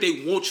 Right. Like,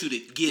 they want you to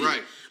get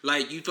it.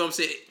 Like, you feel what I'm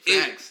saying?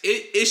 Facts.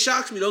 It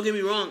shocks me. Don't get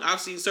me wrong. I've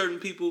seen certain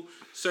people,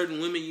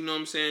 certain women, you know what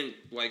I'm saying,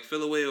 like,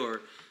 feel away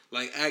or,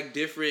 like, act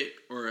different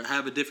or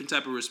have a different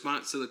type of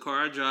response to the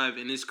car I drive.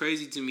 And it's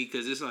crazy to me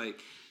because it's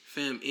like,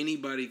 fam,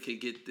 anybody could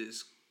get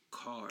this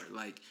car.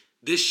 Like,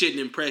 this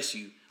shouldn't impress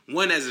you.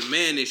 One, as a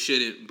man, it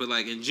shouldn't. But,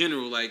 like, in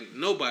general, like,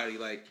 nobody,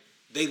 like,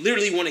 they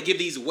literally want to give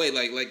these away,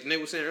 like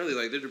Nate was saying earlier,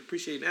 like, they're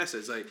depreciating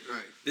assets. Like,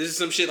 This is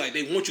some shit, like,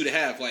 they want you to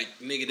have. Like,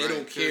 nigga, they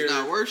don't care. It's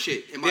not worth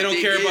shit. And they don't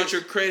care about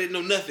your credit,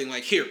 no nothing.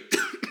 Like, here.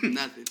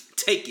 Nothing.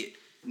 Take it.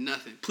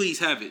 Nothing. Please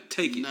have it.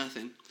 Take it.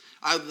 Nothing.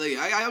 I'm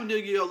going to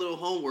give you a little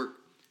homework.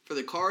 For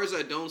the cars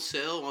that don't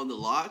sell on the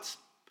lots,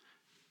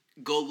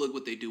 go look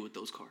what they do with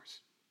those cars.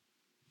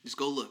 Just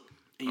go look.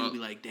 And you'll be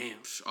like, damn.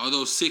 All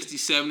those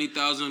 $60,000,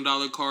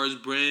 $70,000 cars,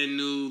 brand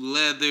new,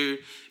 leather,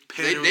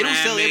 panoramic. They don't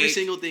sell every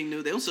single thing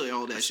new. They don't sell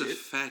all that shit. That's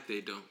a fact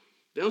they don't.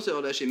 They don't sell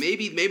all that shit.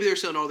 Maybe they're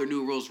selling all their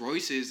new Rolls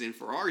Royces and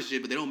Ferraris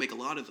shit, but they don't make a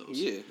lot of those.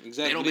 Yeah,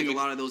 exactly. They don't make a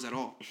lot of those at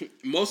all.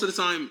 Most of the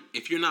time,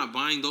 if you're not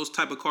buying those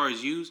type of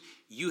cars used,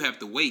 You have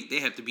to wait. They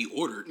have to be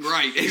ordered.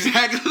 Right,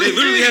 exactly. They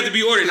literally have to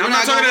be ordered. I'm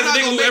not talking as a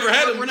nigga who ever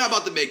had them. We're not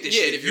about to make this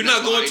shit. If you're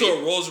not going to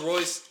a Rolls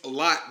Royce a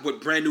lot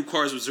with brand new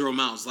cars with 0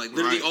 miles. Like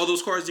literally, all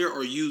those cars there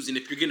are used, and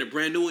if you're getting a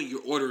brand new one,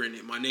 you're ordering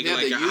it, my nigga. They have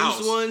like the a used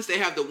house. ones. They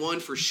have the one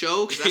for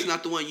show because that's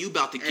not the one you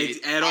about to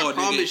get at all. I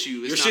promise you,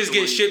 your shit's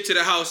getting shipped to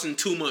the house in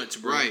 2 months,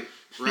 bro. Right,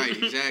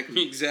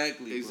 exactly.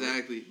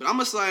 exactly. But I'm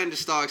gonna slide into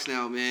stocks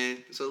now, man.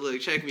 So look,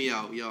 check me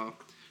out, y'all.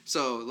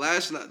 So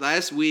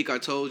last week I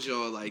told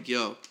y'all like,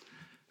 yo,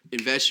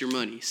 invest your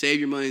money, save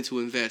your money to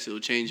invest. It'll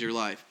change your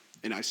life,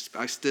 and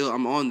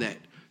I'm on that.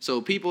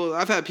 So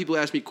I've had people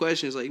ask me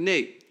questions like,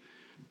 Nate,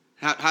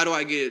 how do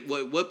I get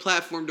what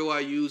platform do I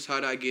use? How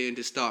do I get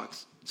into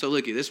stocks? So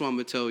look, this is what I'm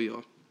gonna tell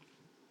y'all.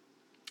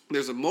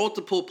 There's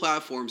multiple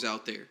platforms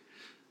out there,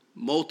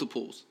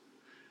 multiples.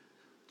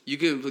 You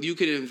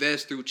can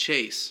invest through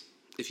Chase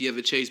if you have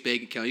a Chase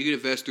bank account. You can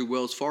invest through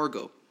Wells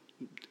Fargo.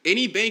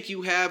 Any bank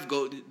you have,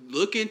 go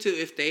look into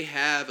if they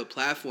have a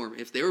platform.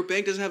 If their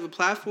bank doesn't have a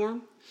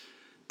platform,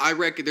 I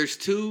reckon there's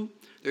two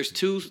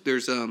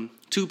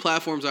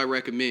platforms I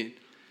recommend.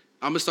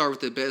 I'm gonna start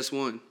with the best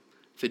one,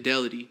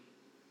 Fidelity.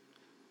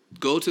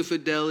 Go to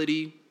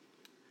Fidelity,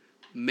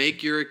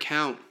 make your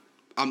account.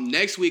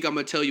 Next week I'm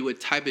gonna tell you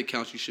what type of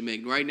accounts you should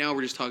make. Right now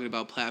we're just talking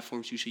about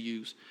platforms you should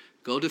use.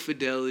 Go to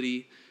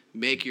Fidelity,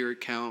 make your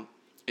account,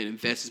 and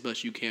invest as much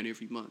as you can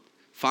every month.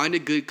 Find a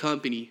good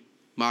company.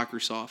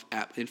 Microsoft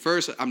app. And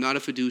first, I'm not a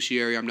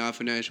fiduciary. I'm not a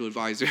financial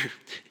advisor.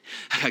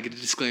 I gotta get a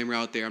disclaimer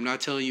out there. I'm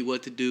not telling you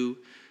what to do.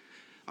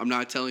 I'm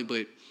not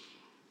a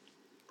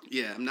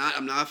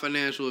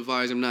financial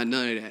advisor. I'm not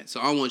none of that.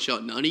 So I want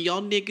y'all, none of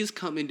y'all niggas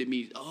coming to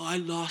me, oh, I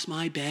lost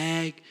my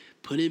bag,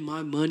 putting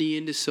my money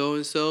into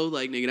so-and-so.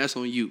 Like, nigga, that's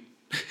on you.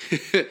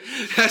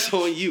 That's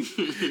on you.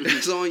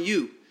 That's on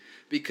you.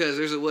 Because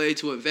there's a way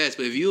to invest.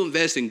 But if you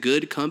invest in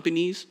good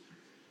companies,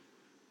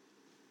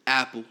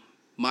 Apple,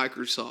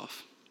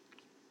 Microsoft,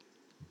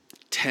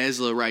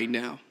 Tesla right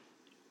now.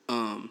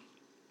 I'm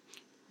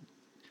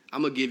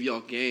gonna give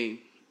y'all game.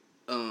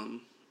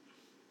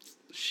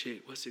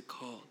 What's it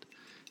called?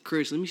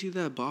 Chris, let me see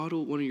that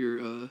bottle. One of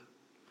your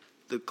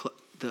let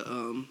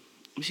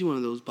me see one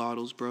of those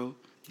bottles, bro.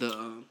 Let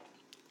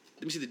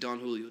me see the Don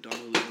Julio. There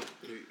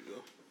you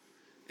go.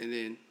 And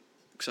then,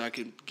 so I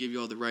can give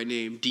y'all the right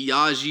name.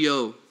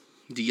 Diageo.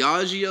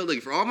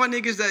 Like for all my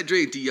niggas that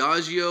drink,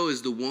 Diageo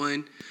is the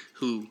one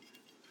who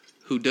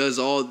does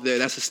all that.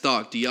 That's a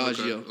stock,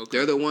 Diageo. Okay.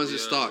 They're the ones that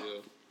stock.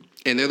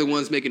 And they're the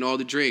ones making all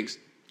the drinks.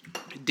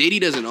 Diddy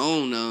doesn't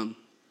own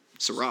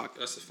Ciroc.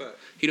 That's a fact.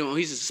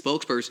 He's just a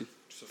spokesperson.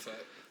 That's a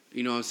fact.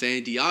 You know what I'm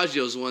saying?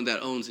 Diageo's the one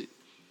that owns it.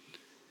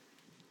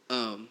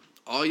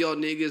 All y'all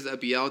niggas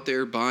that be out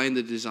there buying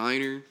the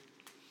designer,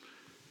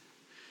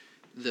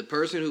 the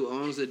person who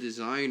owns the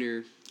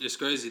designer... It's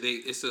crazy.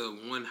 It's a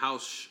one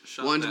house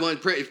shop.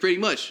 Pretty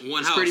much.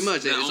 One house. Pretty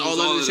much. It's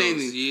all under the same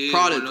thing. Yeah,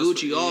 Prada,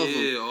 Gucci, all of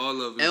them. Yeah,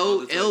 all of them.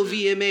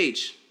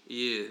 LVMH.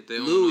 Yeah, they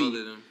own Louis, all of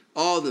them.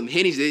 All of them.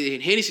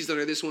 Hennessy's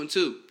under this one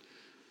too.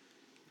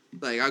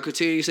 Like, I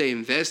continue to say,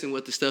 invest in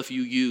what the stuff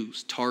you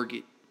use.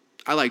 Target.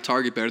 I like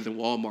Target better than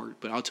Walmart,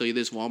 but I'll tell you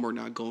this, Walmart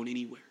not going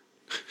anywhere.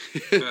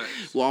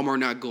 Walmart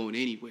not going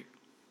anywhere.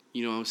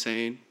 You know what I'm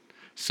saying?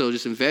 So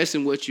just invest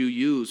in what you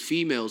use.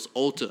 Females,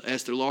 Ulta,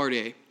 Estee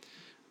Lauder.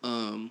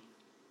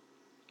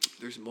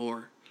 There's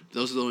more.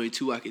 Those are the only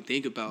two I can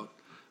think about.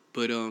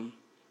 But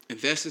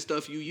invest in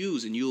stuff you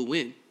use and you'll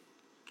win.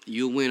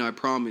 You'll win, I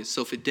promise.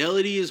 So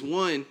Fidelity is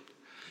one.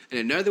 And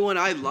another one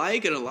I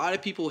like and a lot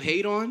of people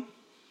hate on,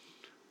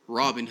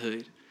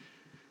 Robinhood.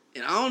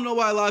 And I don't know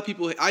why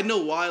I know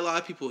why a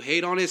lot of people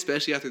hate on it,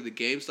 especially after the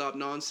GameStop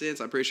nonsense.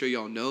 I'm pretty sure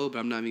y'all know, but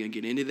I'm not even going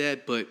to get into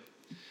that. But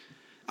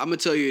I'm going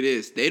to tell you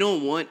this. They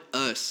don't want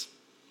us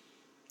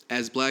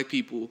as black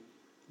people,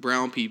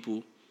 brown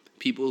people,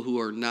 people who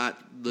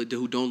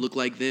don't look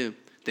like them.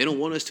 They don't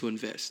want us to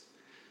invest.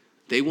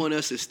 They want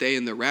us to stay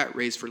in the rat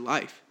race for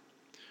life.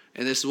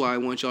 And this is why I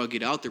want y'all to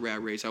get out the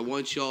rat race. I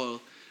want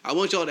y'all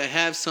to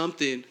have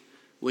something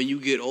when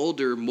you get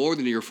older more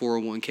than your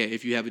 401k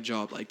if you have a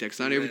job like that. Because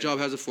not every job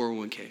has a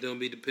 401k. Don't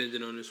be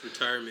dependent on this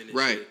retirement and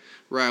right. shit.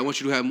 Right. I want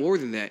you to have more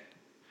than that.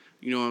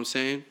 You know what I'm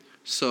saying?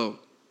 So,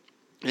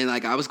 and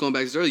like I was going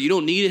back to this earlier, you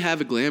don't need to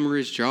have a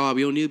glamorous job.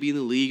 You don't need to be in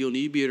the league. You don't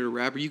need to be a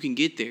rapper. You can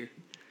get there.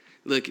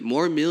 Look,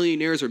 more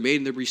millionaires are made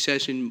in the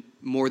recession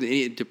more than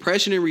any.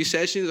 Depression and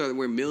recessions are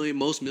where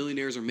most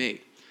millionaires are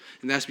made.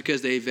 And that's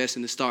because they invest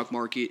in the stock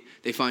market.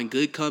 They find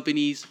good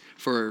companies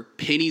for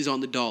pennies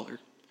on the dollar.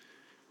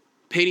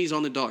 Pennies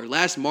on the dollar.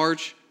 Last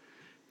March,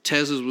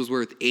 Tesla was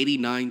worth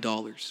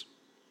 $89.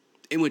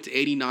 It went to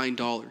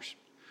 $89.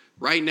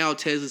 Right now,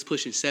 Tesla's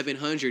pushing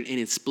 $700 and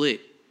it's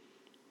split.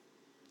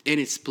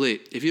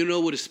 If you don't know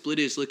what a split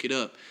is, look it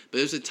up. But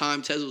there's a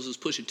time Tesla was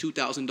pushing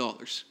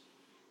 $2,000.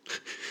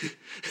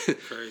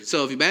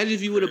 So imagine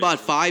if you would have bought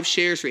 5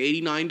 shares for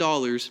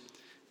 $89,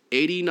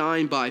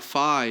 89 by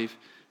 5.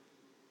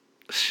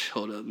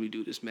 Hold up, let me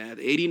do this math.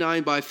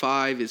 89 by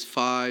 5 is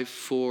 5,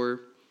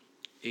 4,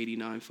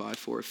 89, 5,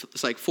 4.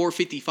 It's like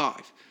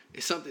 455.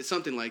 It's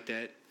something like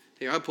that.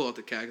 Here, I'll pull out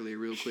the calculator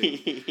real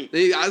quick.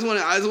 I just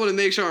want to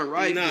make sure I'm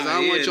right because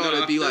I don't want y'all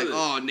to be like,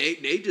 oh,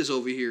 Nate just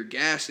over here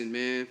gassing,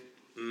 man.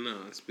 No,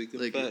 speaking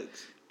like,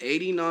 facts.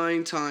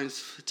 89 times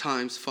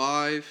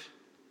 5,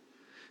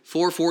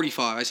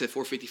 445. I said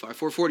 455.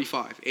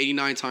 445.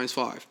 89 times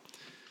 5.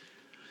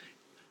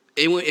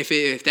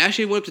 If that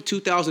shit went up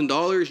to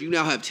 $2,000, you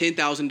now have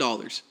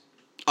 $10,000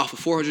 off of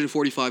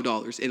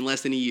 $445 in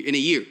less than a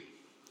year.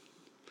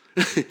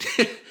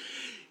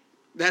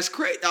 That's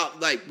crazy.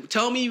 Like,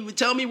 tell me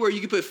where you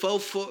can put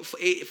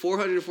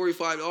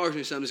 $445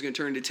 into something that's gonna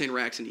turn into 10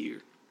 racks in a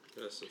year.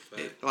 That's a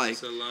fact. Like,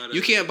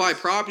 you can't buy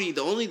property.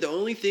 The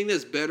only thing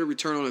that's better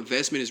return on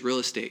investment is real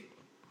estate.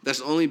 That's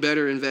the only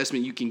better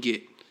investment you can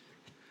get.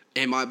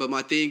 But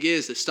my thing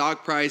is, the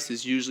stock price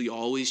is usually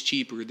always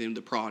cheaper than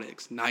the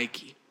products.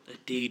 Nike,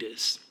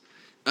 Adidas,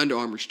 Under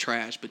Armour's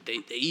trash, but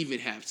they even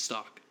have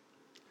stock.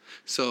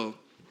 So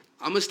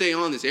I'm gonna stay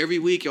on this every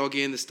week. Y'all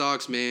get in the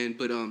stocks, man.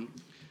 But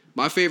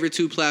my favorite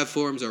 2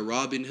 platforms are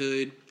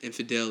Robinhood and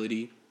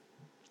Fidelity.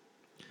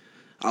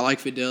 I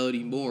like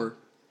Fidelity more.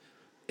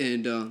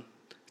 And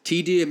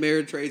TD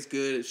Ameritrade's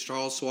good.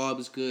 Charles Schwab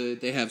is good.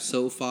 They have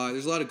SoFi.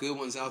 There's a lot of good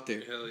ones out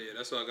there. Hell yeah,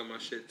 that's why I got my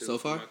shit through.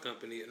 SoFi? My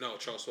company. No,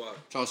 Charles Schwab.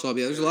 Charles Schwab,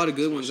 yeah. There's a lot of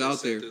good ones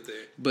out there.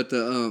 But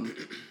the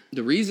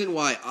reason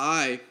why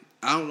I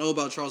don't know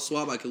about Charles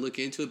Schwab, I could look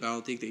into it, but I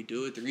don't think they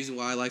do it. The reason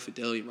why I like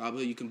Fidelity and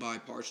Robinhood, you can buy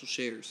partial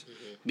shares,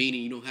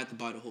 meaning you don't have to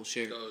buy the whole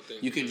share.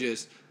 You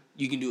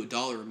can do a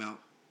dollar amount,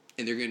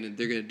 and they're gonna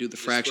do the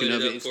fraction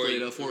of it and split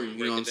it up for you.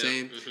 You know what I'm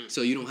saying?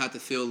 So you don't have to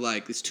feel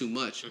like it's too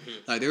much.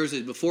 Like there was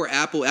before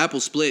Apple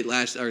split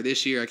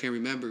this year, I can't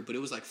remember, but it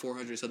was like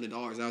 $400 something.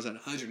 I was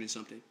at $100 and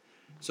something.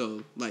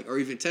 So like, or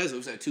even Tesla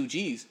was at 2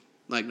 G's.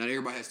 Like not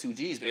everybody has 2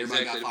 G's, but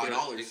everybody got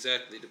 $5.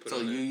 Exactly.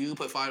 So you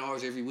put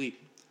 $5 every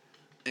week,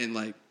 and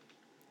like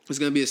it's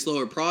gonna be a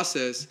slower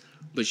process,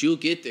 but you'll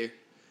get there.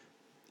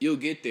 You'll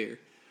get there.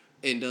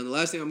 And the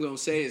last thing I'm gonna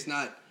say is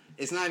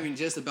it's not even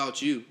just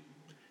about you.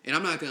 And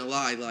I'm not going to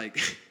lie, like,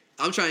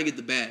 I'm trying to get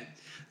the bag.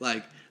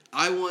 Like,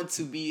 I want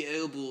to be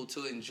able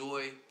to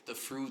enjoy the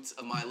fruits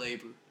of my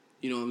labor.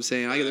 You know what I'm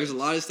saying? There's a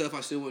lot of stuff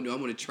I still want to do. I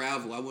want to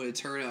travel. I want to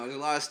turn out. There's a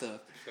lot of stuff.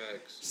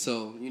 Facts.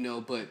 So,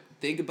 but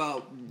think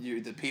about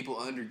the people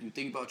under you.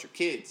 Think about your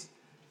kids.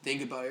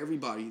 Think about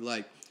everybody.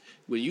 Like,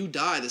 when you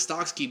die, the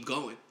stocks keep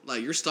going.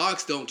 Like, your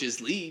stocks don't just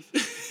leave.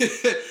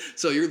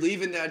 So, you're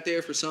leaving that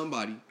there for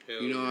somebody.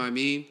 Hell, you know what I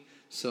mean?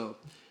 So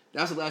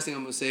that's the last thing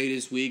I'm going to say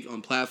this week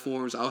on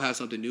platforms. I'll have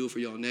something new for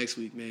y'all next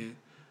week, man.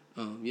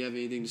 You have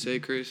anything to say,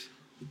 Chris?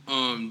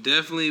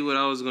 Definitely what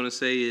I was going to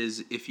say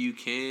is if you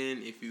can,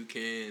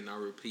 I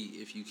repeat,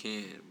 if you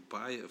can,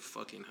 buy a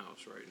fucking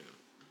house right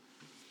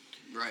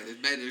now. Right.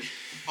 It's better.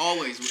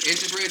 Always.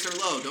 Interest rates are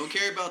low. Don't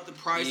care about the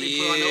price they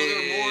put. I know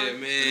they're more.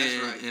 Man. That's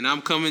right. And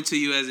I'm coming to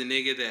you as a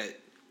nigga that,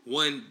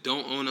 one,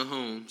 don't own a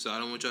home, so I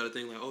don't want y'all to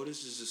think like, oh,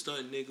 this is a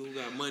stunt nigga who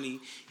got money.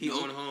 He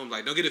own a home.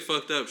 Like, don't get it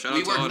fucked up. Shout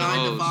out to all the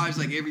hoes. We work 9 to 5s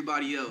like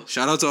everybody else.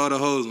 Shout out to all the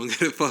hoes. Don't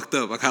get it fucked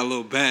up. I got a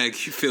little bag.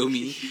 You feel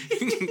me?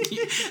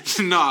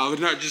 No,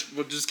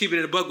 just keeping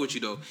it a buck with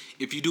you though.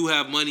 If you do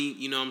have money,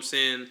 you know what I'm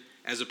saying,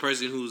 as a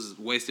person who's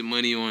wasting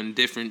money on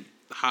different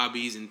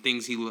hobbies and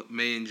things he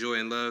may enjoy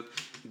and love,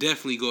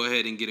 definitely go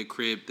ahead and get a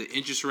crib. The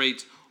interest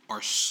rates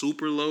are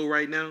super low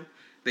right now.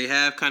 They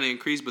have kind of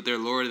increased, but they're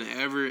lower than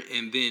ever.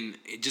 And then,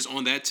 just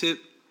on that tip,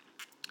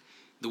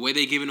 the way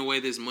they giving away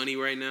this money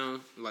right now,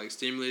 like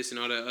stimulus and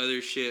all that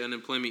other shit,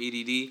 unemployment,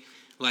 EDD,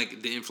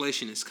 like, the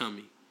inflation is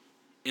coming.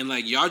 And,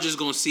 like, y'all just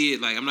gonna see it.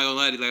 Like, I'm not gonna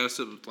lie to you.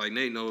 Like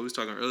Nate, we was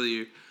talking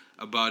earlier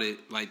about it.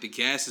 Like, the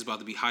gas is about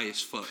to be high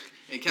as fuck.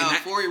 In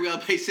California, we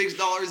gotta pay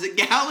 $6 a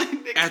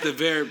gallon. At the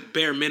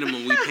bare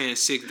minimum, we paying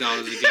 $6 a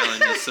gallon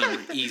this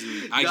summer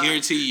easily. I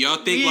guarantee you,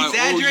 y'all think like,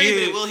 oh yeah, but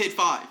it will hit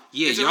 5.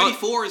 Yeah, it's already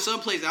 4 in some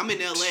places. I'm in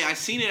LA. I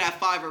seen it at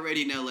 5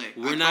 already in LA.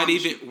 We're not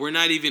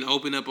even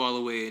open up all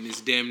the way, and it's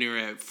damn near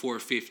at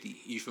 $4.50.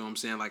 You feel what I'm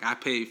saying? Like I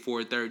paid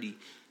 $4.30. You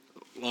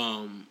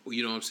know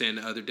what I'm saying,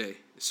 the other day.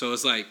 So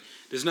it's like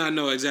there's not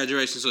no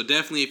exaggeration. So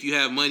definitely, if you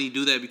have money,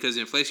 do that because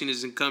inflation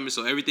isn't coming.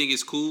 So everything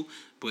is cool,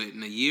 but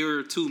in a year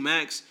or two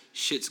max,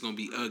 shit's gonna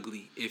be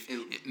ugly.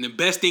 And the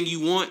best thing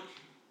you want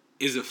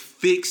is a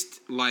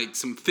fixed, like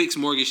some fixed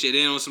mortgage shit.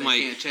 They don't some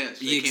like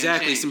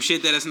exactly some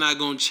shit that it's not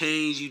gonna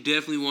change. You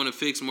definitely want a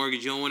fixed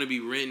mortgage. You don't want to be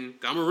renting.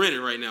 I'm a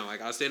renter right now.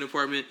 Like I stay in an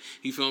apartment.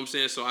 You feel what I'm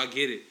saying? So I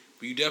get it.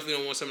 But you definitely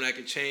don't want something that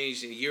can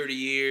change year to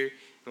year.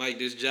 Like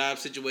this job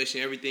situation,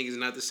 everything is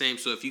not the same.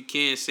 So if you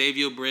can save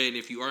your bread, and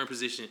if you are in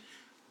position,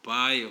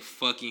 buy a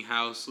fucking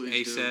house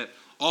ASAP.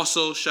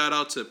 Also, shout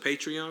out to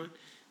Patreon.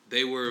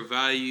 They were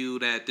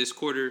valued at this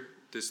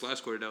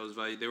last quarter that was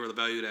valued. They were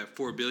valued at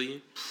 $4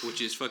 billion,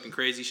 which is fucking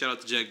crazy. Shout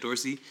out to Jack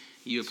Dorsey.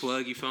 You a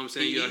plug? You feel what I'm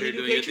saying? You out here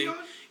doing your thing?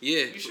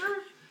 Yeah. You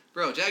sure?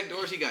 Bro, Jack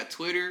Dorsey got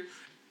Twitter.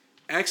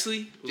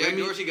 Actually, Jack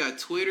Dorsey got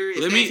Twitter.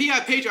 If he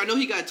got Patreon, I know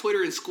he got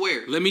Twitter and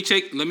Square. Let me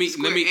check. Let me check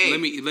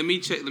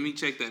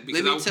that.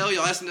 Let me tell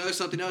y'all, that's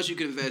something else you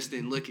can invest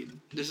in. Look,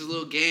 this is a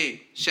little game.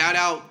 Shout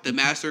out the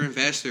Master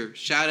Investor.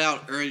 Shout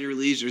out Earn Your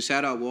Leisure.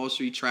 Shout out Wall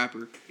Street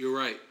Trapper. You're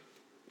right.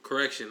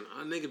 correction.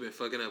 Our nigga been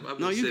fucking up.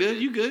 No, you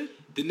good. You good.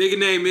 The nigga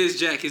name is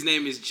Jack. His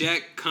name is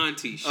Jack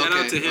Conte. Shout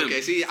out to him. Okay,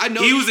 see, I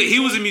know he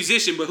was a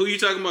musician, but who you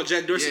talking about?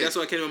 Jack Dorsey. Yeah. That's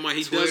what came to my mind.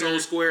 He does own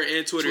Square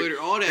and Twitter.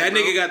 All that. That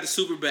nigga got the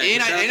super back.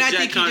 And I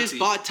think he just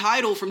bought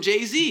Tidal from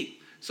Jay-Z.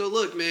 So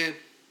look, man.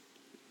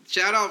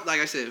 Shout out, like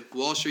I said,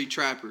 Wall Street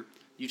Trapper.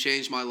 You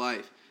changed my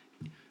life.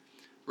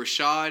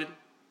 Rashad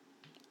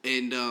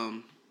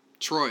and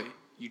Troy.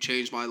 You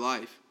changed my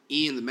life.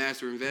 Ian, the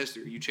Master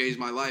Investor. You changed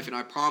my life, and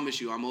I promise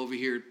you, I'm over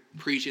here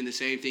preaching the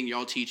same thing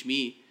y'all teach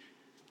me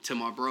to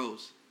my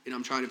bros, and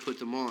I'm trying to put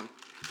them on.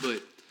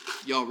 But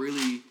y'all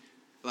really,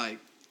 like,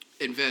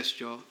 invest,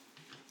 y'all.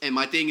 And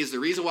my thing is, the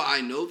reason why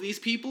I know these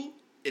people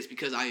is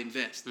because I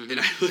invest, and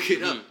I look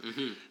it up.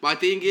 My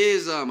thing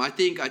is, I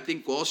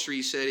think Wall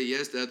Street said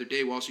it the other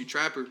day, Wall Street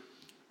Trapper,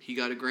 he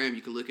got a gram,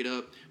 you can look it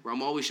up, where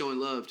I'm always showing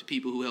love to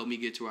people who helped me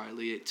get to where I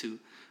get to.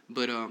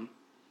 But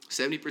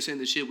 70% of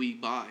the shit we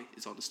buy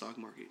is on the stock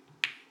market.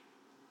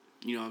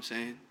 You know what I'm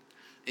saying?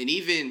 And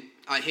even,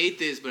 I hate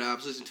this, but I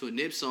was listening to a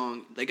Nip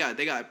song. They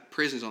got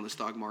prisons on the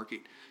stock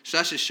market. So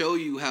that should show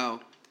you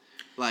how,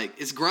 like,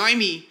 it's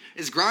grimy.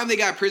 It's grimy they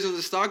got prisons on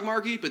the stock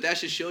market, but that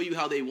should show you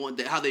how they want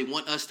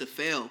us to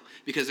fail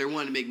because they're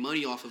wanting to make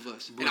money off of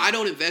us. Bro, and I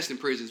don't invest in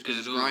prisons because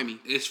it's grimy.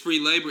 It's free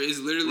labor. It's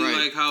literally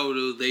like how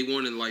they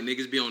wanted, like,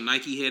 niggas be on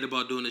Nike head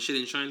about doing the shit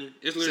in China.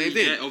 It's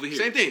literally that over here.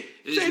 Same thing.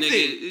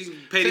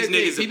 Pay these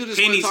niggas people just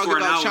pennies want to talk for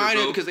an about hour,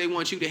 China bro. because they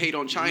want you to hate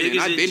on China, and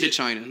I've been to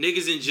China.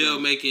 Niggas in jail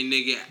making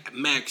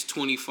max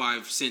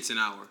 25 cents an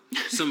hour.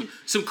 Some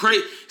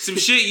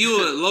shit you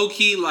would low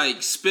key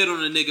like spit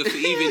on a nigga for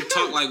even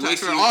talk like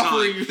wasting your time.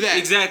 Offering you that.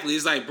 Exactly.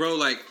 It's like, bro,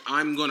 like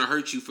I'm gonna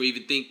hurt you for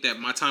even think that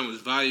my time was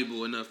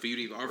valuable enough for you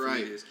to even offer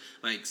me this.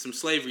 Like some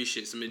slavery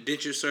shit, some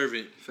indentured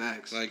servant.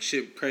 Facts. Like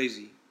shit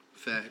crazy.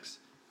 Facts.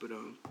 But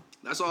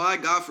that's all I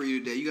got for you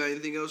today. You got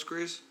anything else,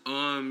 Chris?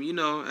 You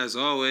know, as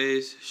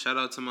always, shout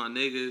out to my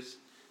niggas.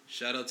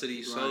 Shout out to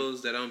these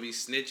souls that don't be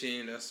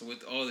snitching. That's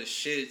with all the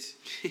shit.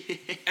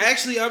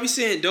 Actually, I'll be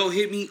saying, don't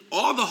hit me.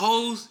 All the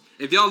hoes,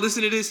 if y'all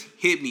listen to this,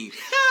 hit me.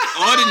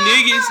 All the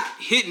niggas,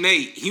 hit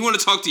Nate. He want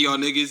to talk to y'all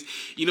niggas.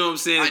 You know what I'm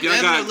saying? If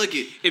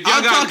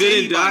y'all got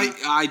good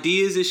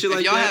ideas and shit like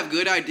that. If y'all have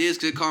good ideas,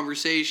 good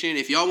conversation.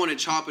 If y'all want to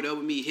chop it up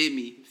with me, hit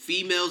me.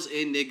 Females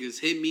and niggas,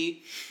 hit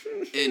me.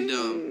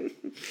 And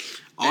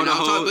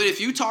but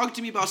if you talk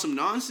to me about some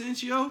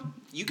nonsense, yo,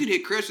 you can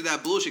hit Chris with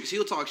that bullshit because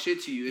he'll talk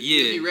shit to you if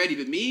you're ready.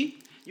 But me,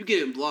 you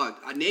get him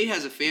blocked. Nate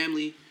has a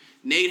family.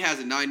 Nate has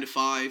a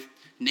 9-to-5.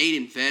 Nate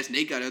invests.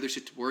 Nate got other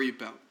shit to worry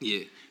about.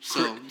 Yeah.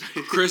 So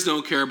Chris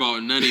don't care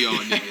about none of y'all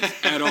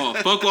niggas at all.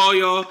 Fuck all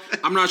y'all.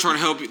 I'm not trying to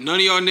help you. None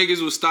of y'all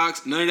niggas with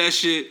stocks. None of that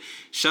shit.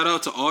 Shout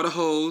out to all the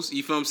hoes.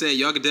 You feel what I'm saying?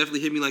 Y'all can definitely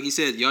hit me like he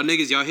said. Y'all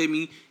niggas, y'all hit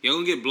me. Y'all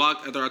gonna get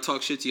blocked after I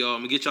talk shit to y'all.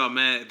 I'm gonna get y'all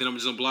mad. Then I'm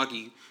just gonna block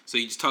you. So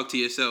you just talk to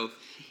yourself.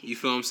 You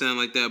feel what I'm saying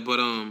like that? But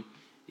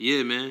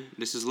yeah, man.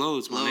 This is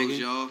Loads, my nigga. Loads,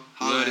 y'all.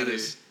 Holla at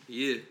us.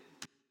 Yeah.